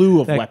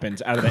slew of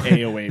weapons out of the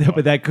AOA. No,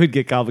 but that could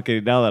get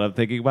complicated now that I'm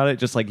thinking about it.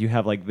 Just like you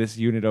have like this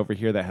unit over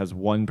here that has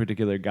one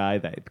particular guy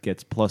that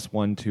gets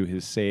 +1 to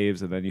his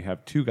saves, and then you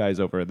have two guys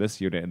over in this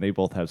unit, and they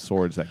both have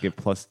swords that give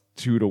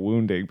 +2 to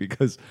wounding.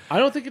 Because I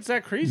don't think it's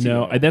that crazy.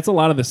 No, that's a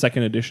lot of the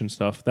second edition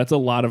stuff. That's a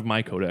lot of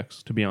my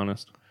codex, to be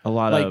honest. a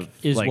lot Like, of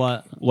is like,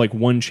 what like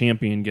one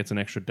champion gets an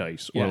extra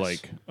dice, or Yes.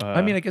 like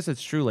I mean, I guess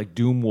it's true. Like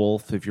Doom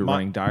Wolf, if you're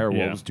running Dire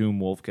Wolves, yeah. Doom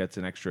Wolf gets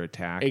an extra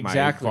attack.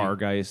 Exactly. My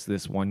Vargeist,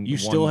 this one. You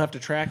still have to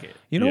track it.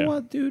 You know Yeah.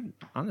 what, dude?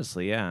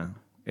 Honestly, yeah.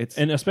 It's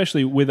and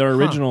especially with our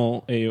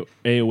original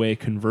AOA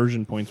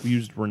conversion points, we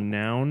used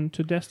renown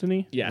to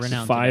Destiny. Yes.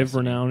 Renown to 5 Destiny.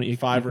 renown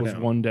Five equals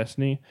renown. 1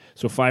 Destiny.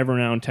 So 5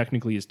 renown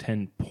technically is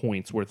 10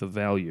 points worth of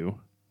value,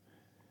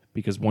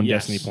 because 1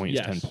 Yes, Destiny point is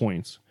yes. 10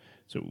 points.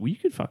 So we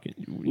could fucking,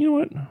 you know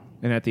what?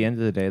 and at the end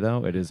of the day,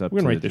 though, it is up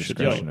We're to gonna the write this shit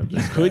discretion down. of You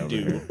this guy could over do.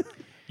 here.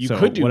 You So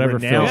could do whatever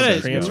renown Phil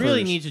says transfers. we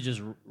really need to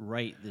just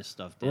write this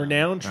stuff down.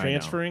 Renown I know.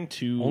 transferring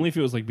to Only if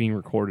it was like being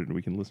recorded and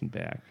we can listen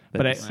back.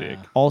 But I That'd be sick.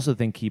 also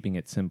think keeping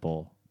it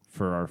simple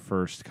for our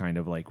first kind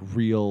of like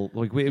real,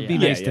 like it'd be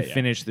Yeah. nice to Yeah.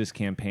 finish this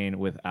campaign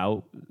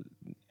without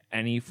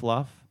any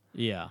fluff.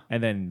 Yeah.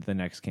 And then the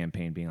next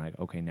campaign being like,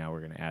 okay, now we're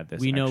going to add this.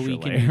 We know extra we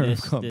can layer do of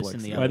this, and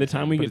complexity. the By the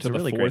time we But get it's to a the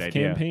really great 4th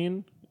idea.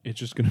 campaign, it's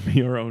just going to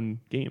be our own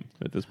game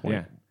at this point.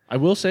 Yeah. I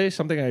will say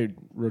something I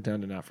wrote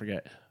down to not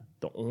forget.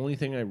 The only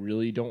thing I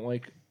really don't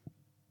like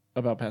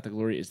about Path to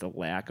Glory is the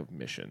lack of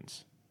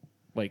missions.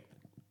 Like,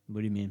 What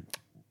do you mean?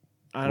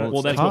 I don't.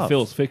 Well, that's tough. what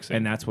Phil's fixing.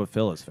 And that's what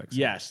Phil is fixing.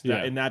 yes, Yeah.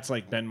 and that's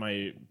like been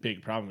my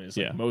big problem. Is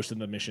like Yeah. most of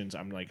the missions,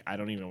 I'm like, I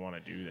don't even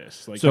want to do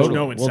this. Like, So- there's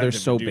no Well, incentive. they're to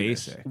so do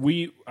this.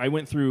 basic. I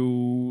went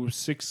through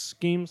 6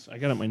 games. I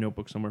got it in my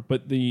notebook somewhere.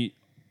 But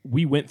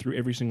we went through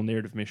every single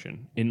narrative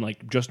mission in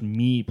like just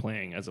me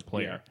playing as a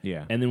player.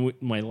 Yeah. And then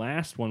my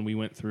last one we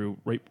went through,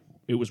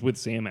 it was with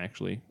Sam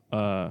actually.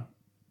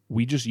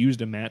 We just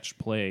used a match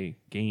play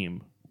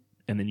game.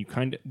 And then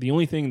the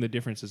only thing, the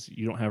difference is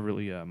you don't have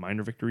really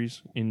minor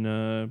victories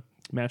in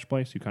match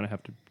play, so you kind of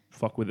have to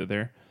fuck with it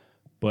there.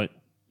 But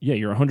yeah,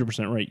 you're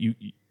 100% right.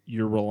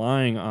 You're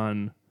relying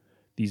on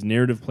these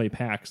narrative play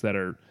packs that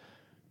are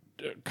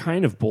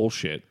kind of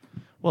bullshit.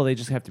 Well, they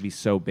just have to be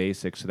so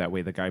basic, so that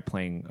way the guy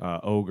playing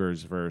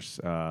ogres versus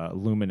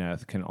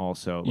Lumineth can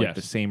also like Yes.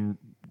 the same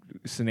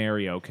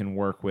scenario can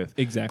work with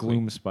Exactly.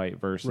 Gloomspite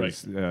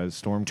versus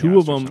Stormcast. Two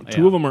of or them, something.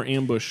 two of them are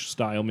ambush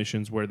style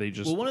missions where they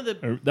just. Well, one of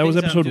the that was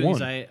things episode I'm doing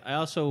 1. is I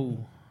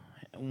also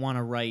want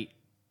to write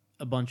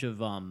a bunch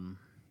of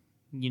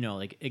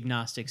like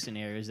agnostic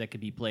scenarios that could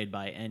be played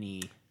by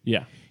any.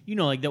 Yeah,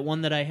 Like that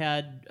one that I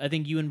had. I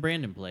think you and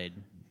Brandon played.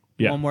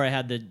 Yeah. One where I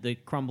had the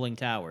crumbling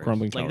towers.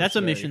 Crumbling like towers, that's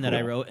a very mission that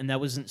I cool. wrote, and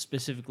that wasn't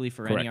specifically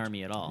for any Correct.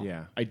 army at all.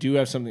 Yeah. I do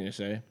have something to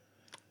say.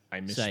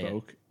 I Say it.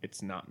 misspoke.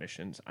 It's not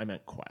missions. I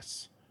meant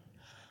quests.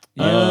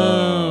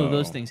 Oh,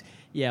 those things.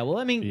 Yeah. Well,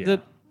 I mean, Yeah.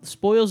 the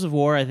spoils of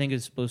war, I think,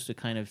 is supposed to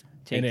kind of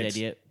take And the it's-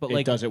 idea, but it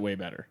like does it way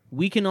better.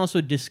 we can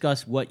also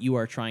discuss what you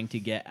are trying to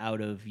get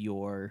out of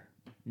your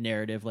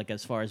narrative, like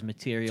as far as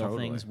material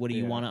Totally. things. What do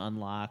you Yeah. want to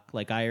unlock?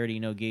 Like I already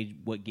know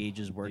what Gage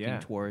is working Yeah.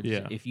 towards.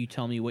 Yeah. If you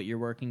tell me what you're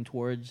working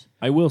towards,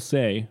 I will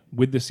say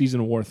with the Season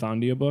of War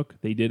Thondia book,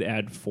 they did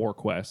add 4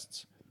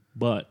 quests,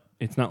 but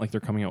it's not like they're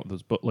coming out with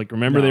those books. Like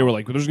remember they were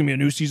like, "There's gonna be a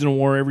new Season of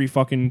War every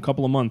fucking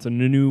couple of months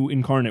and a new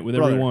incarnate with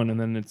Brother. everyone," and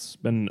then it's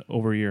been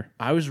over a year.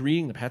 I was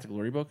reading the Path to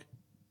Glory book,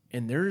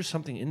 and there is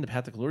something in the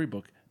Path to Glory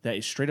book that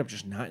is straight up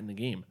just not in the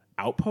game.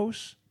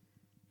 Outposts?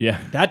 Yeah,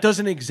 That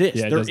doesn't exist.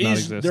 Yeah, it There does not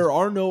exist. There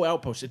are no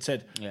outposts. It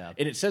said, Yeah.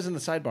 and it says in the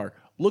sidebar,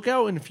 look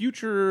out in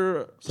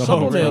future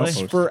Supplements.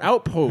 supplements for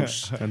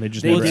outposts. and they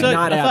just They never did added-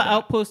 not I add thought that.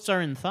 outposts are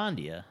in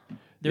Thondia.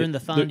 They're in the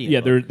Thondia.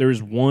 Yeah, book.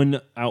 there's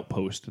one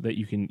outpost that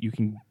you can.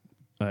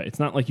 It's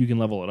not like you can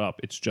level it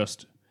up. It's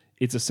just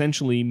it's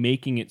essentially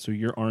making it so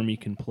your army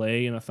can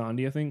play in a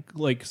Thandi, I think.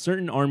 Like,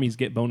 certain armies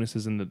get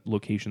bonuses in the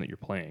location that you're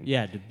playing.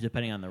 Yeah,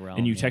 depending on the realm.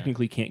 And you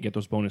technically can't get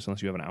those bonuses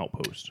unless you have an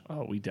outpost.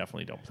 Oh, we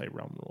definitely don't play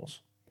realm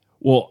rules.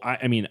 Well,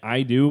 I mean,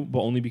 I do, but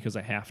only because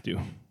I have to.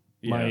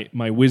 Yeah.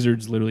 My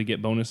wizards literally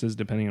get bonuses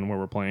depending on where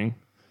we're playing.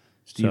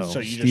 So you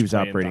Steve's just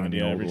play operating in Thandi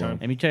the old every time.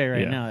 Let me tell you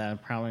right Yeah. now,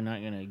 that's probably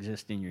not going to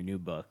exist in your new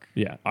book.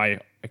 Yeah, I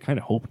kind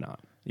of hope not.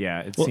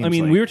 Yeah, it Well, seems I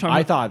mean, like, we were talking I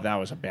about... thought that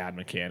was a bad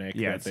mechanic.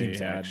 Yeah, that it they seems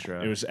had.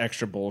 extra. It was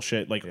extra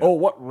bullshit. Like, oh,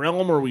 what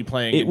realm are we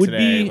playing It in would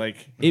today? be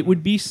Like, it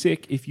would be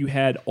sick if you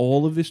had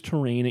all of this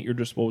terrain at your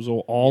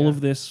disposal, all of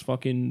this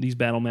fucking these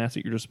battle mats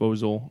at your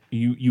disposal.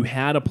 You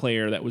had a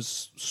player that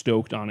was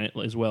stoked on it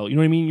as well. You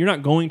know what I mean? You're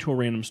not going to a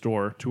random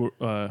store to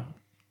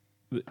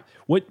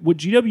what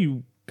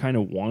GW kind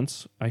of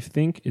wants, I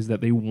think, is that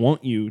they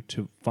want you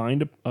to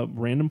find a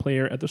random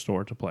player at the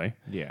store to play.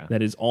 Yeah.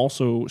 That is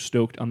also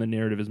stoked on the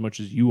narrative as much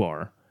as you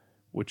are,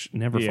 which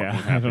never fucking I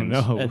happens. don't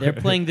know. They're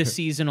playing the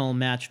seasonal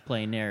match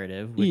play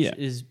narrative, which Yeah.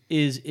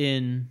 is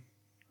in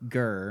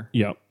Gur.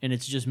 Yep. And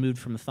it's just moved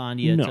from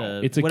Thandia No,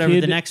 to it's a whatever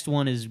kid- the next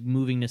one is,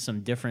 moving to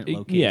some different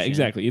location. Yeah,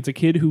 exactly. It's a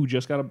kid who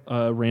just got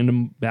a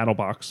random battle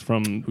box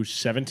from who's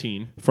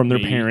 17 their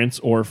maybe. parents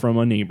or from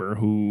a neighbor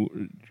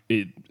who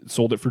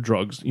sold it for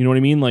drugs. You know what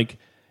I mean? Like,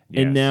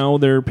 and Yes. now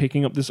they're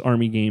picking up this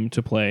army game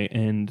to play,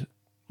 and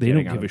they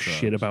Getting don't out give a of shit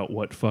drugs. about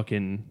what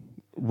fucking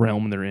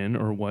realm they're in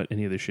or what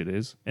any of this shit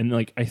is. And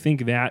like, I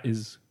think that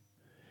is,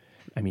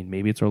 I mean,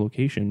 maybe it's our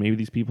location, maybe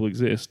these people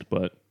exist,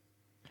 but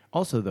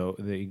Also, though,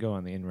 you go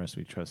on the In Rest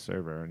We Trust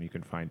server and you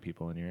can find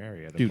people in your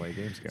area to Dude, play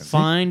games against.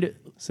 Find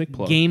sick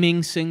plug.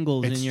 gaming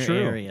singles It's in your true.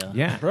 area.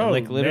 Yeah, Bro,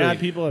 like literally, mad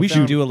people have we should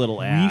found- do a little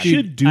We ad.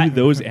 should do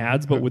those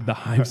ads, but with the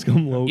Hive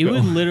Scum logo. It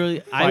would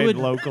literally, I Find would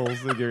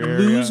locals in your area.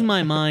 lose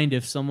my mind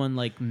if someone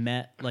like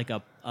met like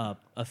a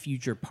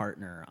future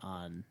partner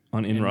on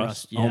In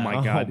Rust. Yeah. Oh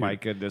my god! Oh my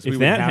dude. goodness, If we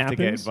that would have to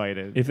get happens-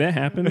 invited. If that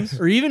happens,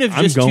 Or even if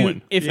I'm just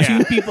going.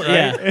 two people,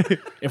 yeah.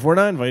 If we're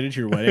not invited to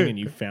your wedding and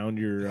you found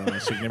your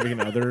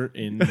significant other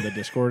in the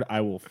Discord,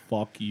 I will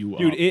fuck you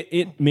dude, up.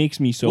 it makes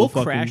me so We'll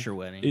fucking crash your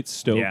wedding. It's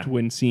stoked Yeah.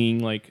 when seeing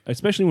like,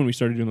 especially when we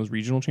started doing those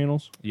regional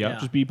channels. Yeah.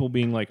 Just people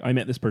being like, I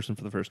met this person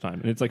for the first time,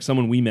 and it's like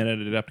someone we met at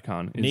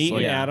Adepticon. It's Nate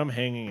like, and Adam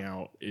hanging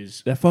out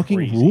is that fucking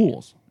crazy.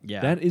 rules.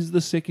 Yeah. That is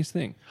the sickest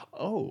thing.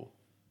 Oh,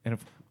 And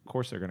of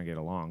course, they're going to get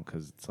along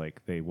because it's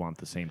like they want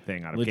the same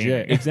thing out of Legit.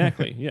 gaming.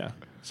 Exactly. Yeah.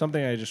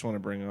 something I just want to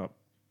bring up.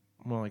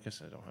 Well, I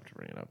guess I don't have to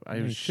bring it up. I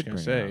you was should just going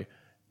to bring it say,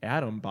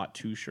 Adam bought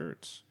 2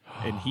 shirts,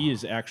 and he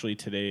is actually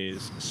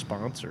today's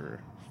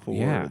sponsor for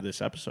Yeah.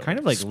 this episode. Kind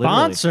of like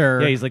Sponsor?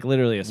 Literally, yeah, he's like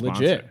literally a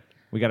sponsor. Legit.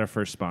 We got our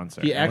first sponsor.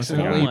 He What's the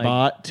accidentally guy?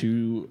 bought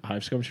 2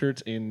 Hive Scum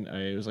shirts, and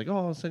I was like,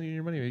 "Oh, I'll send you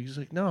your money." He's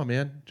like, "No,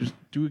 man, just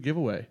do a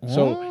giveaway."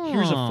 So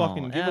here's a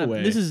fucking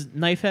giveaway. This is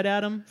Knifehead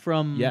Adam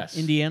from Yes.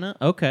 Indiana.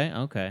 Okay.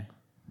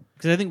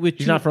 Because I think with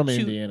He's not from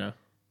Indiana.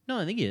 No,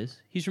 I think he is.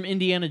 He's from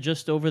Indiana,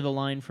 just over the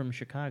line from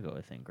Chicago.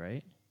 I think,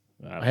 right?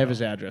 I have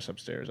his address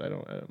upstairs. I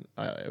don't.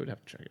 I would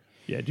have to check it.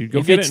 Yeah, dude, go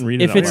If get it's- it and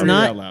read if it out it's loud.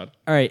 not- Read it out loud.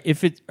 All right.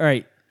 If it's all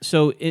right.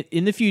 So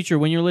in the future,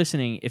 when you're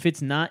listening, if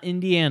it's not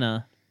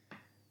Indiana,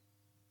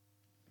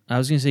 I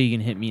was gonna say you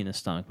can hit me in the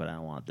stomach, but I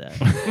don't want that.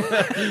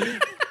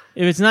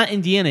 If it's not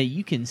Indiana,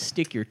 you can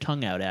stick your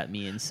tongue out at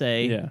me and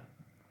say, Yeah.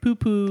 "Poo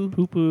poo,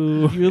 Poo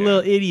poo. you're a little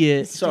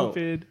idiot." So,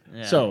 Stupid.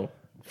 Yeah. so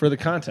for the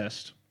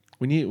contest,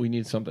 we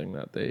need something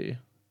that they.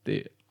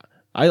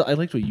 I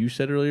liked what you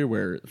said earlier,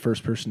 where the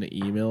first person to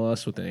email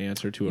us with an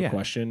answer to a Yeah.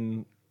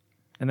 question.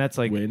 And that's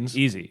like Wins.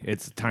 easy.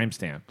 It's time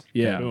stamped.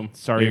 Yeah. Boom.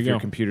 Sorry There if you your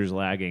go. computer's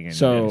lagging and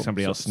So-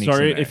 somebody else sneaks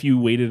Sorry in there. if you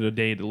waited a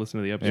day to listen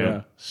to the episode.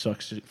 Yeah,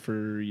 sucks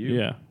for you.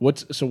 Yeah.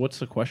 What's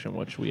the question?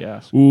 What should we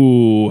ask?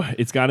 Ooh,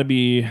 it's got to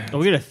be. Are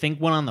we gonna think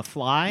one on the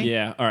fly?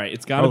 Yeah. All right.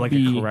 It's got to Oh, like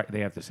be. a correct.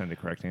 They have to send a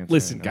correct answer.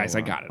 Listen, Oh, guys, I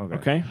wow. got it.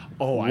 Okay.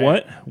 Oh,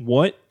 what?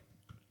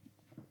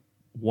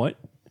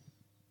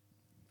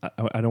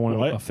 I don't want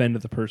What? to offend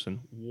the person.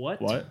 What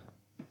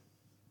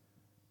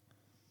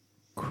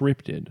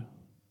cryptid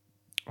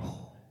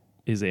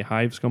is a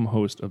Hive Scum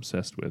host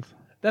obsessed with?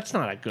 That's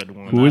not a good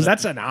one. Who is-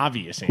 That's an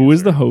obvious answer. Who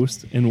is the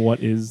host and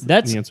what is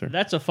That's the answer?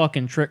 That's a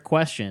fucking trick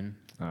question.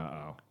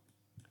 Uh-oh.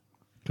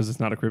 Because it's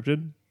not a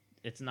cryptid?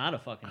 It's not a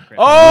fucking trick.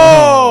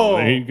 Oh,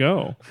 There you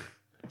go.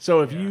 so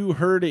if you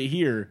heard it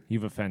here,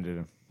 You've offended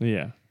him.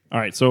 Yeah. All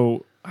right.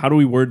 So how do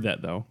we word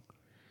that, though?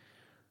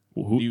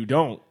 Who? you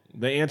don't.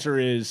 The answer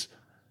is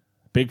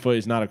Bigfoot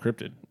is not a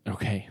cryptid.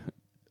 Okay.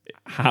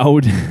 How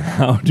do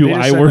They just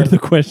I said word that- the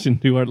question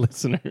to our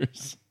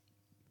listeners?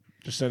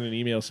 Just send an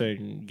email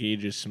saying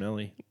Gage is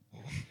smelly.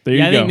 There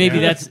Yeah, you I go. think maybe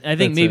that's. I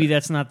think That's maybe it.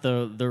 that's not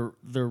the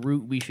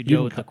route we should You go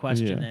can with the co-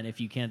 question. yeah. Then,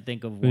 if you can't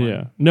think of one,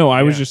 Yeah. No,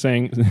 I was Yeah. just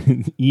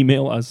saying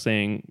email us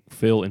saying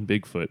Phil and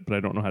Bigfoot, but I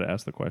don't know how to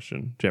ask the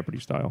question Jeopardy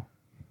style.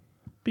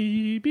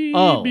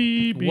 Oh,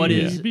 what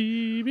is-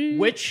 Beep.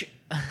 which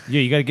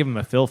Yeah, you got to give him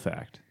a Phil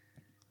fact.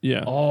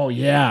 Yeah. Oh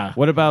yeah.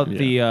 What about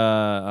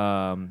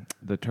Yeah.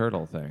 the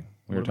turtle thing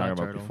we were What talking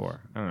about about turtles? before?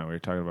 I don't know. We were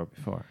talking about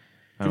before.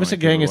 I Give don't us a wanna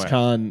give it Genghis away.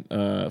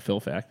 Khan Phil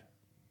fact.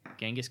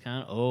 Genghis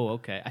Khan. Oh,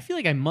 okay. I feel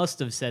like I must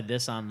have said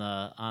this on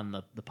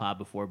the pod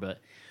before, but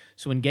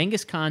so when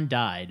Genghis Khan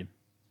died,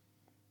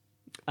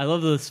 I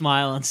love the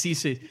smile on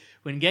Cece's.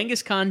 When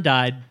Genghis Khan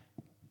died,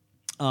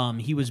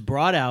 he was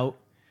brought out,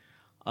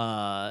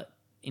 and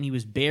he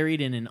was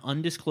buried in an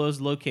undisclosed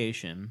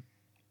location.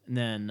 And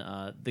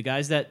then the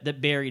guys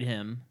that buried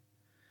him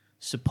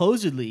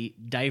supposedly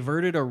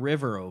diverted a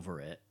river over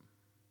it.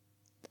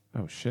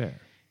 Oh shit!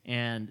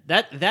 And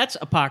that's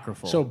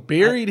apocryphal. So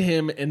buried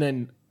him and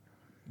then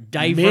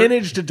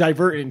managed to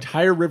divert an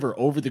entire river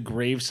over the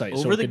gravesite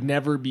so it could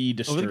never be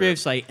disturbed. Over the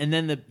gravesite. And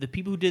then the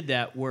people who did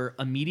that were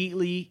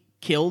immediately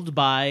killed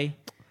by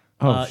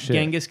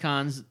Genghis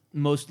Khan's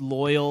most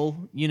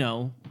loyal,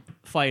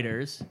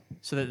 fighters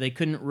so that they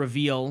couldn't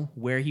reveal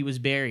where he was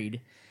buried.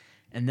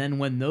 And then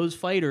when those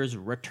fighters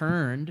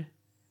returned,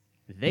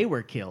 they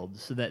were killed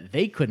so that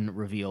they couldn't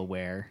reveal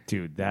where.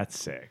 Dude, that's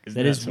sick.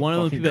 That is one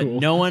of the people that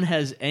no one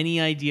has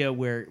any idea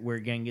where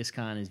Genghis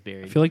Khan is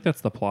buried. I feel like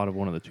that's the plot of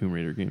one of the Tomb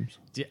Raider games.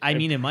 I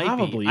mean, it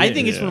might be. I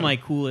think it's one of my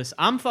coolest.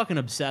 I'm fucking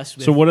obsessed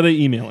with. So what are they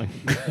emailing?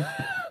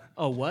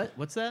 Oh, what?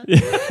 What's that?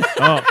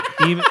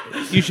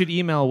 You should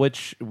email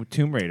which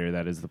Tomb Raider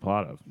that is the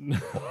plot of.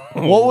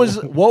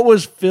 What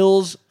was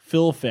Phil's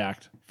Phil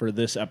fact for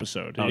this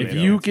episode? If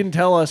you can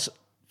tell us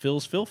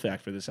Phil's Phil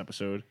fact for this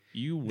episode,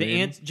 you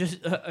win.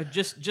 The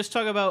just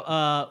talk about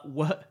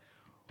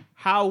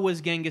how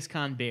was Genghis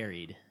Khan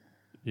buried?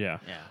 Yeah.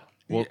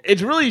 Well,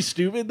 it's really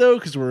stupid though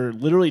because we're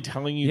literally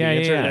telling you the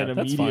answer and then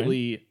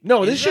immediately.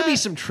 No, this should be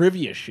some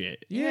trivia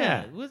shit.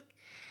 Yeah.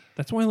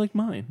 That's why I like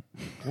mine.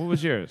 What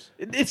was yours?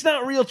 It's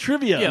not real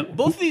trivia. Yeah,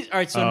 both of these. All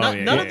right, so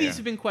none of these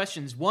have been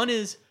questions. One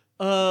is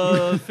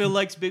Phil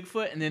likes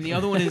Bigfoot, and then the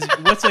other one is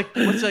what's fact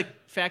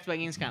about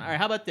Genghis Khan. All right,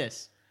 how about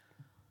this?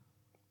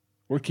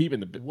 We're keeping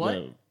the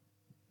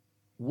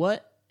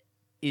What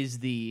is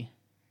the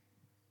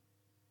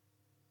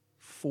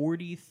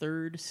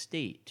 43rd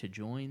state to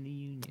join the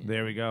Union?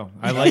 There we go.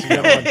 I like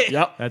that one.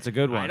 Yep, that's a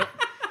good one.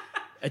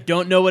 I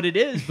don't know what it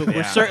is, but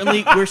we're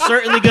certainly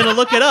going to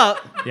look it up.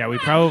 Yeah, we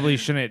probably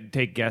shouldn't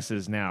take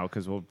guesses now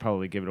because we'll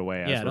probably give it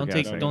away.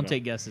 Don't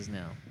take guesses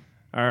now.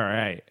 All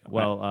right.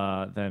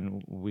 Well,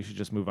 then we should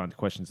just move on to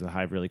questions of the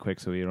hive really quick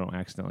so we don't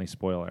accidentally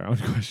spoil our own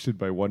question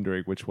by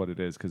wondering which one it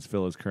is because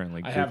Phil is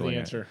currently Googling I have the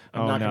answer.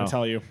 I'm not going to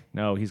tell you.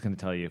 No, he's going to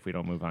tell you if we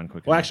don't move on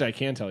quickly. Well, actually, I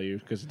can tell you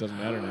because it doesn't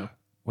matter now.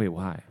 Wait,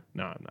 why?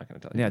 No, I'm not going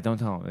to tell you. Yeah, don't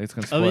tell him. It's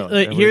going to spoil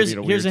it. Here's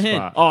a hint.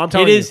 Spot. Oh, I'm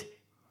telling you.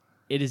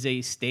 It is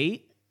a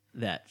state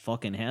that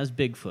fucking has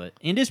Bigfoot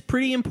and is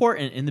pretty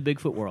important in the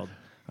Bigfoot world.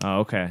 Oh,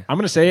 okay. I'm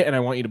going to say it, and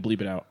I want you to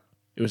bleep it out.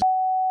 It was.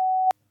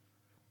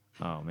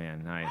 Oh,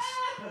 man, nice.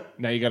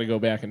 Now you got to go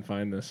back and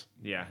find this.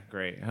 Yeah,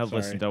 great.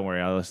 Listen, don't worry.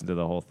 I'll listen to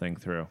the whole thing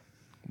through.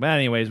 But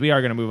anyways, we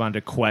are going to move on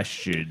to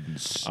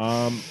questions.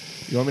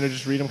 You want me to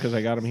just read them because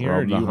I got them here,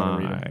 or do you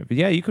want to read them?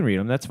 Yeah, you can read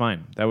them. That's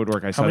fine. That would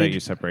work. I saw that you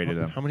separated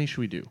them. How many should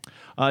we do?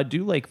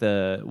 Do like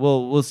the...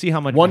 We'll see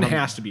how much... One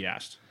has to be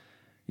asked.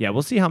 Yeah,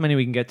 we'll see how many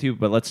we can get to,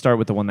 but let's start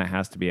with the one that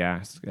has to be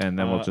asked, and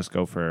then we'll just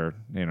go for,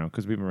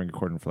 because we've been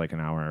recording for like an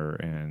hour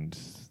and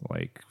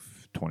like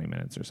 20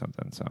 minutes or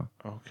something, so.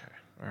 Okay.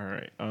 All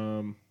right.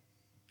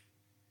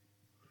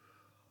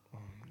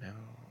 Now,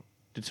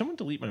 did someone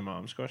delete my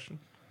mom's question?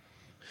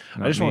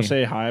 I just want to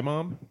say hi,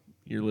 Mom.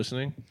 You're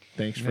listening.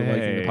 Thanks for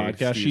liking the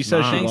podcast. She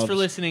says thanks for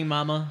listening,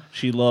 Mama.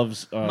 She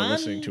loves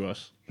listening to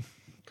us.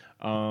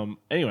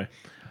 Anyway.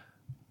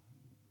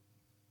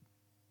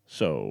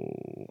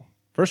 So,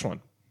 first one.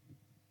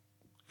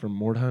 From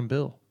Mordheim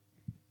Bill.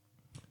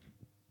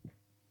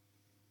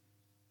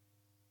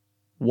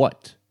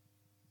 What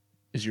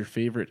is your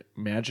favorite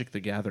Magic the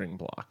Gathering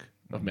block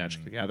of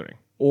Magic the Gathering?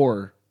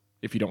 Or,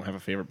 if you don't have a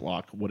favorite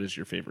block, what is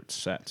your favorite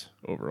set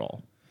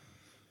overall?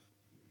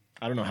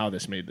 I don't know how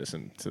this made this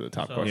into the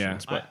top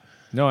questions, but...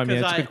 No, I mean,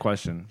 it's a good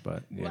question,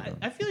 but...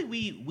 I feel like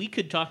we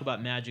could talk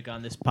about Magic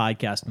on this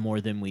podcast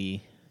more than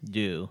we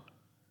do.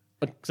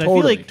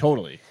 Totally.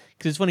 Because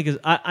it's funny, because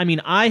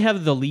I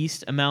have the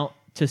least amount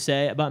to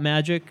say about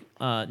Magic.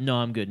 No,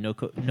 I'm good. No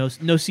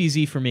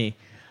CZ for me.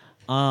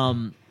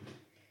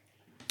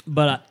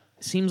 But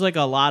seems like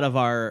a lot of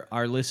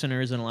our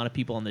listeners and a lot of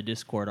people on the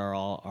Discord are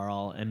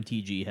all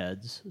MTG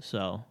heads.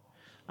 So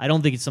I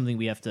don't think it's something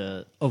we have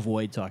to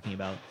avoid talking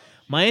about.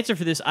 My answer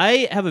for this,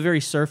 I have a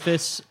very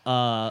surface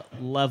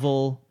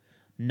level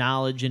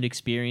knowledge and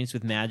experience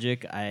with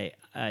Magic. I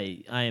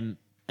am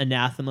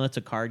anathema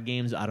to card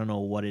games. I don't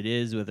know what it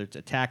is, whether it's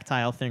a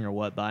tactile thing or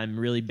what, but I'm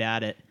really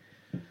bad at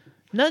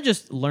not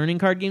just learning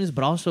card games,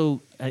 but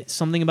also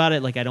something about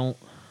it. Like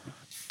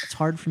it's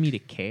hard for me to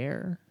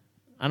care.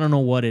 I don't know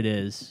what it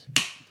is.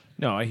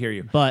 No, I hear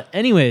you. But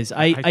anyways,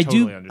 I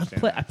totally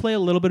do. I play a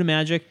little bit of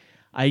Magic.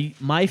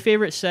 My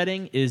favorite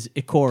setting is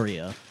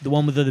Ikoria, the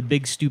one with the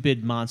big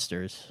stupid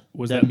monsters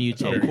that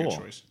mutate. Oh,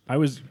 cool. I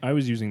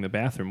was using the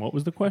bathroom. What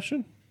was the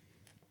question?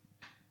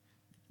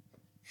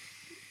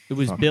 It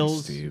was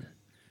Bill's. Steve.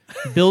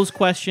 Bill's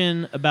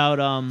question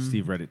about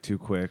Steve read it too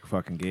quick.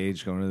 Fucking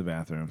Gage going to the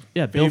bathroom.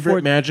 Yeah, Bill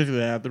favorite Magic the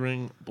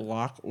Gathering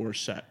block or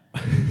set?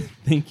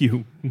 Thank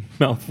you.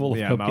 Mouthful of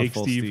cupcake,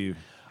 mouthful Steve.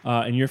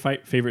 And your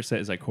favorite set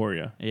is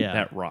Ikoria. Yeah.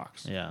 That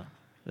rocks. Yeah.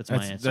 That's my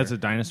answer. That's a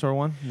dinosaur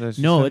one?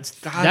 No, it's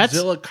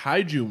Godzilla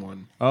Kaiju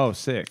one. Oh,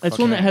 sick. That's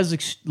one that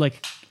has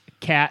like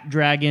cat,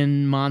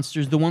 dragon,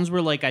 monsters. The ones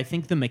where like I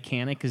think the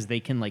mechanic is they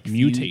can like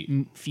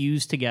mutate,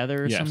 fuse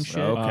together or some shit.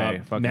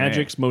 Okay.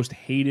 Magic's most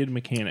hated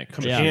mechanic.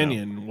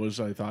 Companion was,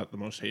 I thought, the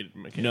most hated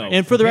mechanic. No.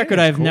 And for the record,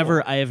 I have cool.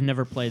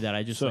 never played that.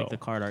 I just like the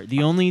card art.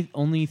 The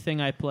only thing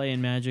I play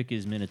in Magic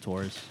is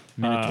Minotaur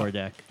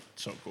deck.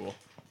 So cool.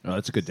 Oh,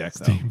 that's a good deck,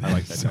 though. I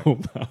like that deck. So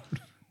loud.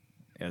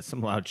 Yeah,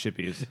 some loud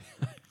chippies.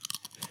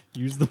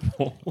 Use the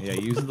bowl. Yeah,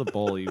 use the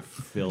bowl, you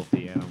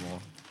filthy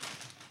animal.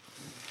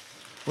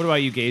 What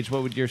about you, Gage?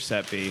 What would your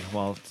set be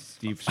while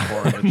Steve's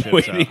pouring the chips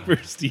Waiting out? for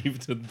Steve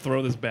to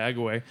throw this bag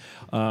away.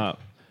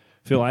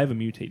 Phil, I have a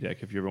mutate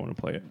deck if you ever want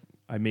to play it.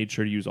 I made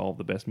sure to use all of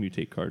the best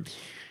mutate cards.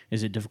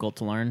 Is it difficult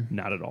to learn?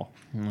 Not at all.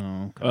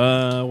 No.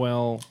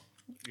 Well,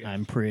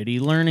 I'm pretty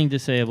learning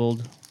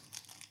disabled.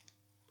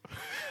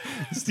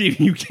 Steve,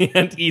 you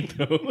can't eat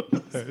those.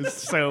 It's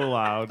so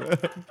loud.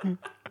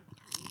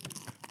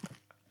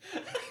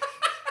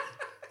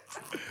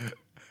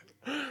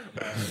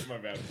 My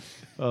bad.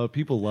 Oh,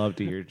 people love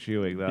to hear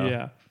chewing,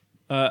 though.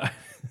 Yeah.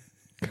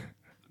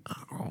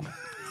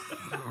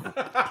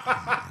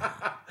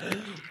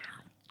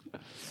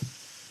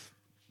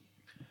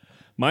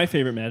 My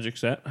favorite Magic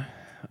set.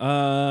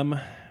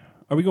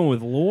 Are we going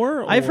with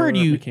lore? I've heard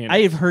you. mechanics? I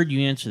have heard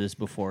you answer this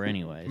before.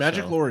 Anyway,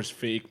 Magic so. lore is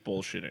fake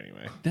bullshit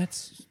anyway.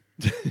 That's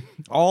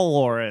All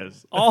lore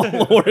is. all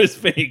lore is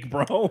fake,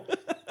 bro.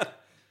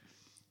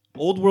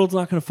 Old world's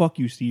not gonna fuck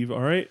you, Steve. All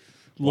right,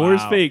 lore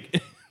is Wow.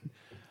 fake.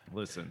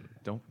 Listen,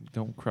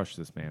 don't crush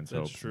this man's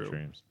That's hopes true. and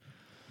dreams.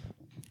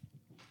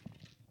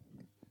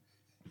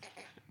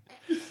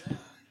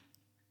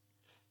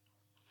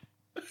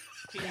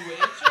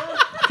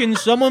 Can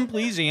someone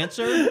please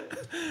answer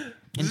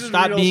and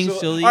stop being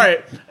silly? All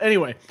right.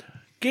 Anyway,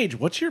 Gage,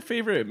 what's your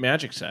favorite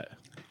Magic set?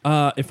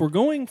 If we're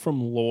going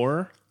from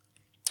lore,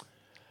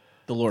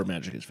 The lore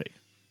Magic is fake.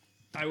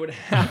 I would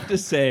have to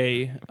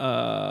say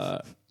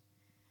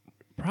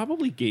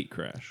probably Gate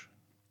Crash.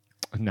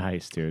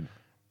 Nice, dude.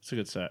 It's a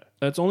good set.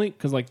 That's only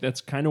because like that's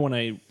kind of when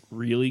I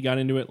really got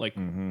into it. Like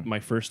my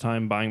first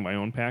time buying my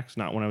own packs,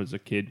 not when I was a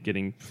kid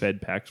getting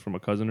fed packs from a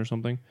cousin or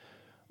something.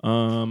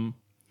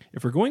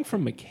 If we're going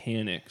from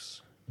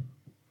mechanics,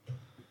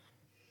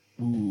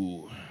 I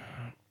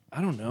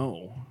don't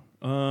know.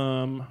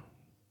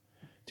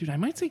 Dude, I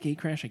might say Gate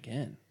Crash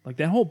again. Like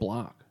that whole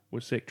block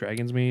was sick.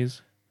 Dragon's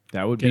Maze.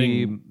 That would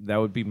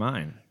be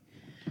mine.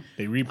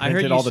 They I heard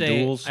reprinted you all the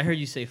say. duels. I heard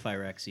you say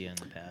Phyrexia in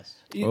the past.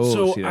 Oh,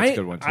 so see, that's a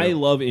good one, too. I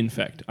love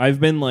Infect. I've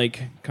been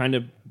like kind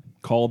of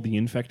called the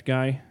Infect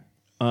guy.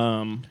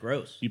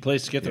 Gross. You play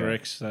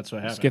Skitherix. That's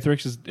what happened.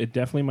 Skitherix is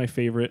definitely my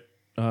favorite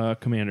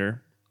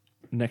commander,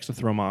 next to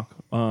Thromok.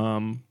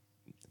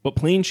 But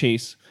Plane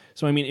Chase.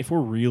 So I mean, if we're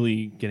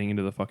really getting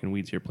into the fucking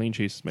weeds here, Plane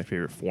Chase is my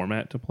favorite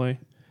format to play,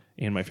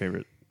 and my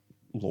favorite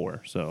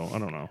lore. So I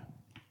don't know.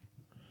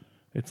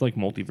 It's like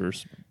multiverse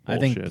bullshit. I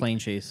think Plane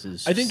Chase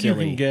is. I think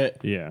silly. you can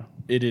get. Yeah.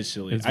 It is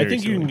silly. It's I very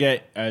think you silly. can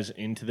get as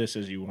into this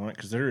as you want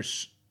because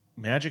there's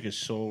Magic is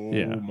so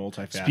Yeah.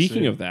 multifaceted.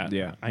 Speaking of that,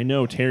 Yeah. I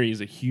know Terry is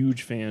a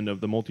huge fan of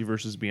the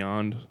Multiverses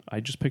Beyond.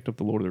 I just picked up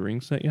the Lord of the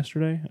Rings set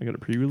yesterday. I got a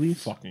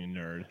pre-release. fucking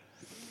nerd.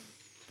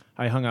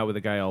 I hung out with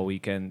a guy all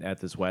weekend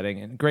at this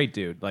wedding, and great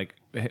dude. Like,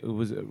 it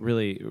was a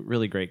really,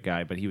 really great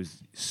guy, but he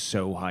was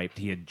so hyped.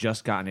 He had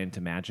just gotten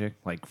into Magic,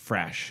 like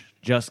fresh,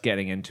 just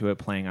getting into it,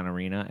 playing on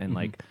Arena, and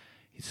like,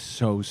 he's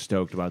so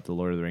stoked about the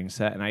Lord of the Rings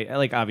set. And I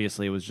like,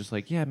 obviously, it was just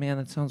like, yeah, man,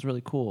 that sounds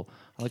really cool.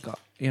 Like,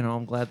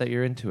 I'm glad that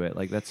you're into it.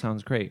 Like, that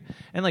sounds great.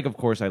 And like, of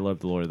course, I love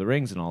the Lord of the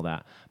Rings and all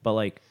that. But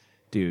like,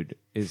 dude,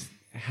 is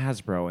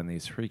Hasbro and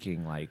these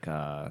freaking like,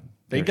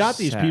 They their got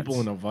these sets. people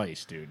in a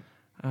vice, dude.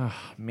 Oh,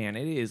 man,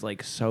 it is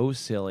like so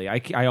silly.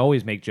 I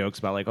always make jokes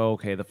about like, oh,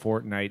 okay, the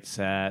Fortnite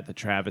set, the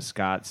Travis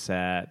Scott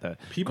set, the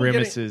People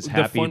Grimace's getting-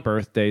 the Happy fun-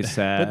 Birthday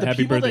set. But the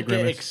Happy people birthday, that get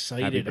Grimace.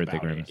 excited Happy birthday,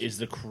 about Grimace. it is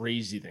the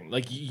crazy thing.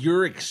 Like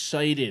you're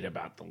excited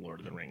about the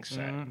Lord of the Rings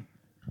set.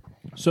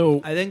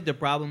 So I think the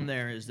problem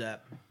there is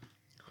that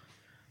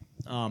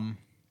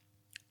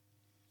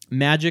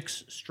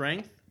Magic's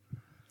strength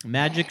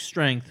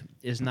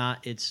is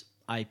not its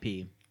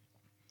IP.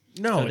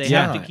 No, So they it's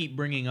have not. to keep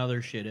bringing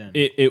other shit in.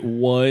 it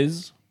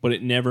was, but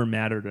it never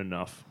mattered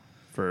enough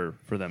for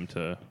them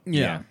to.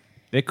 yeah.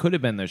 It could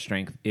have been their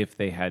strength if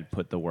they had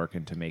put the work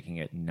into making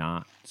it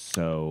not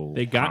so.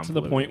 They got to the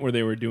convoluted. point where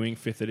they were doing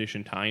 5th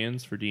edition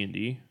tie-ins for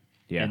D&D.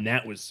 Yeah. And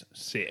that was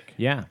sick.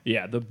 Yeah.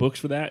 Yeah, the books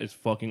for that is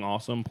fucking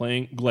awesome.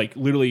 Playing like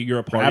literally, you're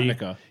a party.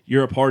 Ravnica.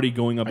 You're a party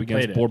going up I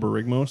against played it.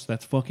 Borborygmos.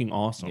 That's fucking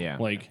awesome. Yeah.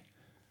 Like,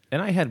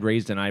 And I had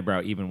raised an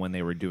eyebrow even when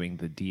they were doing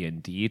the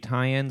D&D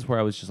tie-ins, where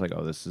I was just like,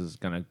 "Oh, this is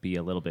gonna be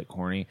a little bit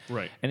corny."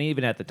 Right. And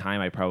even at the time,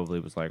 I probably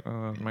was like,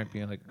 "Oh, it might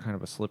be like kind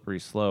of a slippery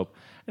slope."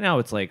 And now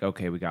it's like,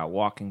 okay, we got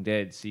Walking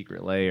Dead,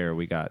 Secret Lair,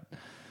 we got.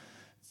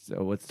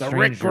 So what's The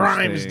Rick Stranger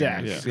Grimes Things.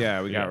 deck.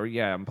 Yeah, we got.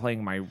 Yeah, I'm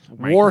playing my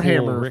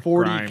Warhammer cool Rick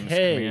 40K. Grimes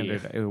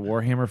commanded,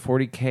 Warhammer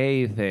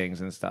 40K things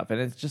and stuff, and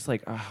it's just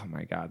like, oh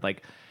my god,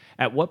 like.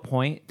 at what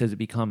point does it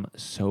become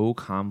so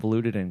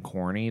convoluted and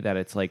corny that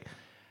it's like,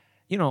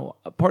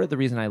 part of the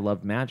reason I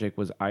loved Magic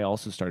was I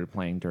also started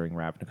playing during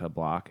Ravnica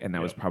block, and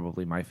that was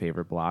probably my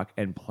favorite block,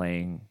 and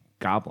playing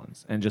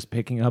Goblins and just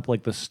picking up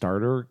like the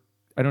starter.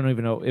 I don't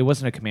even know. It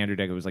wasn't a commander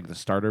deck. It was like the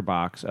starter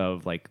box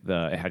of like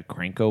it had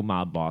Krenko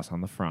Mob Boss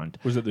on the front.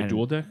 Was it the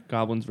dual deck?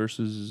 Goblins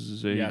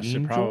versus Yes,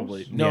 Angels?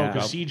 probably. No,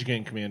 the Siege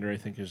Gang Commander, I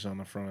think, is on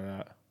the front of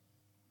that.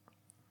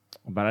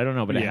 But I don't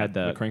know. But it had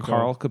the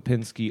Karl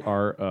Kopinski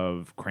art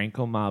of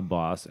Krenko Mob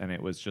Boss, and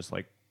it was just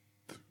like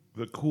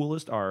the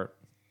coolest art.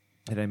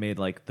 And I made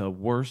like the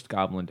worst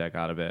goblin deck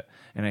out of it.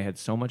 And I had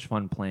so much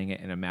fun playing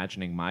it and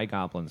imagining my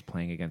goblins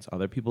playing against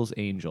other people's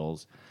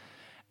angels.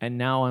 And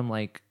now I'm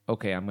like,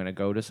 okay, I'm going to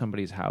go to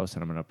somebody's house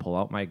and I'm going to pull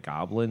out my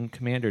goblin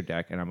commander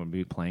deck and I'm going to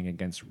be playing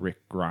against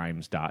Rick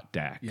Grimes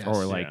deck. Yes,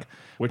 or like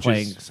which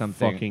playing is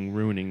something. Fucking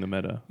ruining the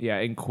meta. Yeah,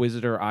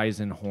 Inquisitor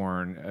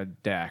Eisenhorn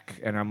deck.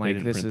 And I'm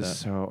like, this is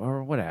so,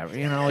 or whatever. It's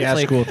yeah,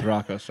 like, cool with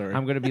Rocco, sorry.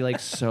 I'm going to be like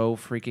so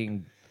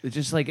freaking, it's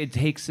just like it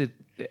takes it.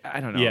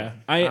 I don't know. Yeah,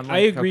 I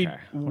agree okay,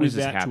 with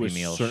that to a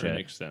certain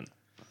extent.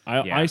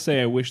 I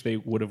say I wish they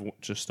would have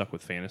just stuck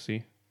with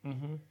fantasy.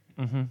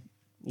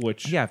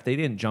 Which if they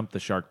didn't jump the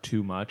shark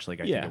too much,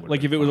 like I think it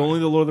like if it was only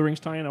the Lord of the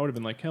Rings tie-in, I would have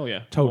been like, hell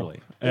yeah, totally.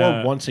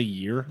 Or once a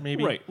year,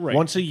 maybe. Right.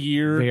 Once a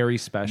year, Very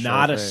special.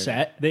 not a thing.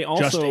 set. They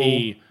also just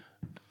a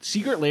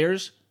Secret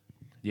Lairs.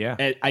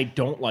 Yeah. I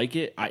don't like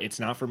it. It's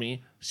not for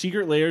me.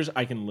 Secret Lairs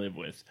I can live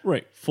with.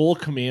 Right. Full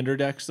commander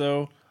decks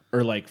though,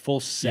 or like full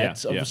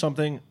sets of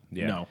something.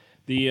 Yeah. No.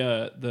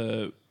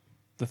 The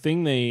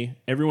thing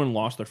everyone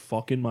lost their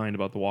fucking mind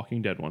about the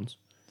Walking Dead ones.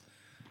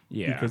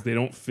 Yeah. Because they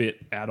don't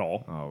fit at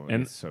all. Oh,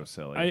 and it's so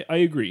silly. I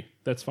agree.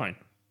 That's fine.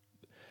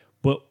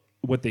 But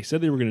what they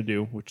said they were going to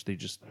do, which they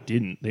just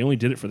didn't, they only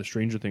did it for the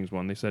Stranger Things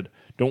one. They said,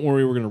 don't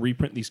worry, we're going to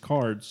reprint these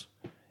cards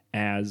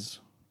as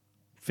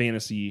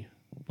fantasy,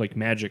 like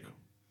Magic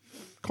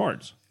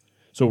cards.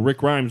 So Rick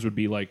Grimes would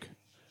be like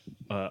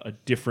a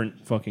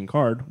different fucking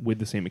card with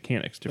the same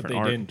mechanics, different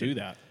art. But they didn't do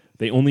that.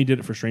 They only did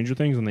it for Stranger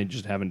Things, and they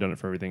just haven't done it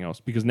for everything else.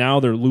 Because now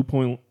they're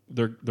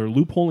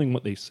loopholing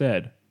what they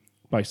said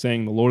by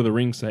saying the Lord of the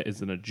Rings set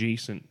is an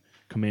adjacent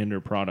Commander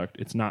product.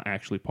 It's not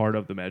actually part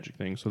of the Magic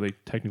thing, so they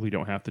technically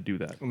don't have to do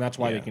that. And that's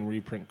why they can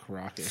reprint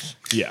Caracas.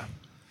 Yeah.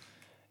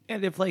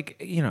 And if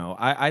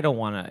I don't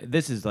want to.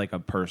 This is like a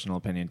personal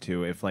opinion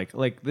too. If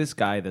like this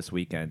guy this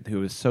weekend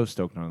who was so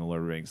stoked on the Lord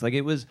of the Rings, like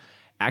it was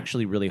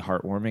actually really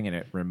heartwarming, and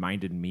it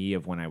reminded me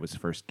of when I was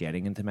first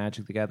getting into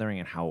Magic the Gathering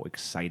and how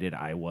excited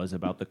I was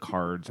about the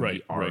cards and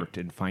the art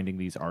and finding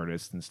these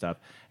artists and stuff.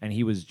 And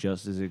he was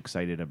just as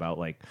excited about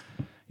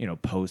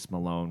Post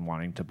Malone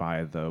wanting to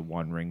buy the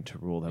One Ring to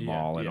rule them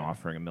all and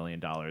offering $1 million,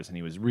 and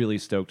he was really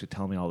stoked to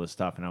tell me all this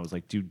stuff. And I was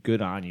like, dude,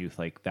 good on you!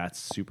 Like that's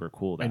super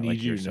cool. That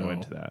you're so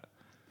into that.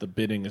 The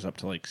bidding is up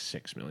to like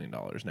 $6 million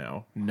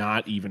now,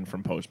 not even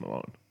from Post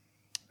Malone.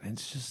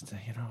 It's just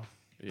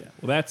Yeah.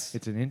 Well,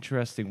 it's an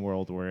interesting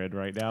world we're in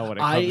right now when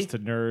it comes to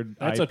nerd.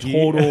 That's IP. a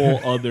total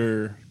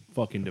other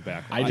fucking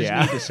debacle. I just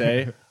need to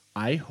say,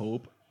 I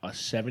hope a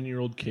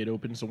 7-year-old kid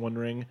opens the One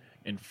Ring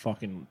and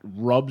fucking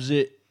rubs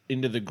it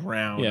into the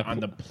ground on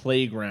the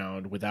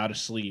playground without a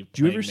sleeve.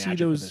 Do you ever see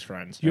those? With his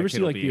friends. Do you ever see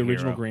kid'll like be the a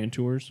original hero. Grand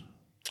Tours?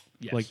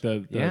 Yes. Like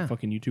the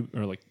fucking YouTube,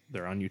 or like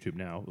they're on YouTube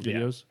now,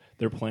 videos.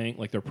 They're playing,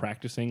 like they're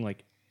practicing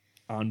like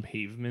on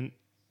pavement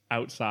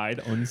outside,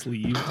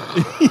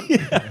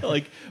 unsleeved.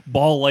 Like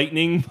ball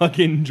lightning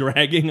fucking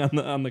dragging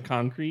on the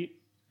concrete.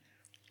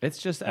 It's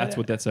just That's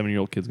what that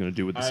 7-year-old kid's gonna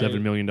do with the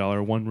 $7 million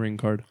One Ring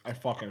card. I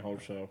fucking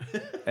hope so.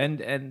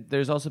 and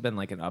there's also been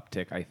like an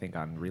uptick, I think,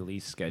 on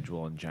release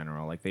schedule in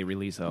general. Like they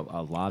release a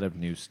lot of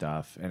new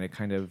stuff, and it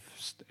kind of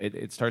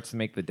it starts to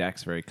make the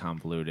decks very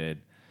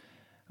convoluted.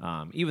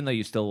 Even though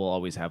you still will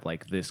always have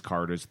like this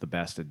card is the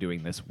best at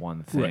doing this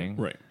one thing.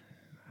 Right.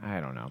 I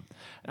don't know.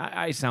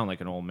 I sound like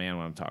an old man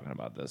when I'm talking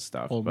about this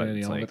stuff. Old but man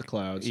it's yelling like, at the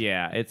clouds.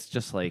 Yeah, it's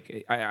just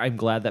like I'm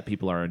glad that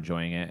people are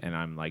enjoying it, and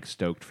I'm like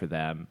stoked for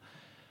them.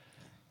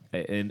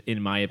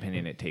 In my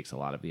opinion, it takes a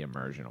lot of the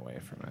immersion away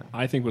from it.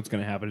 I think what's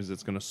going to happen is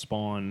it's going to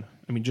spawn.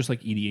 I mean, just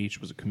like EDH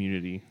was a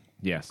community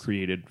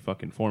created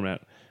fucking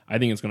format, I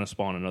think it's going to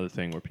spawn another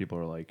thing where people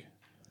are like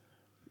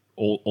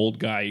old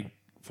guy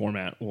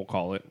format, we'll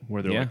call it,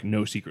 where they're like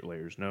no secret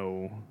layers,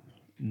 no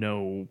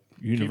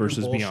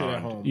universes bullshit at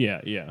beyond. home.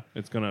 Yeah.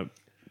 It's going to.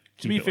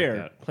 To be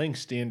fair, playing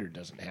Standard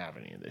doesn't have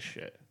any of this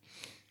shit.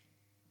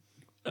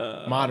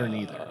 Modern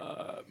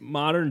either.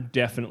 Modern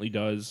definitely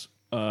does.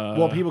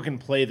 Well, people can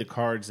play the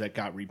cards that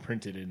got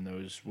reprinted in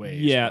those ways.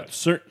 Yeah,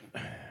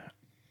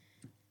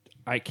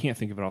 I can't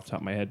think of it off the top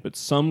of my head, but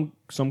some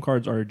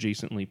cards are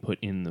adjacently put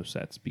in those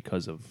sets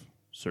because of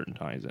certain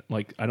ties.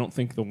 Like I don't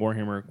think the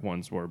Warhammer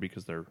ones were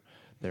because they're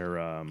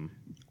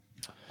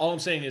all I'm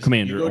saying is,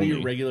 Commander you go to only.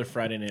 your regular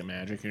Friday Night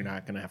Magic, you're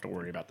not going to have to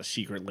worry about the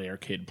secret layer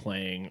kid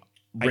playing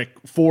Rick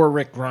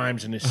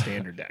Grimes in his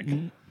standard deck.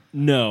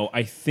 No,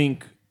 I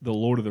think the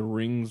Lord of the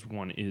Rings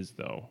one is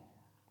though.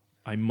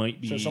 I might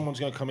be. So someone's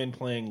going to come in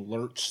playing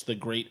Lurtz the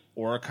Great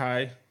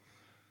Orakai.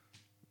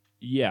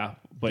 Yeah,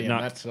 but Damn,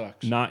 not that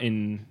sucks. Not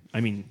in.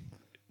 I mean,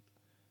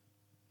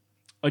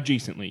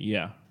 Adjacently,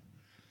 yeah.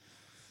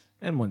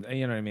 And one,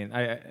 you know what I mean?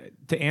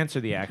 To answer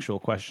the actual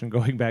question,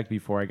 going back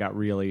before I got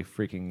really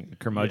freaking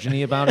curmudgeon-y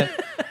about it,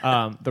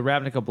 the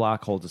Ravnica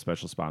block holds a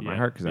special spot in my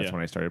heart because that's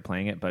when I started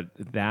playing it. But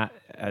that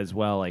as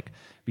well, like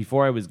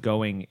before I was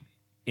going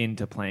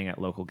into playing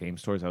at local game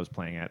stores, I was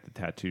playing at the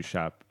tattoo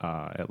shop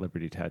at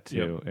Liberty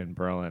Tattoo in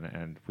Berlin,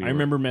 and I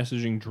remember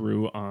messaging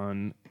Drew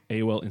on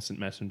AOL Instant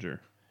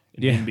Messenger,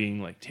 and him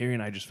being like, "Terry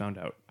and I just found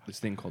out this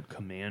thing called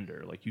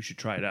Commander. Like, you should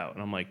try it out."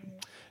 And I'm like,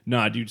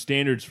 "Nah, dude,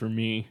 Standard's for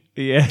me."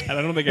 Yeah, and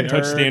I don't think I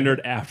touched Standard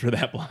after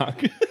that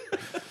block.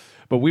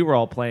 But we were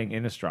all playing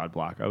Innistrad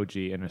block, OG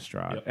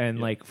Innistrad. And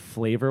like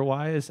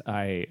flavor-wise,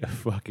 I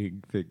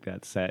fucking think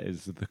that set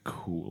is the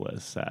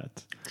coolest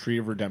set. Tree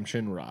of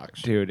Redemption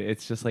rocks. Dude,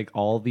 it's just like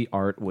all the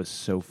art was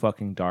so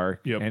fucking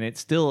dark. And it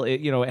still,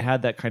 it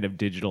had that kind of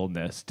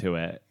digitalness to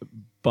it.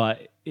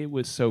 But it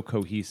was so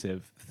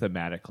cohesive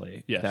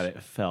thematically that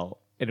it felt,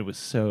 and it was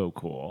so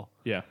cool.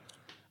 Yeah.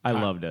 I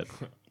loved it.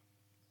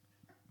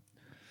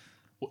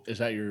 Is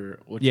that your...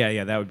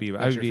 that would be...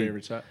 That's your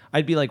favorite set?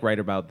 I'd be like right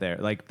about there.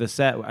 Like the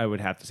set, I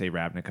would have to say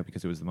Ravnica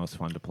because it was the most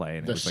fun to play,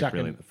 and it was like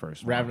really the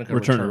first one.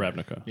 Return to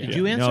Ravnica. Did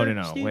you answer?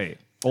 No, Steve? wait.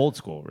 Old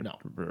school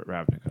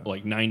Ravnica.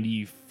 Like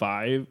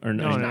 95 or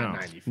No.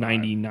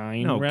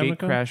 99 No, Ravnica?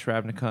 Gatecrash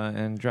Ravnica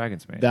and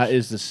Dragon's Mage. That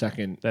is the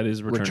second. That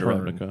is Return to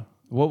Ravnica.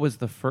 What was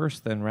the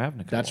first then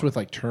Ravnica? That's with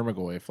like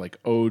Termagoyf, like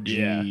OG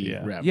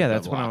Ravnica. Yeah,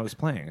 that's block. when I was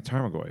playing. It's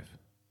Tarmogoyf.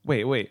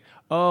 Wait.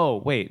 Oh,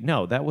 wait.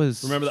 No, that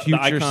was Remember the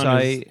Future icon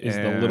Sight. is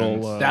the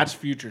little... That's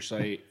Future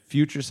Sight.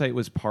 Future Sight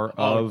was part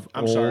of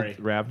I'm old sorry.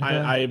 Ravnica.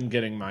 I am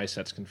getting my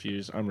sets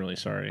confused. I'm really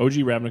sorry. OG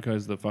Ravnica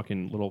is the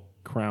fucking little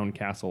crown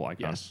castle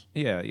icon. Yes.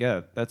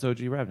 Yeah, that's OG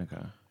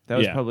Ravnica. That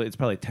was it's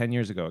probably 10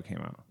 years ago it came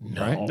out.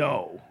 Right?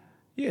 No.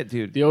 Yeah,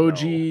 dude. The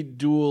OG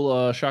dual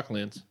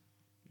Shocklands.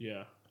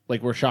 Yeah.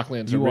 Like where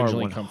Shocklands You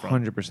originally are come from.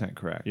 100%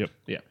 correct. Yep.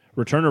 Yeah.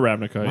 Return to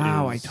Ravnica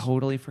Wow, I is...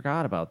 totally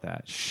forgot about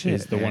that. Shit.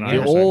 Is the one man. I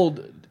The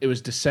old, it was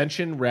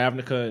Dissension,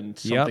 Ravnica, and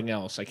something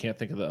else. I can't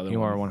think of the other You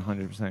one. are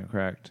 100%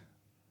 correct.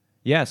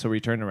 Yeah, so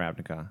Return to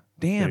Ravnica.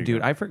 Damn,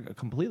 dude, I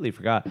completely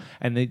forgot.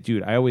 And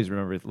dude, I always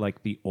remember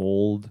like the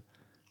old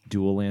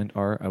Dual Land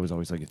art. I was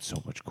always like, it's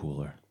so much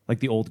cooler. Like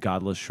the old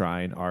Godless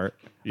Shrine art.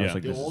 I was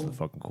like, this is the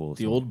fucking coolest.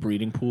 The old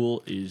breeding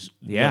pool is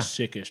the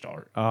sickest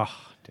art. Oh,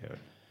 dude.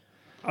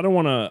 I don't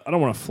want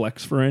to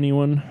flex for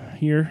anyone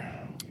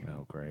here,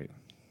 Oh, great.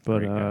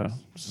 but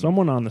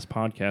someone on this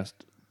podcast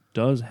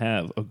does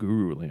have a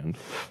Guru Land.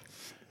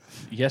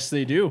 Yes,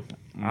 they do.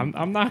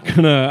 I'm not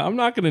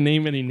gonna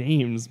name any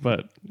names,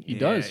 but He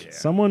does.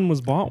 someone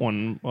was bought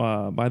one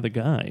by the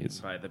guys,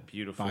 By the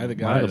beautiful. By the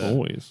by guys. the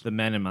boys. The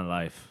men in my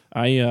life.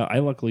 I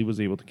luckily was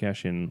able to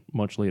cash in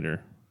much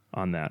later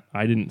on that.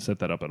 I didn't set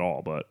that up at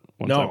all, but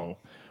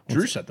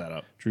Drew set that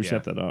up. Drew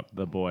set that up.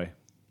 The boy.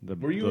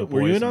 Were you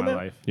boys in on my that?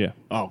 life. Yeah,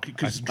 Oh,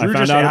 because I Drew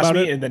found just out asked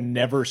about me it. and then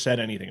never said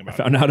anything about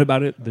found out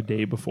about it the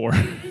day before,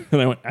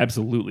 and I went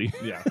absolutely.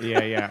 it.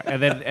 Yeah. Yeah.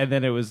 And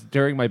then it was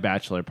during my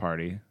bachelor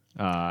party.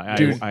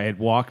 Dude, I had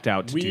walked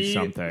out to do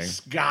something.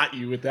 Got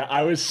you with that.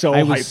 I was so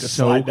I hyped was to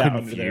so slide that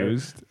under there.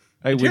 confused.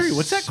 Terry,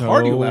 what's that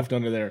card you left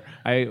under there?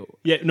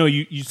 Yeah, no,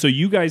 so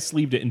you guys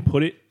sleeved it and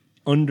put it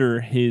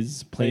under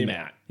his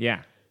playmat.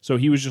 Yeah. So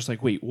he was just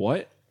like, "Wait,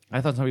 what?" I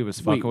thought somebody was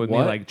fucking with me,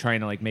 what? like trying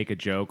to like make a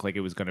joke, like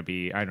it was going to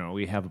be. I don't know.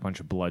 We have a bunch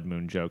of blood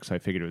moon jokes. So I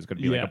figured it was going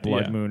to be like a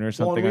blood moon or Well,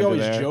 something. and we under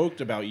always there.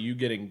 joked about you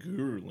getting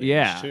Guru links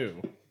Yeah.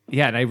 too.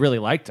 Yeah, and I really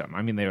liked them.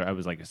 I mean, I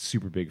was like a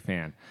super big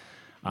fan.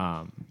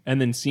 And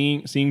then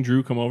seeing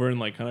Drew come over and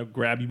like kind of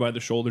grab you by the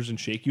shoulders and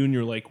shake you, and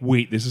you're like,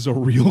 "Wait, this is a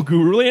real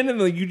Guru Land?"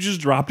 And like you just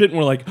dropped it, and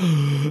we're like,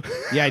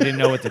 Yeah, I didn't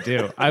know what to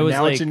do. I was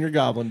Now like, it's in your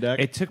goblin deck.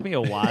 it took me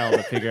a while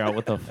to figure out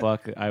what the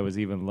fuck I was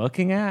even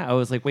looking at. I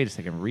was like, wait a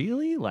second,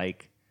 really?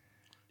 Like,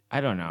 I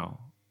don't know.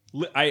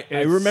 I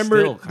It's remember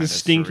still kinda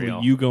distinctly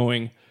surreal. you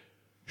going,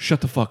 "Shut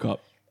the fuck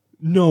up!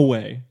 No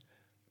way,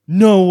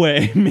 no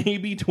way!"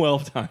 Maybe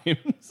 12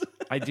 times.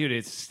 Dude,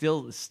 it's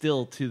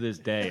still to this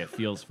day, it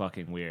feels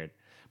fucking weird.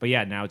 But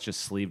yeah, now it's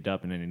just sleeved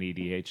up in an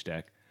EDH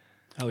deck.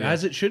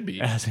 As it should be.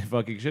 As it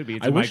fucking should be.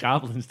 It's I in my wish-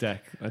 Goblins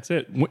deck. That's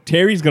it.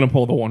 Terry's gonna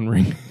pull the One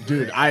Ring.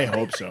 Dude, I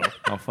hope so.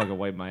 I'll fucking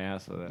wipe my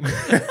ass with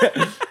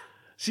it.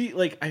 See,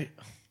 like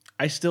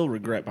I still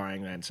regret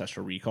buying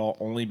Ancestral Recall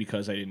only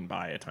because I didn't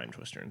buy a Time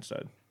Twister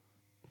instead.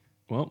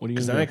 Well, what are you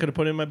Because gonna then I do? could have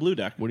put it in my blue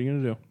deck. What are you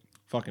gonna do?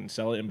 Fucking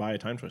sell it and buy a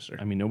Time Twister.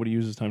 I mean, nobody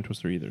uses Time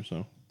Twister either,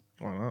 so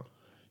Why not?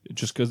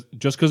 just because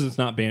it's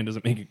not banned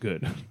doesn't make it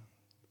good.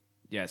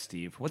 Yeah,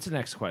 Steve. What's the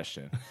next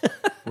question?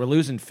 We're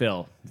losing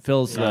Phil.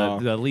 Phil's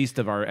the least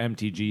of our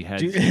MTG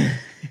heads.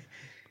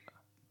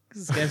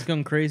 This guy's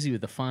going crazy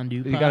with the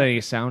fondue. You got any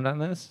sound on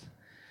this?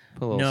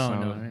 Put a little No,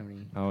 sound. no, I don't have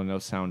any. Oh, no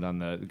sound on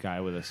the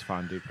guy with his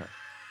fondue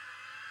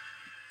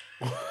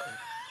pot.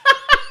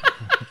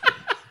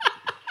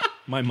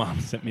 My mom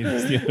sent me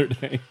this the other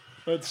day.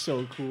 That's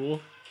so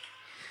cool.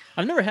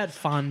 I've never had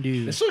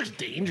fondue. This looks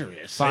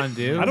dangerous.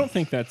 Fondue? I don't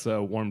think that's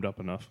warmed up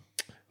enough.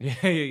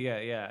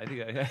 Yeah. I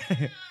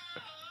think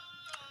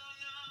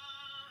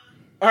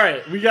All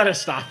right, we got to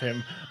stop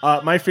him.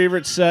 My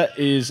favorite set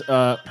is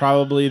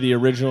probably the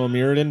original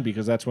Mirrodin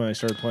because that's when I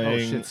started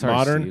playing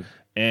Modern. Steve.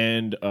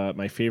 And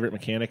my favorite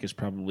mechanic is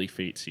probably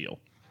Fate Seal.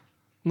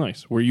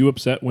 Nice. Were you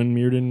upset when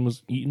Mirrodin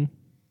was eaten?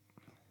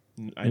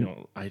 I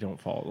don't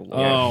follow the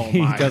lore. He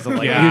doesn't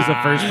like. He's the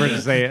first person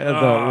to say the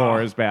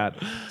lore is bad.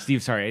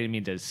 Steve, sorry, I didn't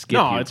mean to skip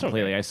you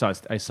completely. Okay.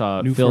 I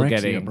saw New Phil Phyrexia,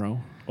 getting bro.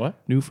 What?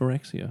 New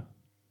Phyrexia.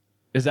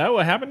 Is that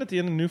what happened at the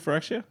end of New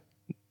Phyrexia?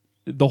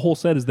 The whole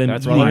set is then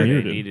That's eating why they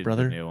Mirrodin. needed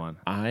Brother? the new one.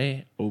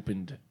 I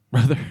opened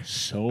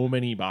so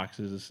many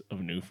boxes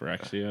of New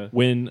Phyrexia.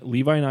 When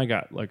Levi and I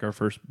got like our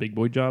first big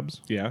boy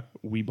jobs, Yeah.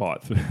 we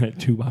bought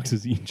 2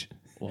 boxes each.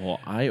 Well,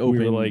 I We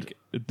opened were like,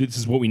 this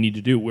is what we need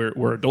to do.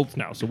 We're adults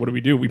now, so what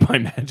do? We buy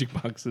magic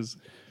boxes.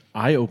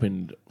 I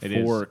opened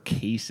It 4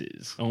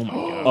 cases Oh my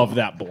god! of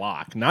that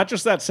block. Not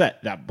just that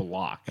set, that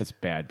block. That's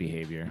bad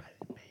behavior.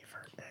 Pay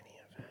for any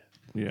of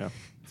it. Yeah,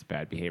 It's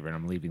bad behavior, and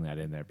I'm leaving that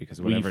in there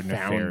because We whatever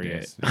found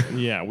nefarious,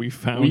 yeah, we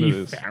found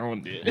this.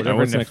 found it. whatever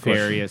What's the next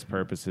question? nefarious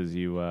purposes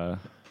you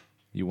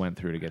went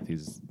through to get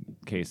these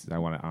cases, I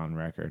want it on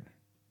record.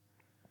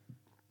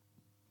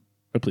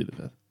 I plead the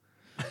fifth.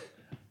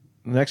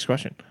 Next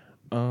question.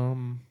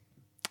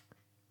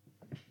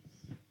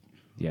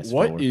 Yes.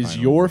 What Phil, we're is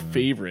finally your doing it.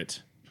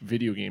 favorite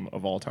video game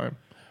of all time?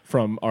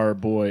 From our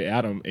boy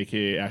Adam,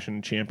 aka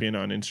Ashen Champion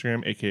on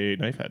Instagram, aka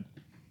Knifehead.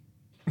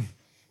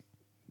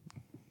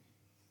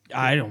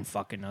 I don't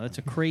fucking know. That's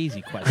a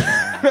crazy question.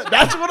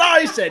 That's what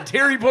I said.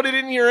 Terry put it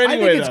in here anyway.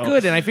 I think it's though.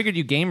 good, and I figured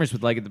you gamers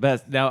would like it the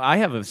best. Now I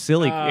have a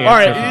silly. answer All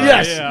right. for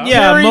that. Yes.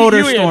 Yeah, Terry, you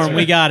Motorstorm. answer.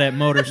 We got it.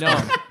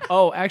 Motorstorm. No.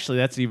 Oh, actually,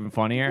 that's even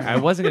funnier. I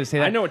wasn't going to say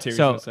that. I know what Terry's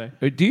so, gonna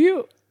say. Do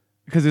you?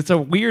 Because it's a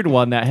weird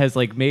one that has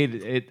like made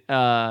it.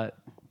 So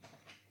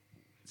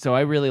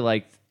I really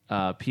liked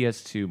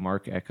PS2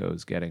 Mark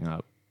Echo's Getting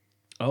Up.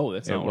 Oh,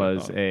 that's It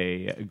was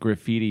a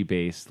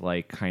graffiti-based,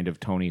 like kind of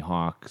Tony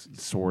Hawk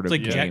sort It's of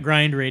like game. Jet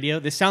Grind Radio.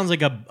 This sounds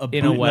like a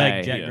In a way,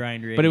 bootleg Jet yeah.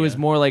 Grind Radio. But it was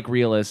more like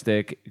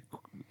realistic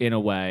in a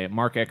way.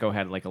 Mark Echo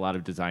had like a lot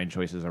of design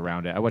choices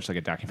around it. I watched like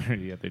a documentary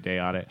the other day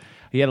on it.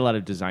 He had a lot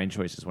of design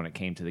choices when it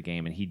came to the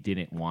game, and he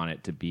didn't want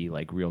it to be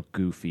like real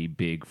goofy,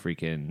 big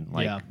freaking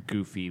like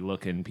goofy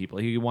looking people.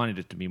 He wanted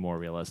it to be more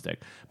realistic.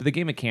 But the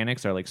game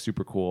mechanics are like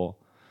super cool.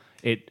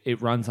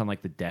 It runs on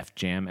like the Def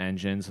Jam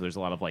engine, so there's a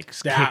lot of like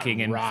That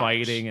kicking and rocks.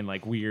 fighting and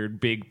like weird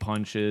big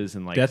punches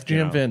and like Death you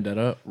Jam know.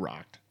 Vendetta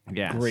rocked.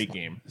 Yes. Great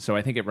game. So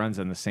I think it runs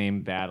on the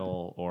same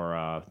battle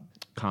or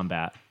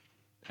combat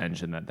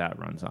engine that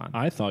runs on.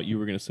 I thought you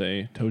were gonna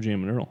say Toe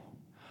Jam and Earl.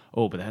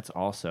 Oh, but that's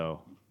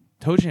also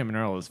Toe Jam and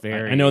Earl is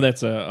very. I know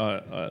that's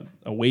a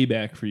way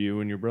back for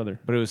you and your brother.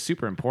 but it was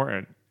super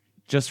important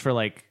just for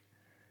like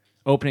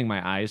opening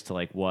my eyes to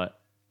like what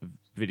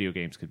video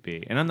games could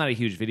be. And I'm not a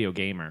huge video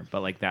gamer,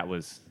 but like that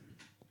was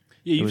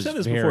Yeah, you was said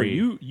this before. very-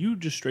 You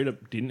just straight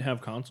up didn't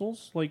have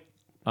consoles. Like,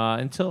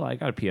 until I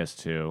got a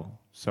PS2.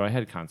 So I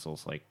had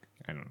consoles like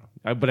I don't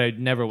know, but I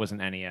never was an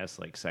NES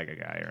like Sega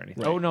guy or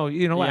anything. Right. Oh no,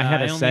 you know what? I Yeah,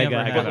 had a I only Sega. ever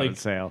I had, got it like, on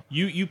sale.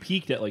 you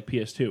peaked at like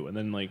PS2, and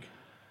then like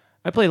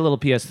I played a little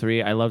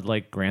PS3. I loved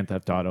like Grand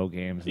Theft Auto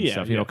games and Yeah,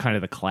 stuff. You yeah. know, kind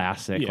of the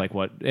classic, Yeah. like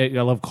what I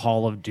love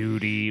Call of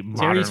Duty,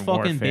 Modern Terry's fucking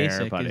Warfare.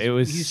 basic, But is- it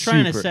was he's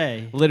trying to super-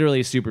 say.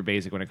 literally super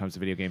basic when it comes to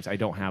video games. I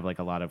don't have like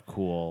a lot of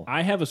cool.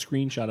 I have a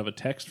screenshot of a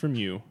text from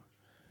you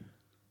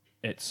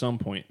at some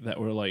point that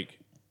were like,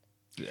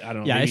 I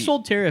don't know. Yeah, I maybe-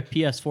 sold Terry a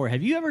PS4.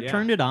 Have you ever Yeah.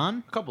 turned it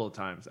on? A couple of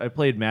times. I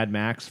played Mad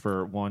Max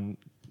for one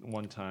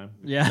time.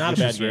 Yeah. Not a Which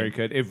bad is very game.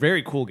 good. A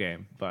very cool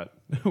game, but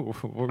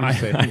what were we I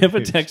saying? have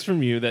a text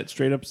from you that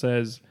straight up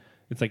says,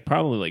 it's like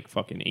probably like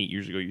fucking 8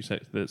 years ago you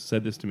said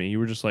this to me. You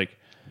were just like,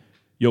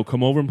 yo,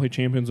 come over and play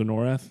Champions of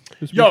Norath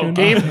this Yo, weekend.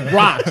 game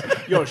rocks.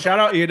 Yo, shout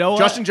out. You know what?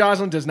 Justin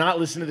Joslin does not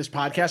listen to this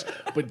podcast,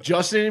 but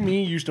Justin and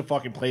me used to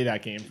fucking play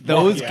that game.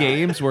 Those Fuck yeah.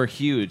 games were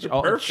huge.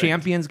 All, perfect.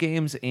 Champions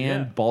games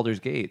and Yeah. Baldur's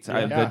Gates.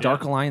 The Yeah.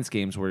 Dark Alliance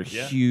games were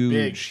Yeah.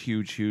 Big.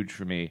 huge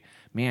for me.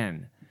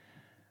 Man,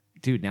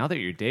 dude, now that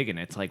you're digging,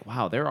 it's like,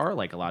 wow, there are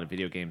like a lot of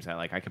video games that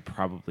like I could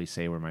probably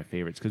say were my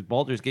favorites. Because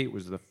Baldur's Gate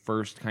was the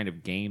first kind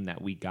of game that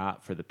we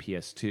got for the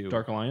PS2.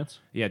 Dark Alliance?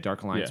 Yeah,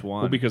 Dark Alliance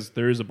 1. Well, because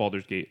there is a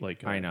Baldur's Gate.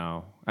 Like, I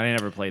know. I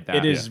never played that.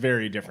 It is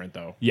very different,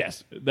 though.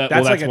 Yes. That's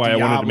That's like a why I wanted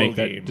to Diablo make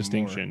game that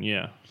distinction.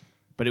 Yeah.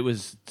 But it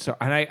was so,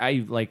 and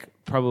I like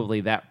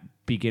probably that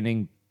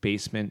beginning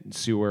basement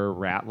sewer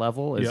rat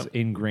level is Yep.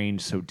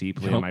 ingrained so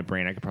deeply in Yep. my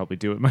brain I could probably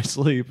do it in my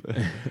sleep.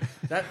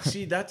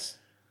 That's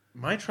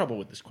my trouble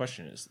with this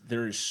question is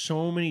there's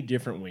so many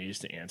different ways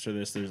to answer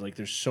this.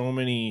 There's so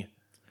many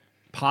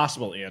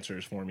possible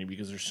answers for me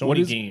because there's so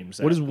many games.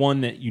 What is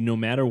one that you, no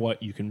matter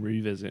what, you can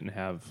revisit and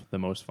have the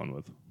most fun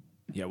with?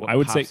 Yeah, I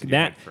would say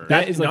that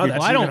that is like no, your-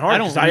 that's I even don't- hard I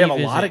don't 'cause I have a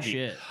revisit lot of shit.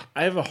 games.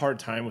 I have a hard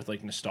time with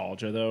like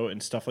nostalgia though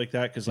and stuff like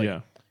that because like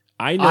yeah.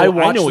 I know. I I,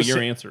 watched know the what your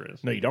sa- answer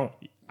is. no, you don't.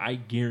 I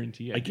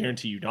guarantee. I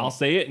guarantee you don't. I'll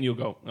say it and you'll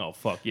go, oh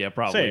fuck yeah,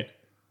 probably. Say it.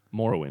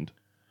 Morrowind.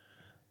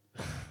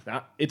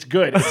 It's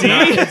good. It's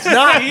not. It's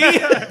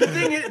not. The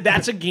thing is,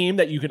 that's a game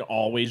that you can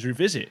always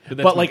revisit. But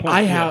that's But my like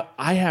point,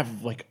 I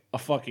have like a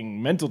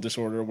fucking mental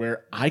disorder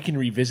where I can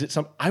revisit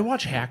some. I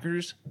watch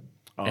hackers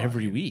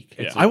every week.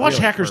 Yeah. I watched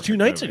really Hackers 2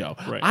 nights movie. ago.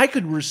 Right. I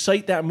could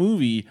recite that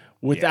movie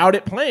without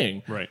it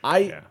playing. Right.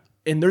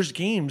 And there's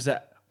games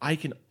that I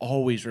can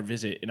always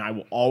revisit, and I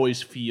will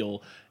always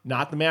feel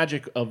not the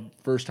magic of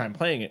first time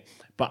playing it,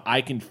 but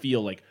I can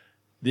feel like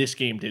this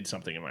game did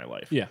something in my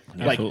life. Yeah,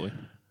 like absolutely.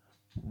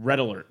 Red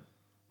Alert,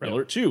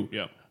 Alert 2,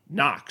 Yeah.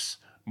 Nox,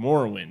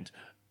 Morrowind.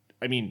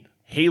 I mean,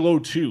 Halo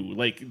 2.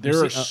 Like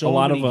there are so a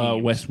lot many of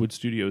games. Westwood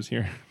Studios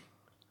here.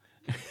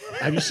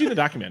 Have you seen the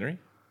documentary?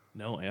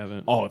 No, I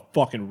haven't. Oh, it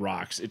fucking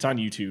rocks. It's on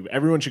YouTube.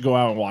 Everyone should go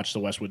out and watch the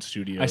Westwood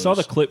Studios. I saw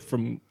the clip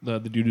from the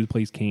dude who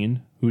plays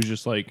Kane, who's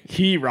just like,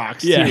 He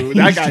rocks yeah, too.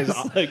 That he's guy's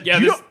just like, yeah,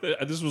 You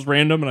this was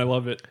random and I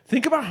love it.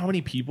 Think about how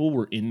many people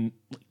were in.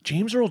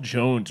 James Earl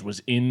Jones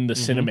was in the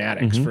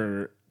cinematics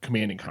for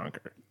Command and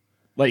Conquer.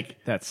 Like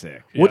That's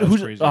sick. Yeah, what? that's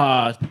Who's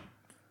crazy.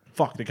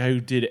 fuck the guy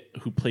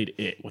who played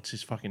it? What's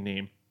his fucking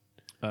name?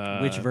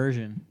 Which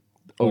version?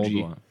 OG. Old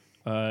one.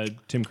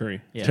 Tim Curry.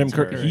 Yeah, Tim it's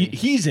Curry. very-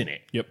 He's in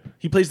it. Yep.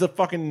 He plays the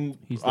fucking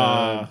He's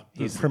the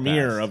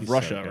premier best. of He's so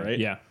Russia, good. right?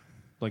 Yeah,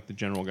 like the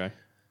general guy.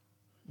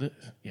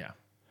 Yeah.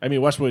 I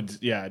mean, Westwood.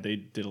 Yeah, they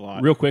did a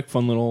lot. Real quick,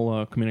 fun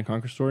little Command and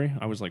Conquer story.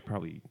 I was like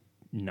probably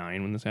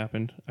 9 when this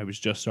happened. I was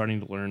just starting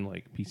to learn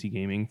like PC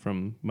gaming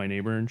from my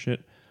neighbor and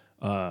shit.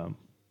 I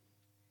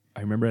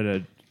remember at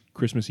a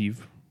Christmas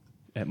Eve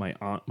at my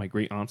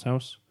great aunt's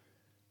house,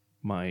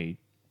 my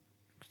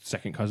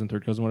second cousin,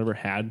 third cousin, whatever,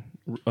 had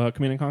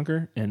Command and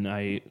Conquer, and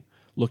I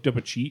looked up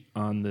a cheat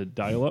on the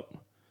dial-up,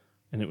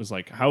 and it was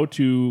like how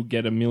to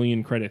get 1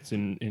 million credits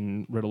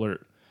in Red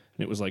Alert.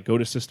 And it was like, go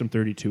to System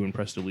 32 and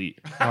press delete.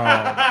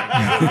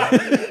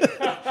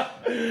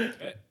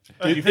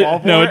 Did you fall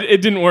for No, it?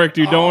 it didn't work,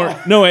 dude. Don't worry.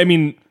 No, I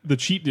mean, the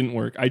cheat didn't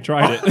work. I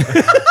tried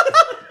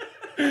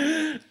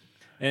it.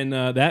 And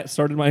that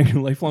started my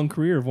lifelong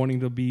career of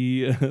wanting to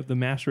be the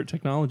master at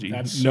technology,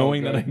 That's so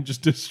knowing that I good.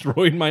 just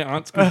destroyed my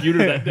aunt's computer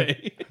that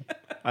day.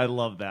 I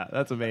love that.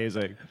 That's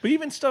amazing. But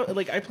even stuff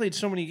like I played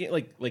so many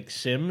games, like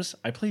Sims.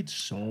 I played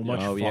so much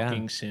Oh, yeah.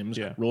 fucking Sims.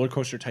 Yeah. Roller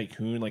Coaster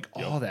Tycoon, like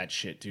all that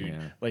shit, dude.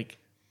 Yeah. Like,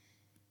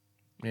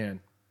 man,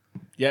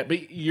 yeah. But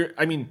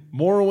I mean,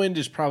 Morrowind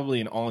is probably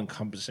an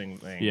all-encompassing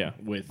thing. Yeah.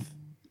 With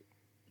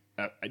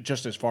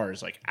just as far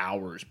as like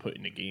hours put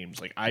into games,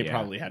 like I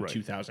probably had right.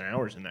 2,000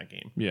 hours in that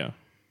game. Yeah.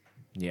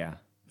 Yeah.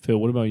 Phil,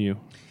 what about you?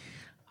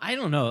 I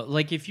don't know.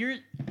 Like if you're,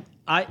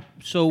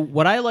 so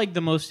what I like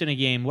the most in a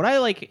game, what I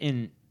like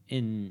in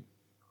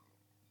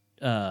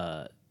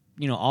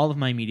all of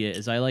my media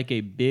is I like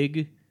a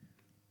big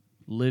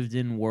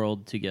lived-in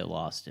world to get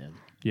lost in.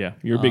 Yeah,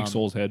 you're a big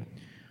Souls head.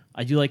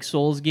 I do like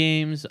Souls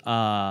games.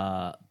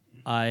 Any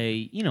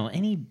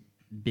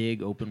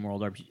big open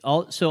world RPG.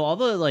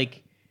 Although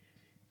like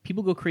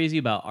people go crazy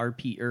about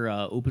RP or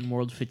open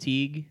world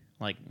fatigue,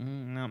 like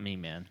not me,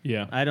 man.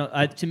 Yeah. I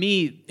don't. To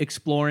me,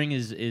 exploring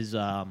is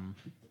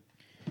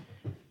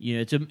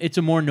it's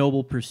a more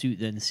noble pursuit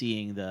than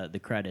seeing the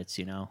credits.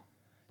 You know.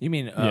 You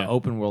mean Yeah.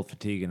 open world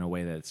fatigue in a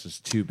way that's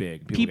just too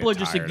big? People are get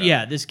just tired like, of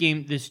yeah,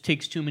 it. this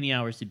takes too many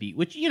hours to beat.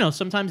 Which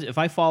sometimes if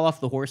I fall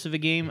off the horse of a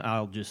game,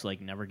 I'll just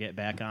like never get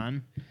back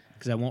on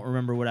because I won't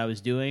remember what I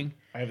was doing.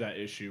 I have that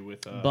issue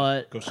with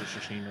But- Ghost of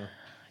Tsushima.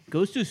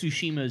 Ghost of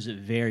Tsushima is a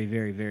very,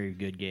 very, very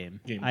good game.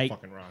 Game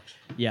fucking rocks.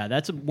 Yeah,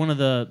 that's one of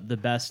the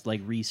best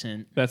like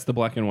recent. That's the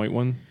black and white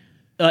one?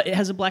 It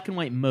has a black and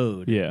white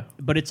mode. Yeah.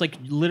 but it's like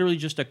literally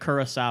just a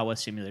Kurosawa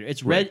simulator.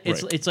 It's red.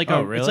 Right, It's like Oh,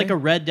 it's really? like a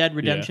Red Dead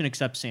Redemption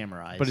except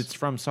samurais. But it's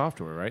from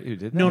software, right? Who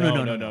did that?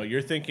 No.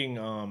 You're thinking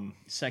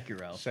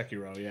Sekiro.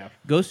 Sekiro, yeah.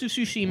 Ghost of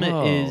Tsushima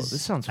Whoa, is.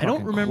 this sounds I don't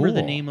fucking remember the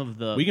cool. name of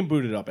the. We can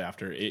boot it up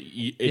after.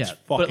 It's fucking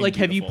but like,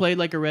 have you beautiful. played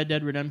like a Red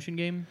Dead Redemption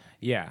game?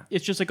 Yeah.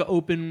 It's just like an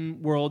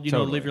open world,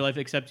 Totally. live your life,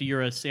 except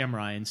you're a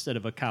samurai instead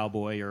of a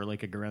cowboy or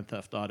like a Grand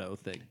Theft Auto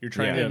thing. You're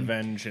trying Yeah. to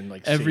avenge and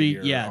like Every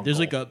save your there's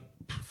like uncle.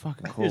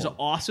 Fucking cool. there's an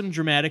awesome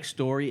dramatic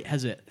story. It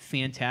has a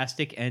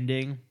fantastic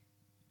ending,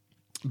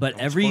 but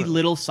every spoil it.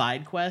 little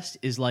side quest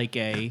is like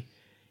a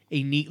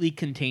neatly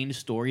contained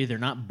story. They're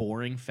not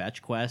boring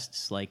fetch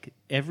quests. Like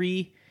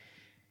every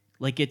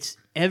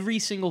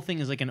single thing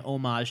is like an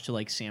homage to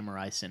like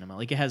samurai cinema.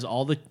 Like it has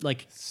all the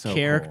like So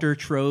character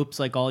tropes,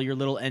 like all your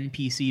little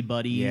NPC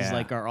buddies, Yeah.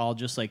 like are all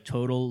just like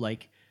total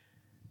like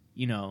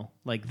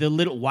like the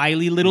little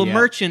wily little Yeah.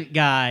 merchant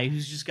guy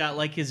who's just got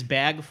like his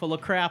bag full of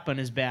crap on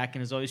his back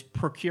and is always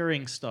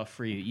procuring stuff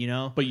for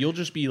you, But you'll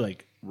just be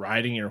like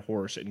riding your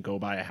horse and go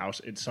by a house,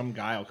 and some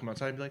guy will come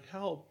outside and be like,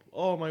 "Help!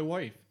 Oh, my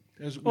wife!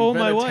 We've been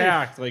my wife."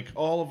 attacked! Like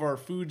all of our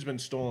food's been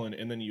stolen."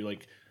 And then you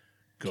like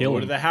Kill go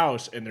him. to the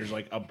house, and there's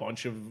like a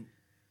bunch of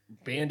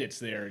bandits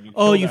there. And you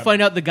Oh, kill you them.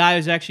 find out the guy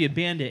was actually a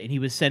bandit and he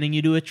was sending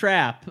you to a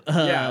trap.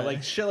 Yeah,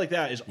 like shit like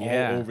that is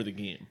Yeah. all over the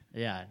game.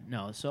 Yeah,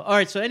 no. So all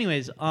right. So,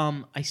 anyways,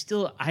 I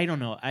don't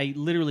know. I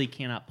literally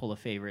cannot pull a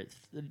favorite.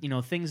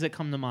 Things that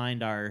come to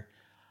mind are,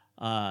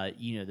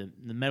 the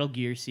Metal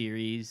Gear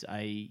series.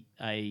 I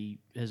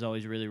has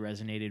always really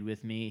resonated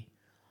with me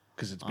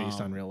Because it's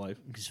based on real life.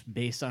 because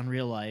based on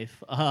real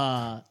life.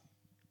 I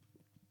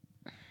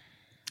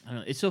don't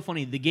know. It's so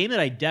funny. The game that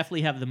I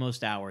definitely have the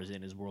most hours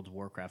in is World of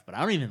Warcraft, but I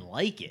don't even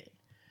like it.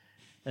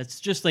 It's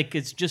just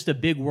a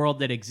big world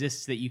that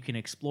exists that you can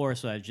explore.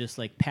 So I've just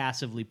like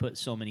passively put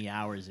so many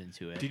hours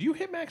into it. Did you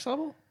hit max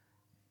level?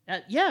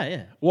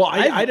 Yeah. Well,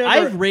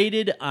 I've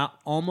rated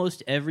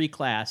almost every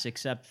class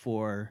except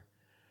for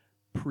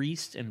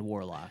priest and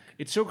warlock.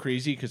 It's so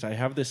crazy because I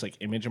have this like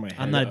image in my head.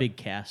 I'm not a big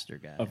caster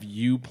guy. Of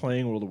you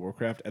playing World of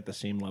Warcraft at the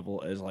same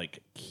level as like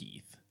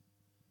Keith.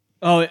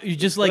 Oh, you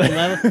just like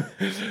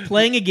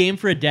playing a game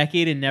for a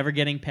decade and never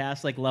getting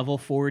past like level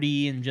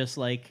 40 and just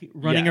like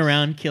running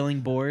around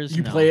killing boars.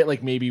 You play it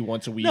like maybe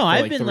once a week. No, for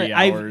I've like been 3 like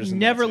hours I've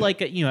never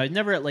like I've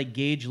never at like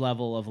gauge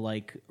level of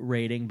like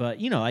rating, but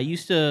I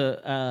used to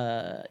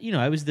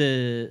I was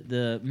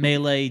the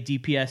melee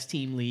DPS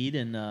team lead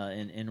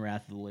in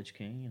Wrath of the Lich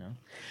King.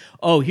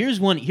 Oh, here's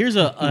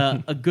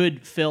a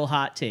good Phil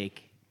hot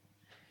take.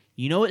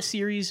 You know what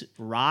series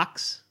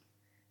rocks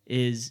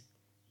is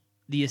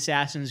the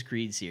Assassin's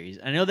Creed series.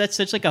 I know that's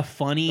such like a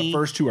funny. The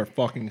first 2 are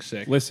fucking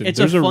sick. Listen,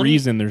 there's a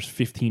reason there's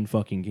 15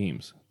 fucking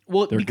games.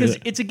 Well, because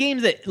it's a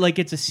game that like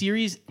it's a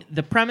series.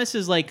 The premise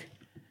is like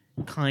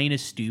kind of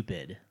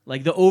stupid.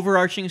 Like the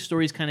overarching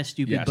story is kind of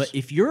stupid. Yes. But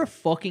if you're a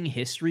fucking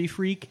history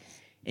freak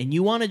and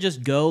you want to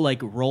just go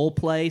like role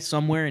play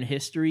somewhere in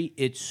history,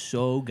 it's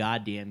so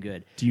goddamn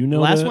good. Do you know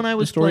the last one I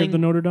was the story playing of the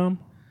Notre Dame?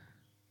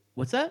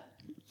 What's that?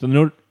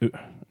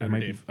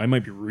 I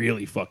might be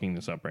really fucking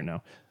this up right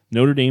now.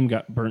 Notre Dame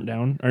got burnt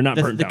down, or not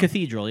burnt the down.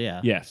 cathedral,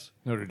 yeah. Yes.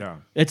 Notre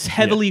Dame. It's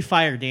heavily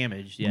fire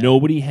damaged. Yeah.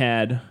 Nobody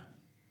had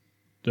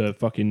the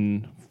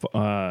fucking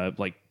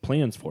like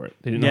plans for it.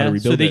 They didn't know how to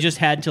rebuild it. So they just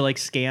had to like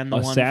scan the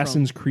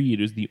Assassin's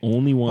Creed is the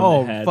only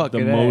one that had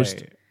the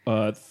most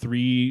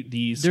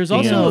 3D. There's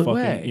also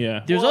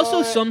There's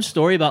also some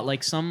story about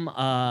like some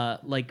a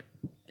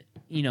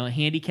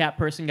handicapped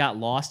person got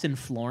lost in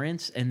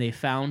Florence and they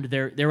found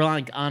they were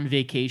like on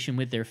vacation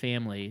with their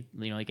family,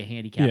 like a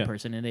handicapped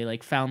person, and they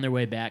like found their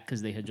way back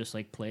because they had just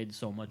like played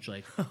so much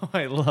like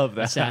I love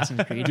that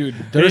Assassin's Creed. Dude,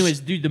 but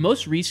anyways, the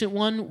most recent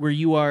one where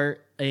you are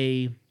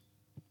a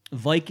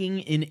Viking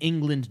in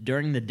England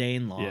during the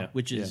Danelaw,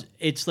 which is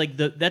it's like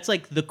that's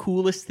like the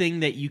coolest thing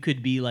that you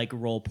could be like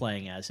role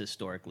playing as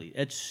historically.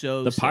 It's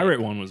so the sick.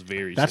 pirate one was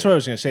very. That's sick. what I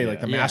was gonna say.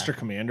 Like the Master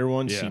Commander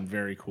one seemed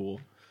very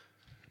cool.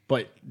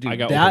 But dude, I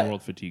got open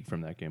world fatigue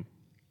from that game.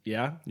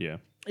 Yeah.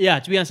 Yeah,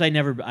 to be honest,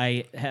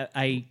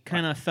 I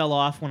kind of fell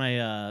off when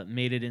I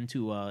made it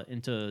into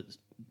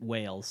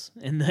Wales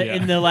in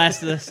the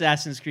last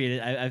Assassin's Creed.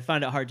 I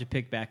find it hard to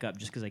pick back up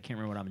just because I can't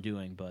remember what I'm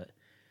doing. But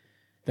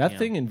that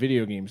thing in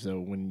video games though,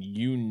 when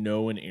you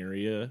know an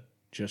area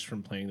just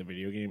from playing the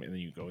video game and then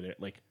you go there,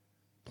 like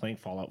playing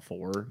Fallout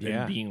 4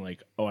 and being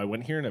like, oh, I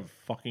went here in a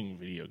fucking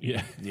video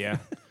game. Yeah.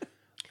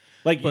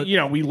 Like,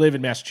 we live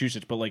in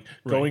Massachusetts, but like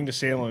going to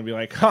Salem and be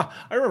like, I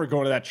remember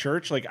going to that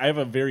church. Like, I have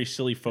a very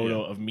silly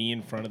photo of me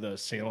in front of the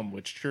Salem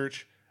Witch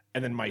Church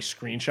and then my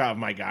screenshot of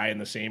my guy in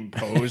the same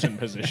pose and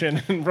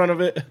position in front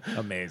of it.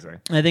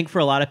 Amazing. I think for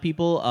a lot of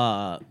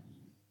people,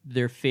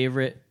 their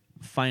favorite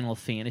Final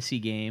Fantasy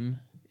game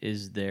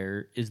is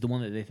the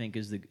one that they think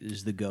is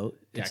the GOAT.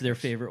 It's their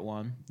favorite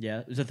one.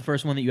 Yeah. Is that the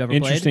first one that you ever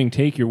played? Interesting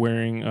take. You're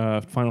wearing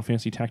a Final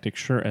Fantasy Tactics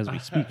shirt as we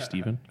speak,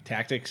 Steven.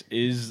 Tactics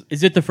is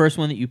it the first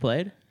one that you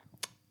played?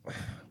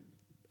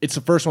 It's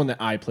the first one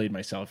that I played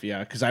myself,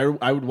 because I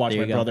would watch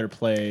my brother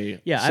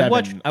play. Yeah,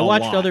 I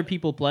watched other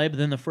people play, but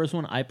then the first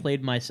one I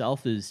played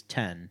myself is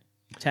 10.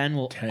 10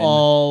 will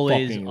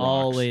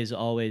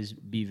always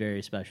be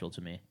very special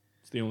to me.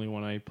 It's the only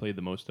one I played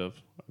the most of,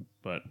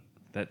 but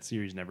that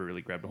series never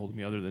really grabbed a hold of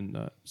me other than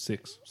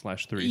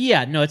 6/3.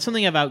 Yeah, no, it's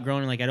something I've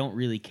outgrown. Like I don't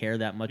really care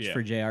that much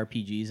for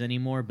JRPGs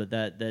anymore, but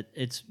that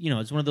it's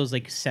it's one of those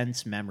like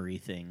sense memory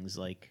things.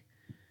 Like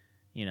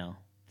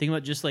think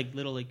about just like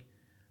little like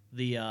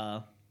the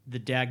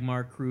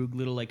Dagmar Krug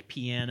little like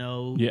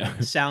piano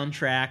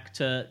soundtrack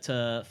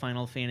to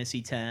Final Fantasy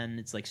X.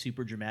 It's like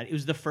super dramatic. It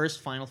was the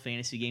first Final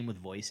Fantasy game with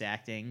voice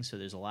acting, so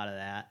there's a lot of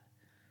that.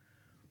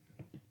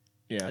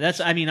 Yeah,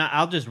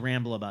 I'll just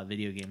ramble about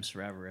video games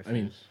forever.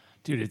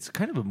 Dude, it's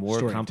kind of a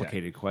more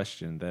complicated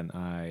question than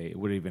I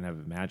would even have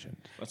imagined.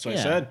 That's what I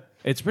said.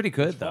 It's pretty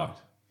good though.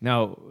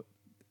 Now,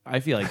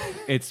 I feel like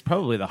it's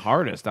probably the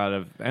hardest out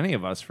of any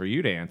of us for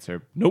you to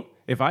answer. Nope.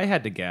 If I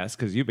had to guess,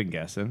 because you've been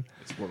guessing,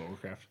 it's World of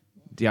Warcraft.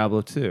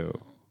 Diablo 2.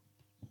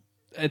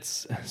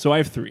 So I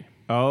have 3.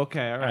 Oh,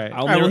 okay, all right.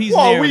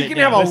 We can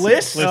have a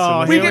list.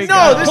 Listen, we can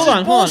know. This hold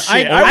on.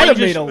 I would have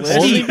made a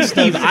list.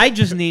 Steve, I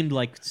just named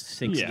like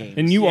 6 games,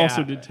 and you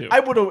also did too. I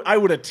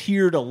would have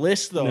tiered a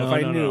list though if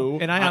I knew.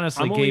 And I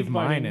honestly gave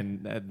mine,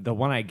 and the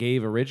one I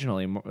gave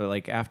originally,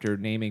 like after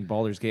naming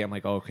Baldur's Gate, I'm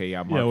like, Mark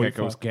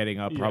Echo's Getting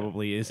Up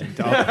probably isn't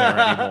up there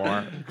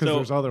anymore because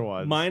there's other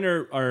ones. Mine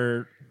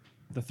are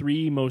the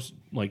 3 most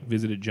like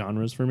visited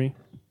genres for me.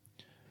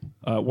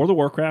 World of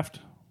Warcraft.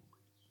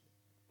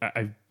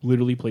 I've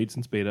literally played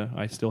since beta.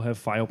 I still have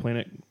File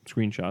Planet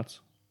screenshots.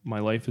 My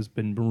life has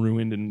been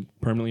ruined and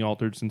permanently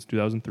altered since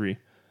 2003.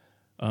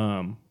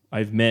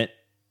 I've met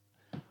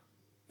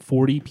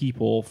 40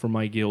 people from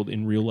my guild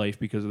in real life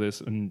because of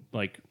this, and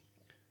like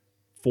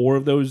 4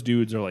 of those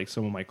dudes are like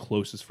some of my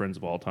closest friends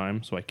of all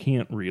time, so I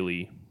can't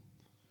really...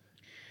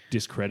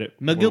 discredit.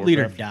 My guild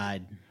leader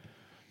died.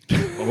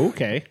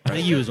 Okay. I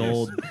think he was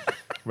old.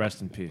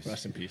 Rest in peace.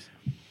 Rest in peace.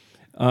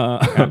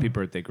 Happy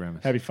birthday,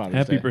 Grimace. Happy Father's Day.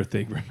 Happy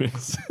birthday,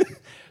 Grimace.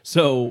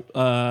 So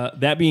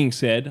that being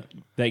said,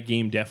 that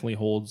game definitely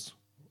holds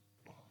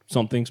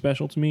something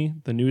special to me.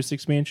 The newest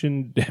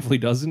expansion definitely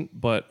doesn't,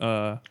 but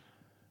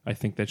I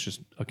think that's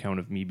just account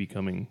of me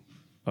becoming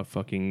a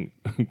fucking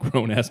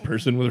grown-ass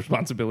person with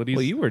responsibilities.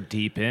 Well, you were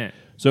deep in.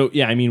 So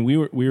yeah, I mean, we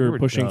were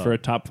pushing dumb. for a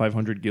top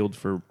 500 guild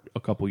for a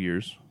couple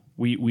years.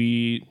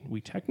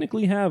 We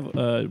technically have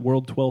a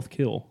world 12th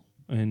kill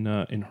in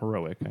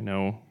heroic. I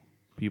know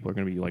people are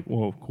going to be like,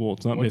 "Whoa, cool!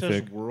 It's not What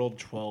mythic." does World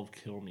 12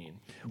 kill mean?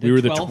 We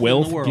were the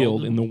 12th 12th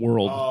guild in the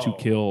world to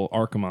kill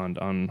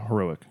Archimond on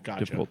heroic Gotcha.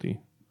 difficulty.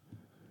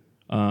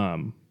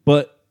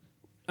 But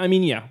I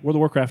mean, yeah, World of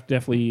Warcraft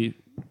definitely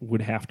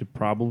would have to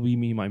probably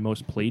be my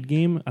most played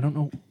game. I don't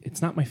know;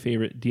 it's not my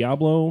favorite.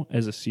 Diablo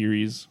as a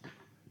series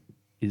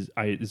is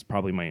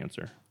probably my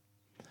answer.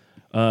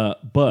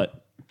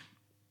 But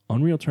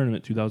Unreal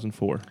Tournament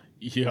 2004.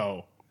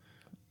 Yo.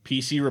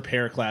 PC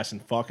repair class in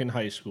fucking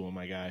high school,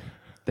 my guy.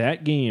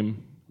 That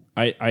game,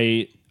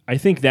 I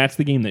think that's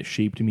the game that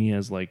shaped me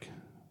as like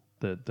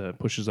the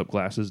pushes up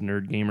glasses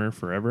nerd gamer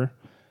forever.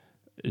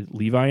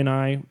 Levi and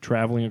I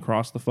traveling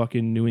across the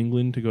fucking New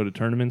England to go to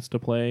tournaments to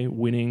play,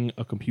 winning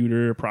a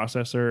computer,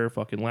 processor,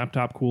 fucking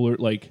laptop cooler,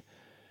 like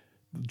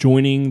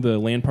joining the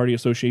LAN Party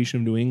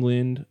Association of New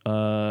England.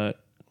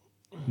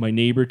 My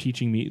neighbor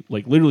teaching me,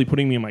 like literally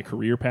putting me in my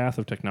career path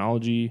of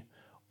technology,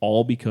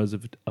 all because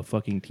of a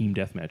fucking team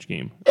deathmatch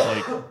game.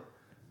 Like,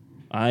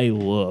 I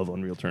love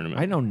Unreal Tournament.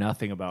 I know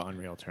nothing about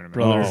Unreal Tournament.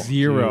 Bro,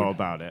 Zero dude.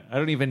 about it. I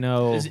don't even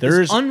know. Is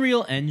There's-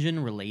 Unreal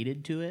Engine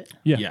related to it?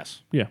 Yeah.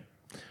 Yes. Yeah.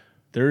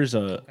 There's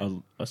a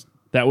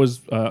That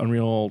was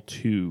Unreal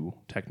 2,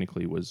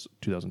 technically, was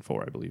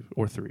 2004, I believe,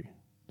 or 3.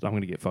 So I'm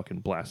going to get fucking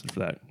blasted for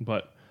that.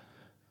 But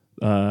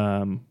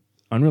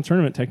Unreal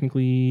Tournament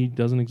technically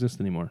doesn't exist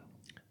anymore.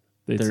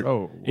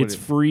 It's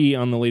free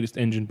on the latest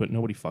engine, but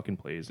nobody fucking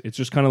plays. It's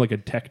just kind of like a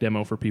tech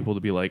demo for people to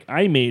be like,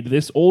 I made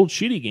this old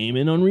shitty game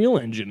in Unreal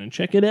Engine and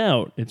check it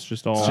out. It's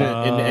just all...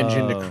 an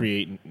engine to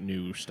create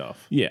new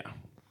stuff. Yeah.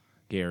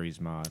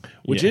 Gary's mod.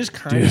 Which Yeah. is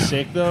kind of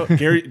sick, though.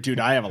 Gary, dude,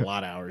 I have a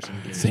lot of hours in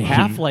Gary's Same. mod.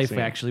 Half-Life Same.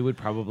 actually would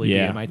probably be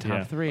Yeah, in my top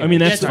yeah. 3. I mean,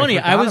 Yeah, that's it's funny.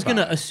 I was going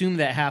going to assume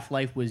that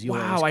Half-Life was yours.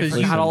 Wow, I 'cause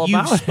forgot all you've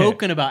about it.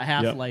 spoken about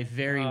Half-Life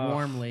very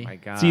warmly. My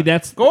God. See,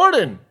 that's...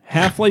 Gordon!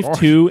 Half-Life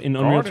 2 and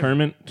Unreal Gordon.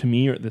 Tournament, to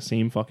me, are at the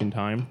same fucking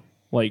time.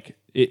 Like,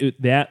 like They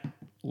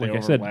I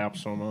said, overlap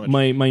so much.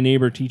 my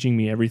neighbor teaching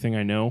me everything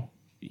I know.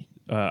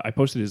 I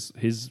posted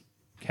his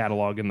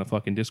catalog in the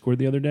fucking Discord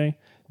the other day.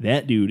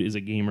 That dude is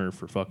a gamer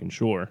for fucking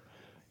sure.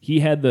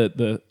 He had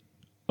a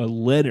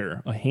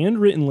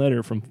handwritten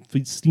letter from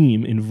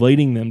Steam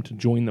inviting them to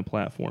join the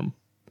platform,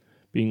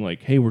 being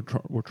like, "Hey, we're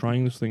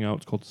trying this thing out.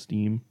 It's called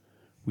Steam.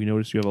 We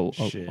noticed you have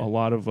a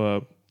lot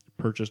of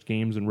purchased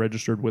games and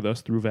registered with us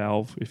through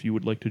Valve. If you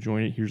would like to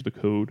join it, here's the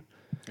code."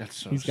 That's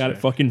so He's got it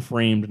fucking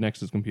framed next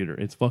to his computer.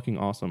 It's fucking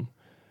awesome.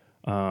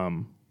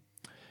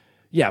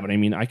 Yeah, but I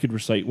mean, I could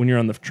recite when you're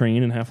on the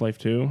train in Half-Life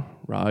 2,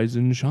 "Rise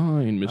and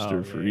shine,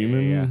 Mr.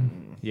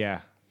 Freeman." Yeah.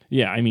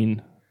 Yeah, I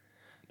mean,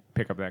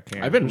 Pick up that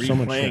can. I've been There's so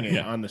much replaying shit. it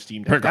Yeah. on the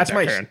Steam Deck. That's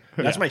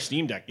my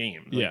Steam Deck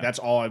game. Like, Yeah. That's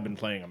all I've been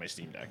playing on my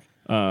Steam Deck.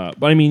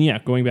 but I mean, yeah,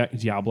 going back to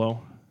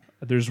Diablo,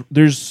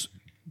 there's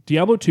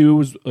Diablo 2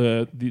 was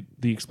the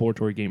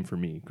exploratory game for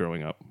me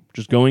growing up.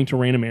 Just going to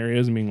random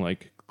areas and being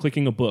like,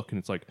 clicking a book, and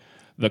it's like,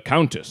 "The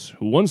Countess,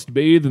 who once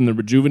bathed in the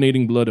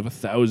rejuvenating blood of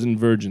 1,000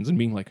 virgins," and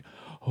being like,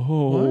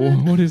 "Oh,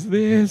 what is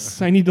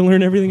this? I need to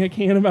learn everything I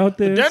can about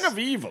this." Den of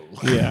Evil.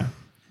 Yeah.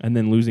 And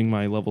then losing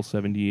my level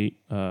 78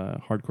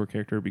 hardcore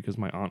character because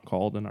my aunt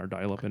called in our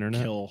dial-up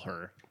internet. Kill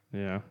her.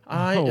 Yeah.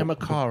 I am a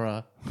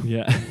Kara.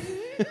 Yeah.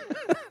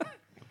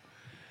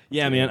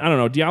 Yeah, man. I don't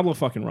know. Diablo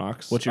fucking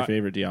rocks. What's your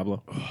favorite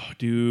Diablo?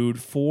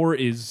 Dude, 4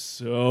 is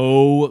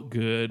so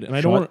good. And I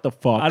don't Shut want the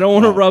fuck I don't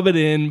want to up. rub it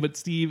in, but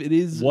Steve, it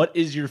is. What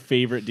is your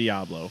favorite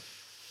Diablo?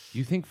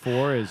 You think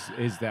 4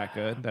 is that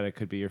good that it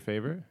could be your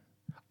favorite?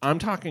 I'm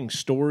talking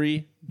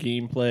story,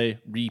 gameplay,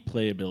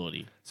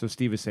 replayability. So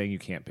Steve is saying you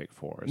can't pick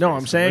 4. No,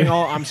 I'm saying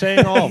all of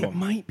It them.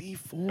 might be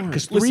 4.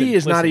 Because 3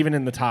 is not even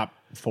in the top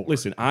 4.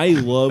 Listen, I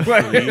love 3.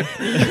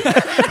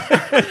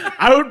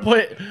 I would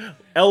put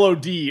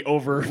LOD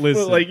over.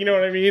 Listen. Like, you know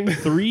what I mean?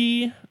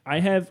 3, I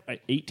have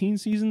 18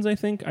 seasons, I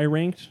think, I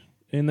ranked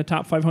in the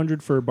top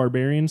 500 for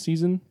Barbarian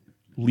season.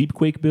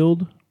 Leapquake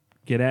build.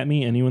 Get at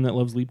me, anyone that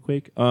loves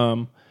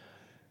Leapquake.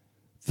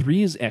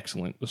 3 is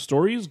excellent. The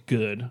story is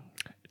good.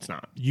 It's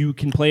not. You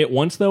can play it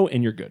once, though,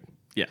 and you're good.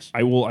 Yes.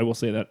 I will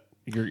say that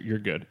you're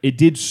good. It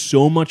did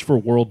so much for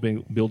world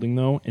building,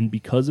 though, and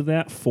because of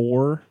that,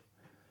 4,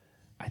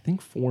 I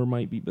think 4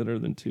 might be better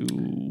than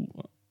 2.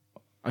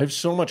 I have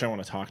so much I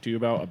want to talk to you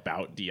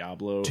about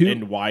Diablo 2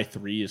 and why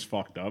 3 is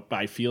fucked up, but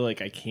I feel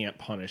like I can't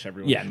punish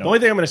everyone. Yeah, The no. only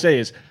thing I'm going to say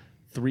is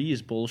 3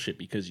 is bullshit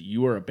because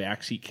you are a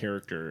backseat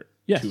character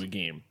to a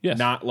game. Yes.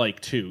 Not like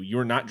 2.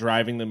 You're not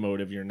driving the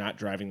motive. You're not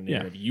driving the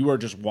narrative. You are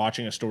just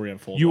watching a story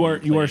unfold. You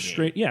are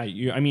straight. Yeah.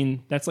 I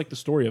mean, that's like the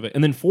story of it.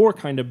 And then 4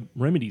 kind of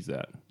remedies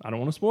that. I don't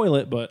want to spoil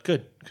it, but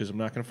good, because I'm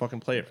not going to fucking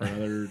play it for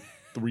another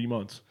 3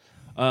 months.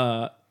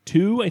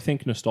 2, I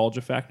think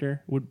nostalgia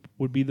factor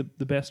would be the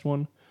best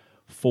one.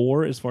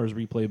 4, as far as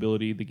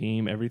replayability, the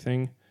game,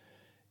 everything.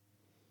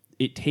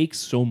 It takes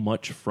so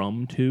much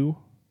from 2.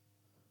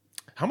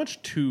 How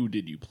much 2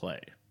 did you play?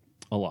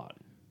 A lot.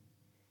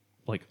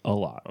 Like, a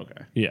lot.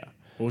 Okay. Yeah.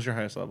 What was your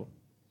highest level?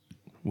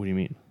 What do you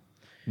mean?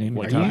 Name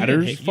Like your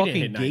ladders? You didn't Fucking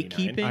hit 99.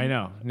 gatekeeping. I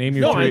know. Name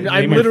your. No, three,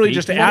 I'm name your literally feet.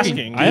 just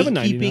asking. I have a Gatekeeping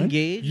 99.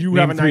 gauge. You Name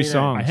have a 3 99.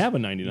 songs. I have a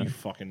You 99.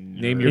 fucking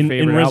Name nerd. your favorite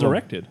in album.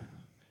 Resurrected.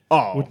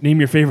 Oh. Name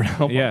your favorite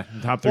album. Yeah,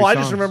 top 3 Well, I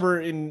songs. just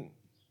remember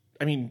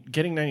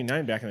getting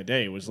 99 back in the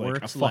day was like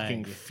Works a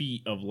fucking lag.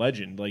 feat of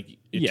legend. Like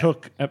it Yeah.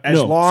 took No,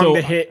 as long so-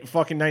 to hit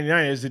fucking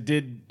 99 as it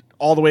did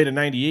all the way to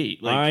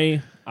 98.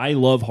 Like I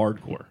love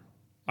hardcore.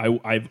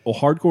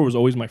 Hardcore was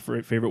always my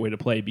favorite way to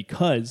play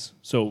because,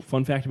 so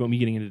fun fact about me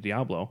getting into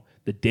Diablo,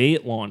 the day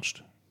it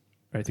launched,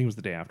 or I think it was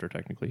the day after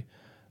technically,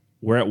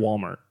 we're at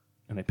Walmart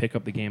and I pick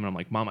up the game and I'm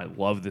like, Mom, I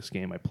love this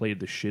game. I played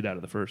the shit out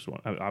of the first one.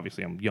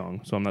 Obviously I'm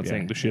young, so I'm not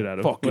saying the shit out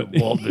of Fucking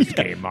but- love this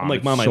game, Mom. I'm like,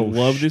 It's Mom, so I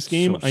love this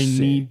game. so I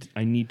sick."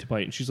 need to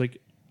play it. And she's like,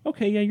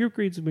 okay, yeah, your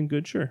grades have been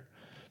good, sure.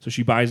 So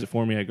she buys it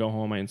for me. I go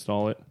home, I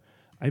install it.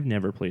 I've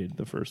never played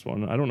the first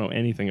one. I don't know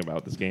anything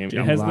about this game. You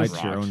It has lied this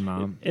to your own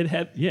mom. It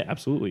had, yeah,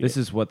 absolutely. This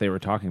is what they were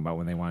talking about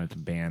when they wanted to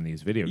ban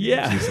these video games.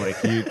 Yeah. It's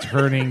like you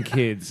turning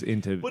kids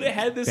into But it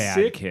had this bad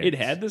sick. kids. It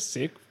had this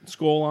sick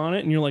scroll on it,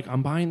 and you're like,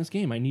 I'm buying this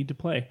game. I need to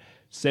play.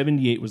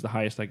 78 was the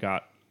highest I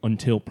got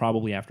until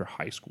probably after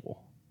high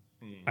school.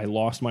 I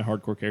lost my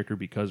hardcore character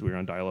because we were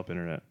on dial-up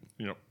internet,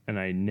 and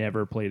I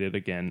never played it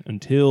again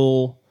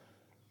until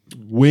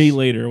way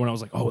later when I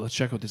was like, oh, let's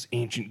check out this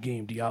ancient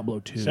game,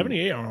 Diablo 2.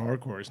 78 on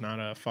hardcore is not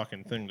a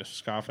fucking thing to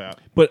scoff at.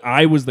 But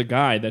I was the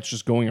guy that's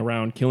just going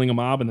around killing a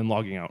mob and then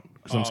logging out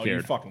because I'm Oh,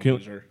 scared. you fucking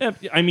loser.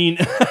 I mean,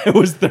 I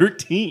was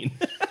 13.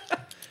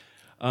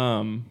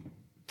 But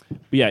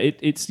yeah,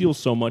 it steals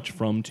so much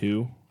from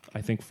 2.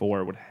 I think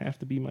 4 would have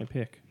to be my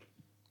pick.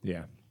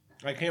 Yeah.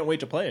 I can't wait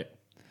to play it.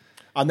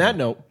 On that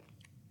note,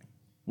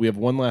 we have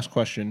one last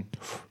question,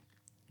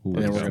 Ooh, and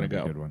then we're that's going to be a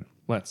go. Good one.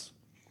 Let's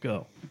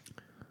go.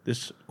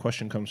 This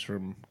question comes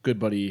from good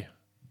buddy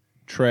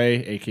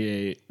Trey,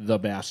 a.k.a. The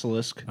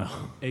Basilisk.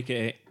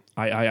 AKA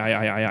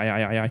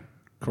I.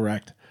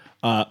 Correct.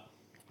 I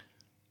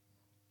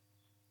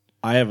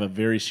have a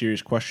very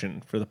serious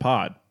question for the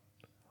pod.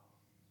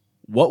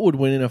 What would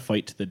win in a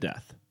fight to the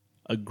death?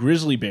 A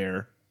grizzly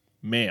bear,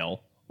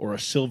 male, or a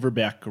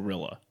silverback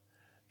gorilla?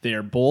 They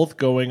are both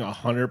going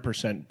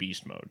 100%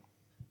 beast mode.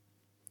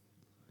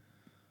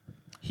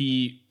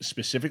 He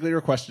specifically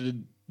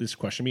requested this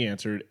question be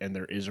answered, and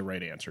there is a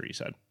right answer, he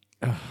said.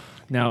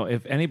 Now,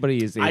 if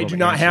anybody is able I to do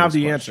not answer have this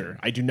the question- answer.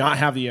 I do not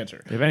have the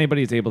answer. If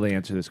anybody is able to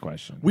answer this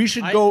question, We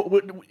should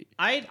go.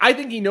 I I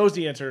think he knows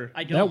the answer.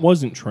 don't. That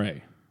wasn't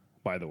Trey,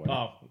 by the way.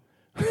 Oh.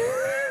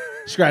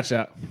 Scratch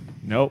that.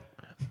 nope.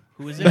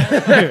 Who is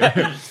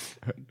it?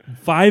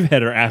 Five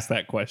Header asked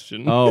that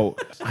question. Oh,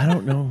 I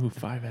don't know who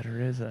Five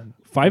Header is.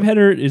 Five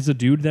Header is a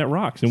dude that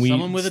rocks, and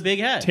Someone with a big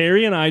head.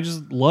 Terry and I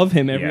just love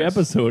him every Yes.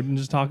 episode and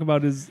just talk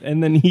about his.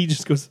 And then he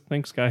just goes,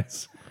 "Thanks,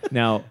 guys."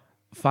 now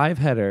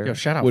 5-header. Yo,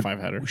 shout out would-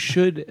 5-header.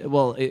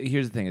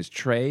 Here's the thing: is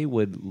Trey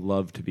would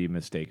love to be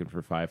mistaken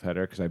for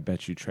 5-header because I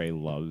bet you Trey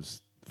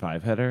loves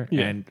 5-header.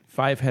 Yeah. And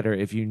 5-header,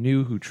 if you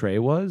knew who Trey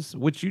was,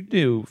 which you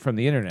knew from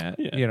the internet,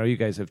 Yeah. you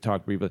guys have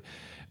talked briefly.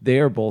 They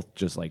are both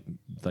just like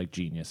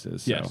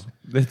geniuses. So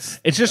Yes.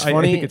 it's just I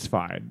funny- think it's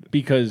fine.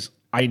 Because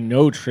I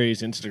know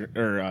Trey's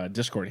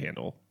Discord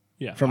handle.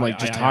 Yeah, From like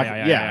just talking.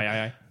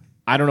 Yeah.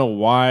 I don't know Or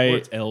why.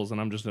 it's L's, and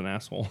I'm just an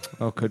asshole.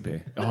 Oh, could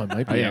be. Oh, it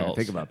might I be didn't L's.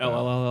 think about that.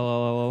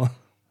 L.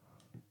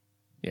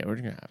 Yeah, we're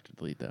gonna have to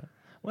delete that.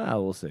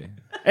 Well, we'll see.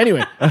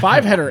 Anyway,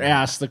 5-header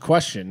asked the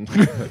question.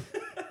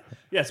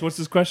 Yes. What's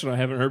this question I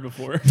haven't heard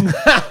before?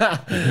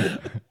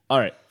 All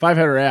right,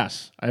 5-header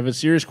asks. I have a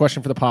serious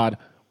question for the pod.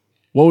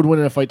 What would win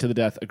in a fight to the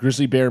death? A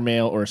grizzly bear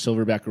male or a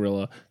silverback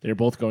gorilla? They're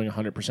both going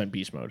 100%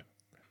 beast mode.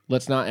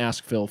 Let's not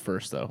ask Phil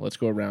first, though. Let's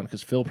go around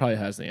because Phil probably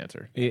has the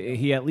answer.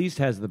 He at least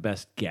has the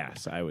best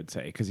guess, I would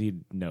say, because he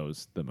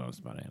knows the most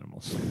about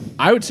animals.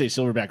 I would say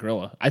silverback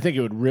gorilla. I think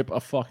it would rip a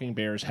fucking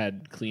bear's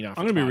head clean off.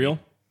 I'm its gonna be body. real.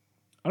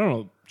 I don't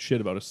know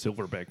shit about a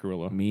silverback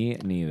gorilla. Me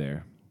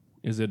neither.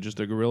 Is it just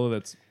a gorilla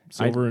that's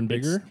silver and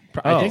bigger?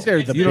 I think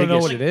they're the You don't know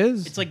what biggest- it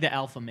is? It's like the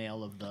alpha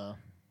male of the.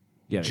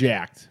 Yeah,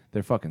 jacked.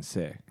 they're fucking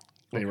sick.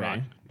 They Okay. rock.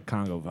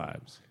 Congo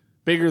vibes.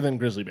 Bigger than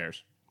grizzly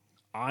bears.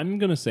 I'm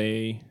gonna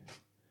say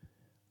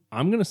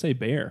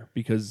bear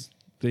because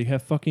they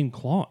have fucking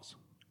claws.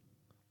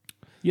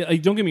 Yeah,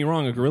 like, don't get me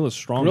wrong. A gorilla's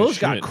strong. Gorillas as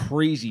got shit.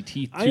 crazy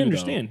teeth, too, I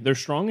understand. They're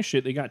strong as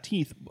shit. They got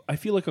teeth. I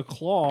feel like a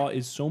claw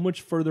is so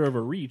much further of a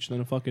reach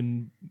than a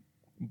fucking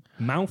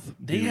mouth.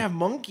 They dude.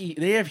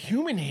 have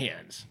human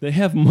hands. They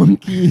have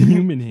monkey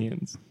human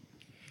hands.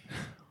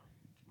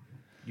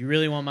 You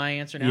really want my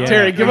answer now? Yeah.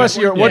 Terry, give us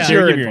your what's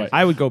your input?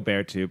 I would go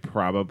bear too,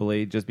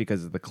 probably, just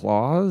because of the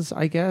claws,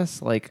 I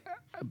guess.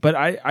 But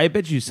I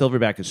bet you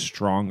silverback is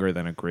stronger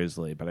than a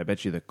grizzly, but I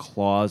bet you the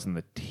claws and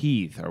the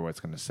teeth are what's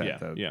going to set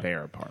the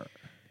bear apart.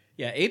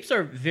 Yeah, apes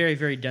are very,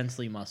 very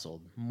densely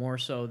muscled, more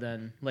so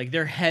than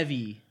they're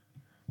heavy.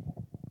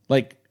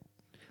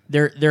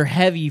 They're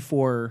heavy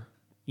for,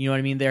 you know what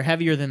I mean? They're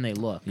heavier than they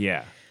look.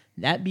 Yeah.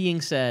 That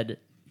being said,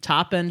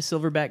 top end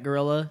silverback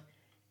gorilla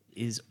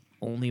is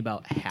only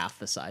about half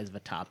the size of a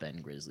top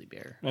end grizzly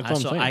bear.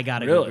 So I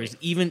gotta go grizzly.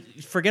 Even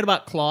forget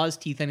about claws,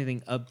 teeth,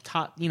 anything. A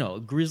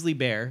grizzly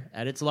bear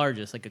at its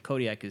largest, like a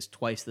Kodiak, is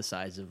twice the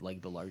size of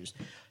the largest.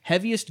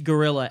 Heaviest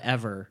gorilla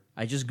ever,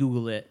 I just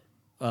Googled it,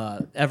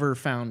 ever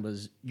found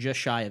was just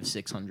shy of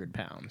 600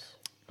 pounds.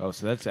 Oh,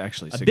 so that's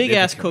actually a big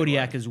ass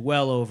Kodiak is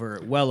well over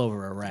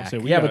a rack.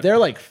 But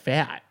they're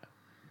fat.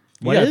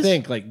 You gotta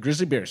think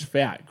grizzly bear is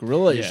fat.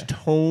 Gorilla is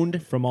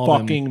toned from all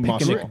fucking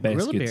muscle.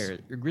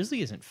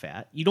 Grizzly isn't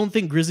fat. You don't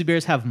think grizzly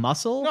bears have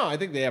muscle? No, I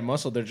think they have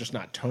muscle. They're just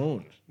not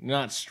toned,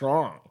 not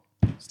strong.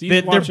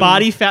 Their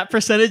body fat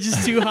percentage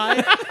is too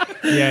high.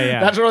 Yeah.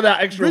 That's where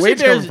that extra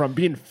weight's coming from,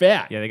 being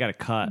fat. Yeah, they got to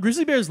cut.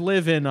 Grizzly bears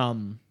live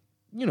in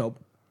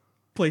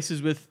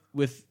places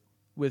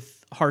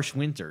with harsh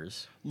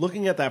winters.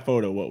 Looking at that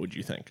photo, what would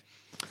you think?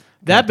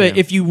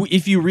 If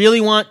you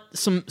really want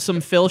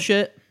some fill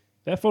shit.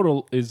 That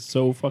photo is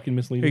so fucking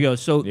misleading. Here you go.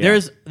 So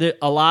there's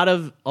a lot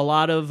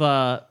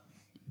of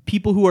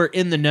people who are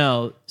in the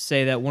know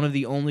say that one of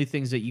the only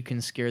things that you can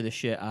scare the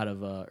shit out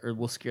of, or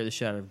will scare the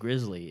shit out of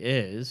grizzly,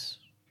 is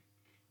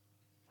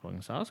fucking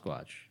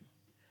Sasquatch.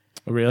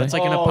 Oh, really? That's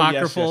like an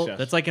apocryphal. Yes.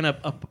 That's like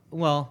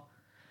well,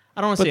 I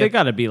don't want to say. But they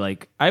got to be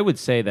I would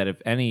say that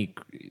if any,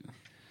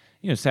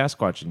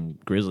 Sasquatch and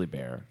grizzly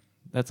bear,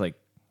 that's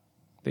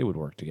they would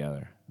work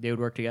together. They would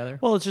work together?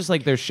 Well, it's just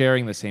they're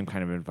sharing the same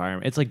kind of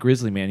environment. It's like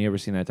Grizzly Man. You ever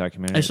seen that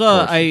documentary?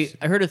 I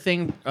heard a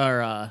thing,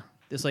 or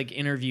this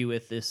interview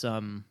with this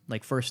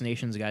First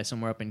Nations guy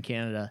somewhere up in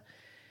Canada.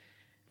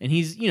 And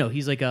he's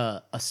like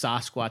a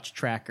Sasquatch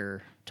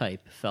tracker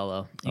type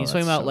fellow. And he's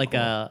talking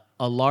about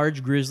a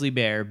large grizzly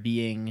bear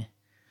being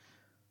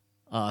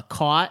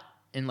caught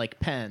and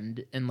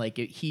penned, and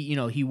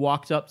he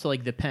walked up to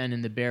the pen,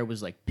 and the bear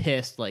was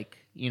pissed,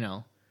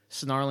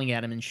 snarling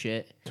at him and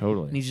shit.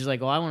 Totally. And he's just I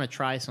want to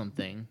try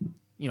something.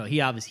 He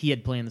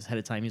had planned this ahead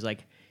of time. He's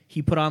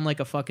he put on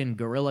a fucking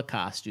gorilla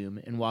costume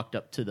and walked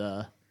up to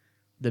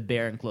the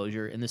bear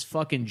enclosure, and this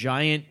fucking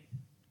giant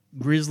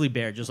grizzly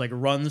bear just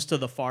runs to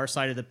the far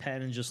side of the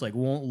pen and just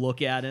won't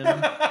look at him.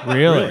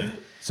 Really?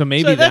 So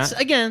maybe that's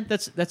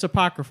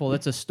apocryphal.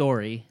 That's a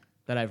story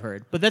that I've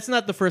heard. But that's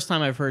not the first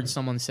time I've heard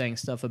someone saying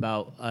stuff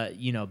about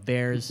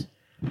bears.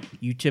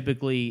 You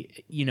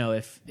typically,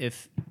 if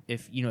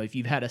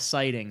you've had a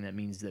sighting, that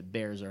means that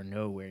bears are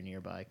nowhere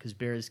nearby, because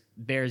bears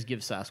give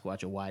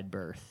Sasquatch a wide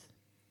berth.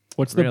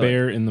 What's the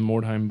bear in the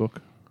Mordheim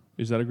book?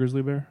 Is that a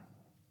grizzly bear?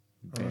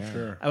 I'm not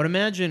sure. I would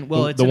imagine.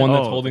 Well, it's the one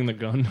that's holding the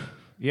gun.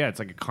 Yeah, it's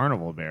like a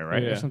carnival bear,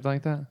 right, or something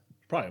like that.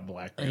 Probably a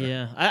black bear.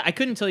 Yeah, I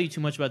couldn't tell you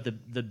too much about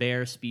the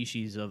bear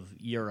species of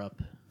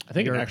Europe. I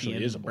think European it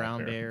actually is a brown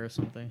bear. bear or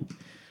something.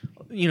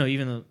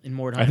 Even in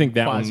Mordheim, I think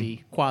that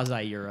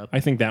quasi Europe. I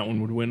think that one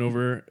would win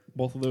over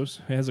both of those.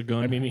 It has a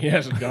gun. I mean, he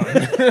has a gun.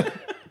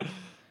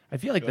 I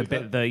feel like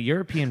the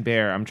European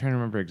bear, I'm trying to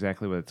remember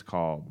exactly what it's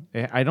called.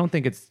 I don't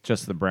think it's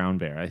just the brown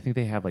bear. I think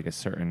they have a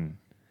certain,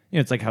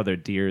 it's like how they're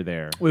deer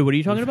there. Wait, what are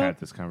you talking about? We've had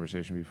this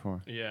conversation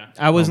before. Yeah.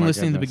 I wasn't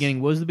listening to the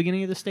beginning. What was the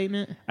beginning of the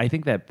statement? I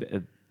think that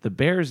the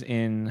bears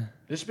in...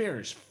 This bear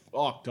is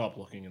fucked up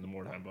looking in the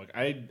Mordheim book.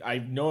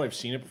 I know I've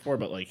seen it before,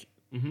 but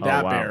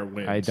bear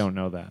wins. I don't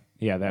know that.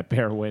 Yeah, that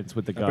bear wins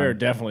with the gun. That bear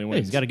definitely wins.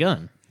 Hey, he's got a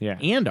gun. Yeah.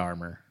 And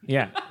armor.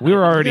 Yeah. We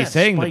were already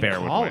saying the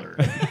bear would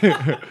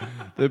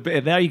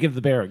win. Now you give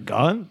the bear a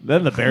gun?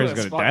 Then the bear's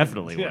going to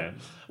definitely win.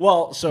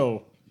 Well,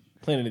 so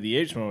Planet of the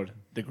Apes mode,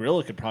 the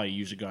gorilla could probably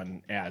use a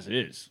gun as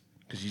is,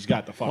 because he's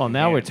got the fucking Well,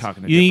 now hands. we're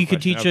talking. You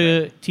think you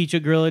could teach a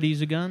gorilla to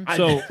use a gun?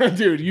 So,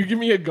 dude, you give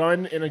me a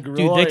gun and a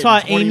gorilla. Dude, they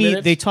taught in 20 Amy.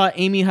 minutes? They taught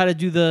Amy how to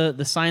do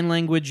the sign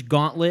language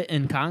gauntlet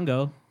in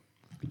Congo.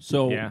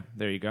 So yeah,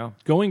 there you go.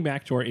 Going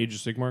back to our Age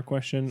of Sigmar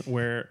question,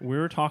 where we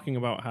were talking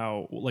about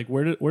how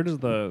where does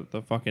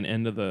the fucking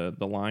end of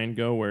the line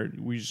go, where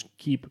we just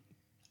keep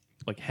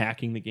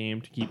hacking the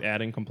game to keep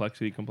adding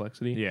complexity.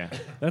 Yeah.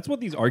 That's what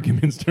these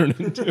arguments turn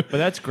into. But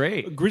that's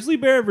great. Grizzly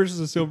bear versus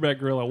a silverback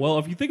gorilla. Well,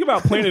 if you think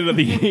about Planet of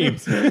the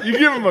Apes, you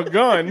give him a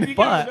gun.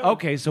 But,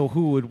 okay, so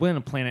who would win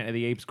a Planet of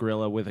the Apes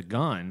gorilla with a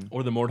gun?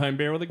 Or the Mordheim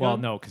bear with a gun? Well,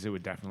 no, because it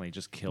would definitely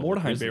just kill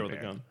Mordheim the bear with a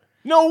gun.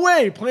 No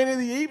way. Planet of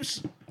the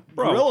Apes?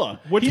 Bro, gorilla.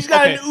 He's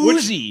got an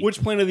Uzi.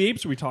 Which Planet of the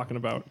Apes are we talking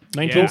about?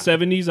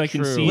 1970s, I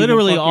can see.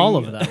 Literally all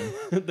of them.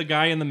 The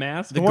guy in the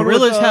mask. The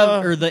gorillas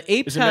have, or the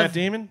apes is it have. Matt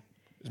Damon?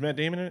 Is Matt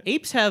Damon in it?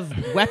 Apes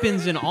have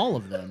weapons in all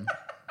of them.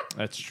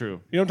 That's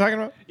true. You know what I'm talking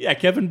about? Yeah,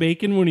 Kevin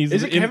Bacon when he's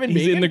Is it Kevin he's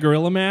Bacon? in the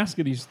gorilla mask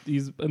and he's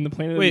in the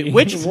Planet Wait, of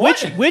the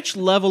Apes. which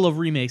level of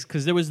remakes?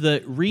 Because there was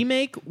the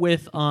remake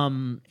with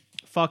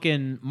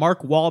fucking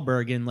Mark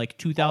Wahlberg in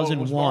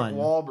 2001. Mark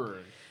Wahlberg.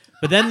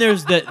 But then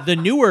there's the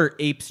newer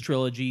Apes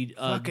trilogy.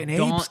 Fucking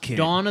Dawn, Apes, kid.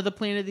 Dawn of the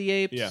Planet of the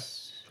Apes. Yeah.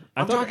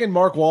 I'm talking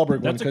Mark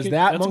Wahlberg one because that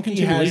that's a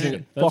monkey has a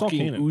continuation. That's all fucking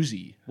canon.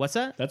 Uzi. What's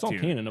that? That's all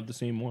canon of the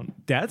same one.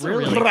 That's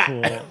Really? really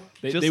cool.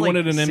 They Just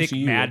wanted an sick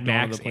MCU Mad of Dawn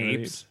of Max the Planet of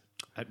the apes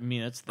I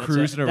mean, that's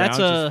cruising a, around, that's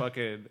just a,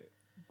 fucking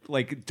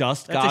like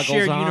dust that's a goggles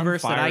shared on,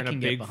 universe that I firing can a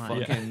get big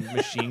behind. fucking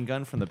machine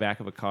gun from the back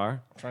of a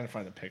car. I'm trying to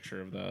find a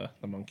picture of the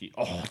monkey.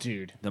 Oh,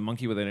 dude. The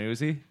monkey with an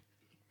Uzi.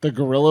 The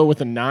gorilla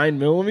with a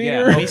 9mm?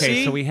 Yeah. Let me Okay,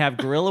 see. so we have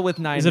gorilla with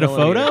 9mm. Is it a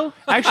photo?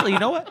 Actually, you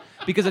know what?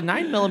 Because a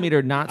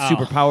 9mm not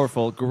super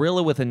powerful.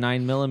 Gorilla with a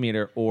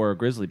 9mm or a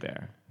grizzly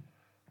bear.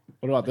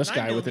 What about this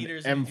guy with an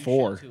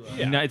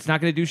M4? No, it's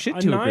not going to do shit A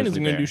to a 9 grizzly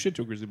isn't going bear. to do shit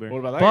to a grizzly bear. What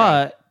about that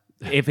guy?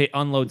 But if it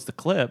unloads the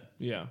clip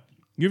Yeah.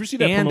 You ever see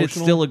that and it's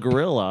promotional? still a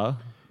gorilla,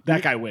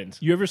 That guy wins.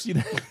 You ever see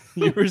that?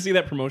 You ever see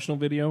that promotional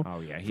video? oh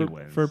yeah, he for,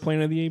 wins. for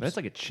Planet of the Apes. That's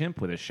like a chimp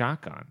with a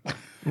shotgun.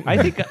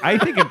 I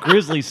think a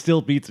grizzly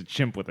still beats a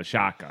chimp with a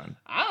shotgun.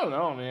 I don't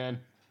know, man.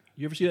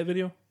 You ever see that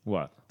video?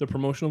 What? The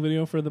promotional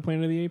video for the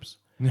Planet of the Apes,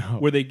 No.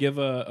 where they give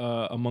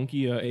a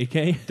monkey a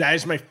AK, That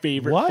is my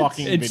favorite What?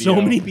 fucking and video.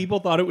 so many people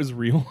thought it was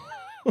real.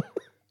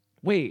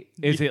 Wait,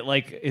 is it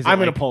like? Is it I'm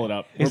like, gonna pull it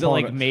up. Is We're it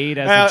pulling like it. made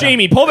as? a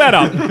Jamie, pull that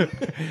up.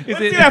 Let's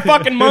see that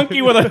fucking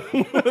monkey with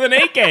an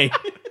AK.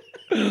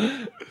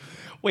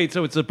 Wait,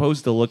 so it's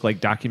supposed to look like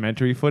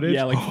documentary footage?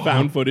 Yeah, like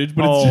found footage,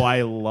 but Oh, it's,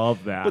 I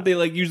love that. but they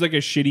like use like a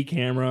shitty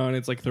camera, and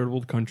it's like third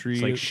world country.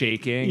 it's like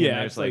shaking. Yeah, and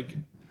there's it's like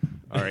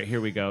all right,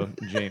 here we go.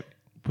 Jamie,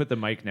 put the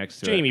mic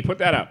next to Jamie, put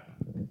that up.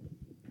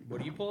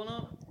 What are you pulling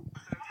up?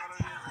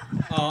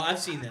 Oh, I've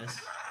seen this.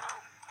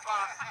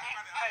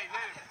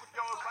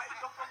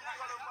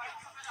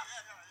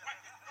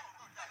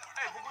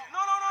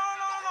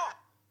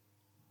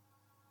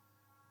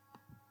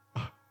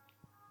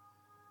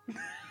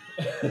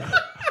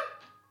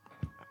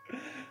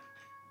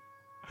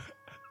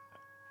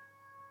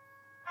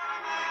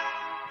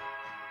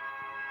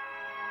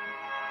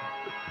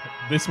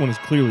 This one is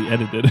clearly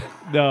edited. it.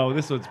 No,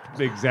 this one's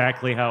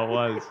exactly how it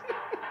was.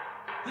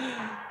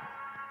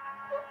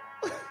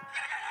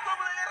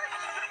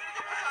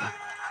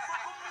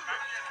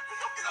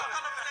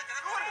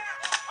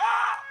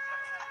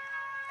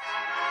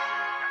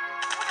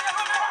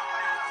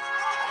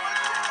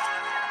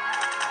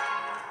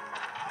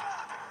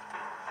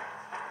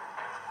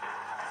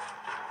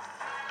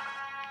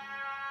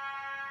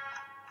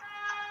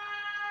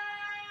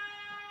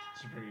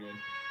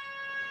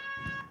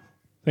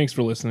 Thanks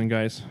for listening,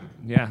 guys.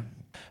 Yeah.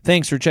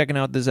 Thanks for checking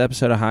out this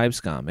episode of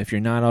Hivescom. If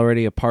you're not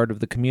already a part of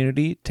the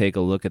community, take a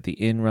look at the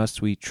In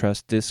Rust We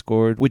Trust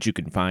Discord, which you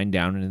can find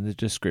down in the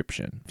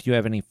description. If you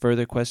have any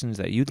further questions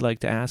that you'd like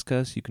to ask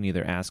us, you can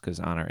either ask us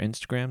on our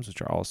Instagrams,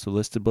 which are also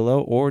listed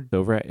below, or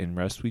over at In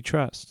Rust We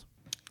Trust.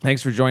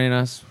 Thanks for joining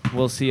us.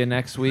 We'll see you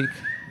next week.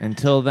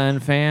 Until then,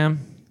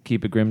 fam,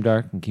 keep it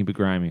grimdark and keep it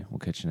grimy. We'll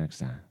catch you next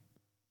time.